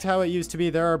is back to how it used to be.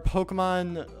 There are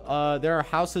Pokemon, there are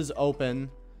houses open.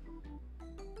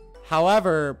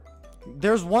 However,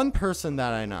 there's one person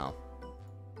that I know.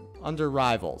 Under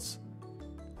rivals.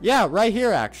 Yeah, right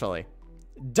here, actually.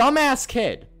 Dumbass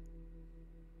kid.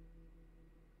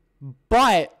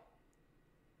 But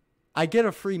I get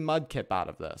a free Mudkip out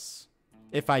of this.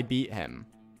 If I beat him.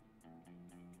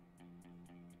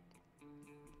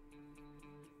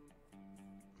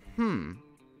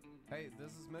 Hey,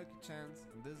 this is Milky Chance,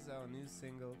 and this is our new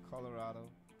single, Colorado.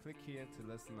 Click here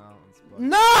to listen now on Spotify.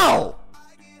 No!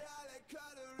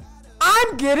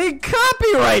 I'm getting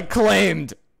copyright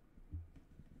claimed!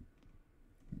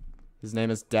 His name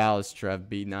is Dallas Trev.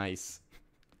 Be nice.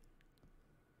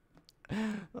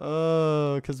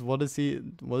 Oh, because what does he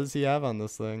have on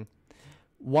this thing?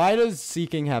 Why does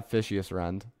Seeking have Fishious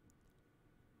Rend?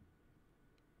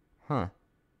 Huh.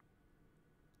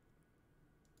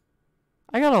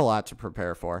 I got a lot to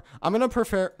prepare for. I'm gonna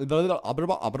prepare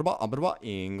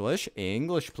English,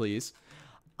 please.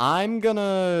 I'm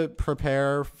gonna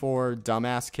prepare for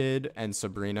Dumbass Kid and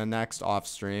Sabrina next off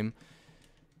stream.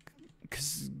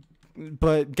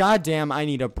 But goddamn, I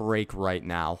need a break right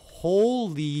now.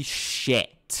 Holy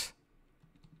shit.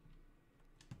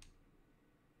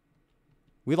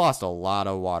 We lost a lot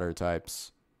of water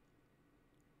types.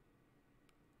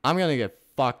 I'm gonna get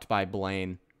fucked by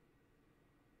Blaine.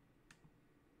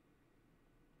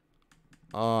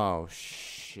 Oh,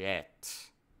 shit.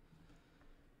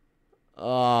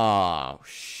 Oh,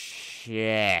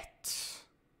 shit.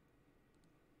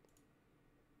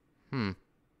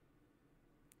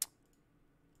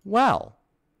 Well,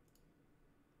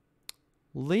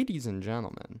 ladies and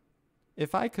gentlemen,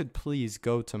 if I could please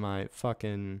go to my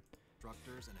fucking...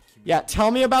 Yeah,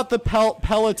 tell me about the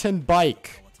Peloton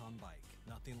bike. Peloton bike.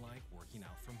 Nothing like working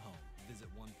out from home. Visit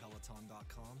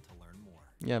onepeloton.com to learn more.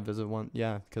 Yeah, visit one.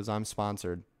 Yeah, because I'm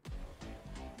sponsored.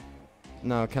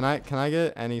 No, can I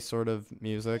get any sort of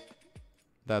music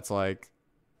that's like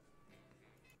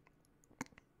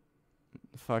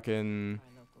fucking...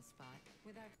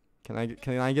 Can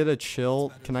I get a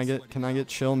chill? Can I get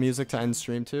chill music to end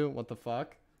stream to? What the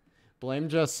fuck? Blame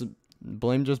just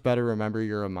Blame just better remember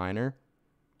you're a minor.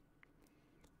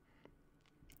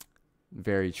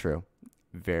 Very true.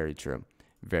 Very true.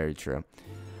 Very true.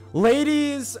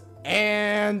 Ladies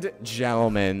and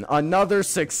gentlemen, another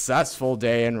successful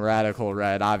day in Radical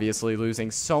Red. Obviously losing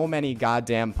so many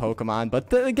goddamn Pokemon.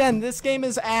 But again, this game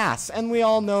is ass. And we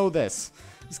all know this.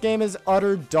 This game is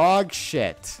utter dog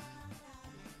shit.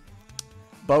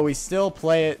 But we still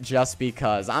play it just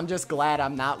because. I'm just glad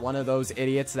I'm not one of those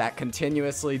idiots that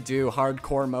continuously do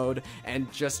hardcore mode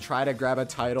and just try to grab a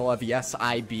title of yes,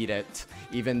 I beat it,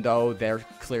 even though they're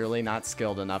clearly not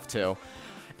skilled enough to.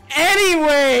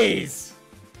 Anyways,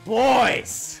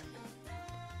 boys,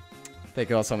 thank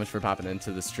you all so much for popping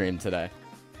into the stream today.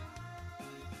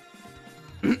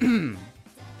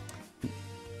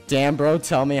 Damn, bro,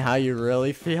 tell me how you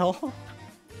really feel.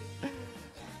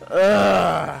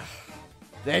 Ugh.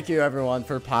 Thank you everyone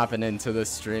for popping into the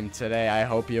stream today. I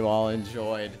hope you all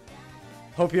enjoyed.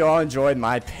 Hope you all enjoyed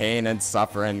my pain and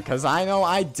suffering, because I know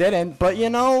I didn't, but you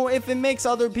know, if it makes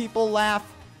other people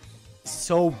laugh,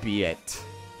 so be it.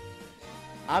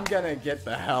 I'm gonna get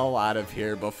the hell out of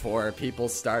here before people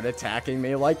start attacking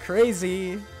me like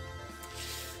crazy.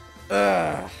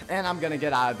 Ugh. And I'm gonna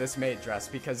get out of this maid dress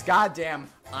because goddamn,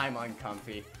 I'm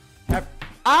uncomfy.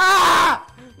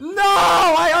 Ah! No!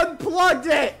 I unplugged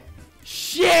it!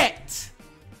 Shit!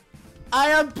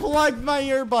 I unplugged my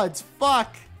earbuds.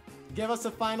 Fuck. Give us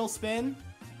a final spin.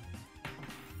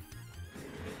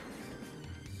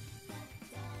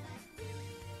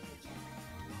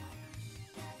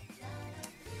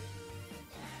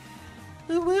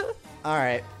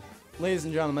 Alright. Ladies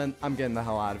and gentlemen, I'm getting the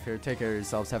hell out of here. Take care of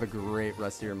yourselves. Have a great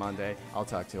rest of your Monday. I'll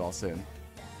talk to you all soon.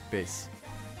 Peace.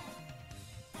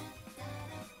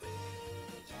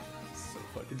 So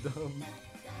fucking dumb.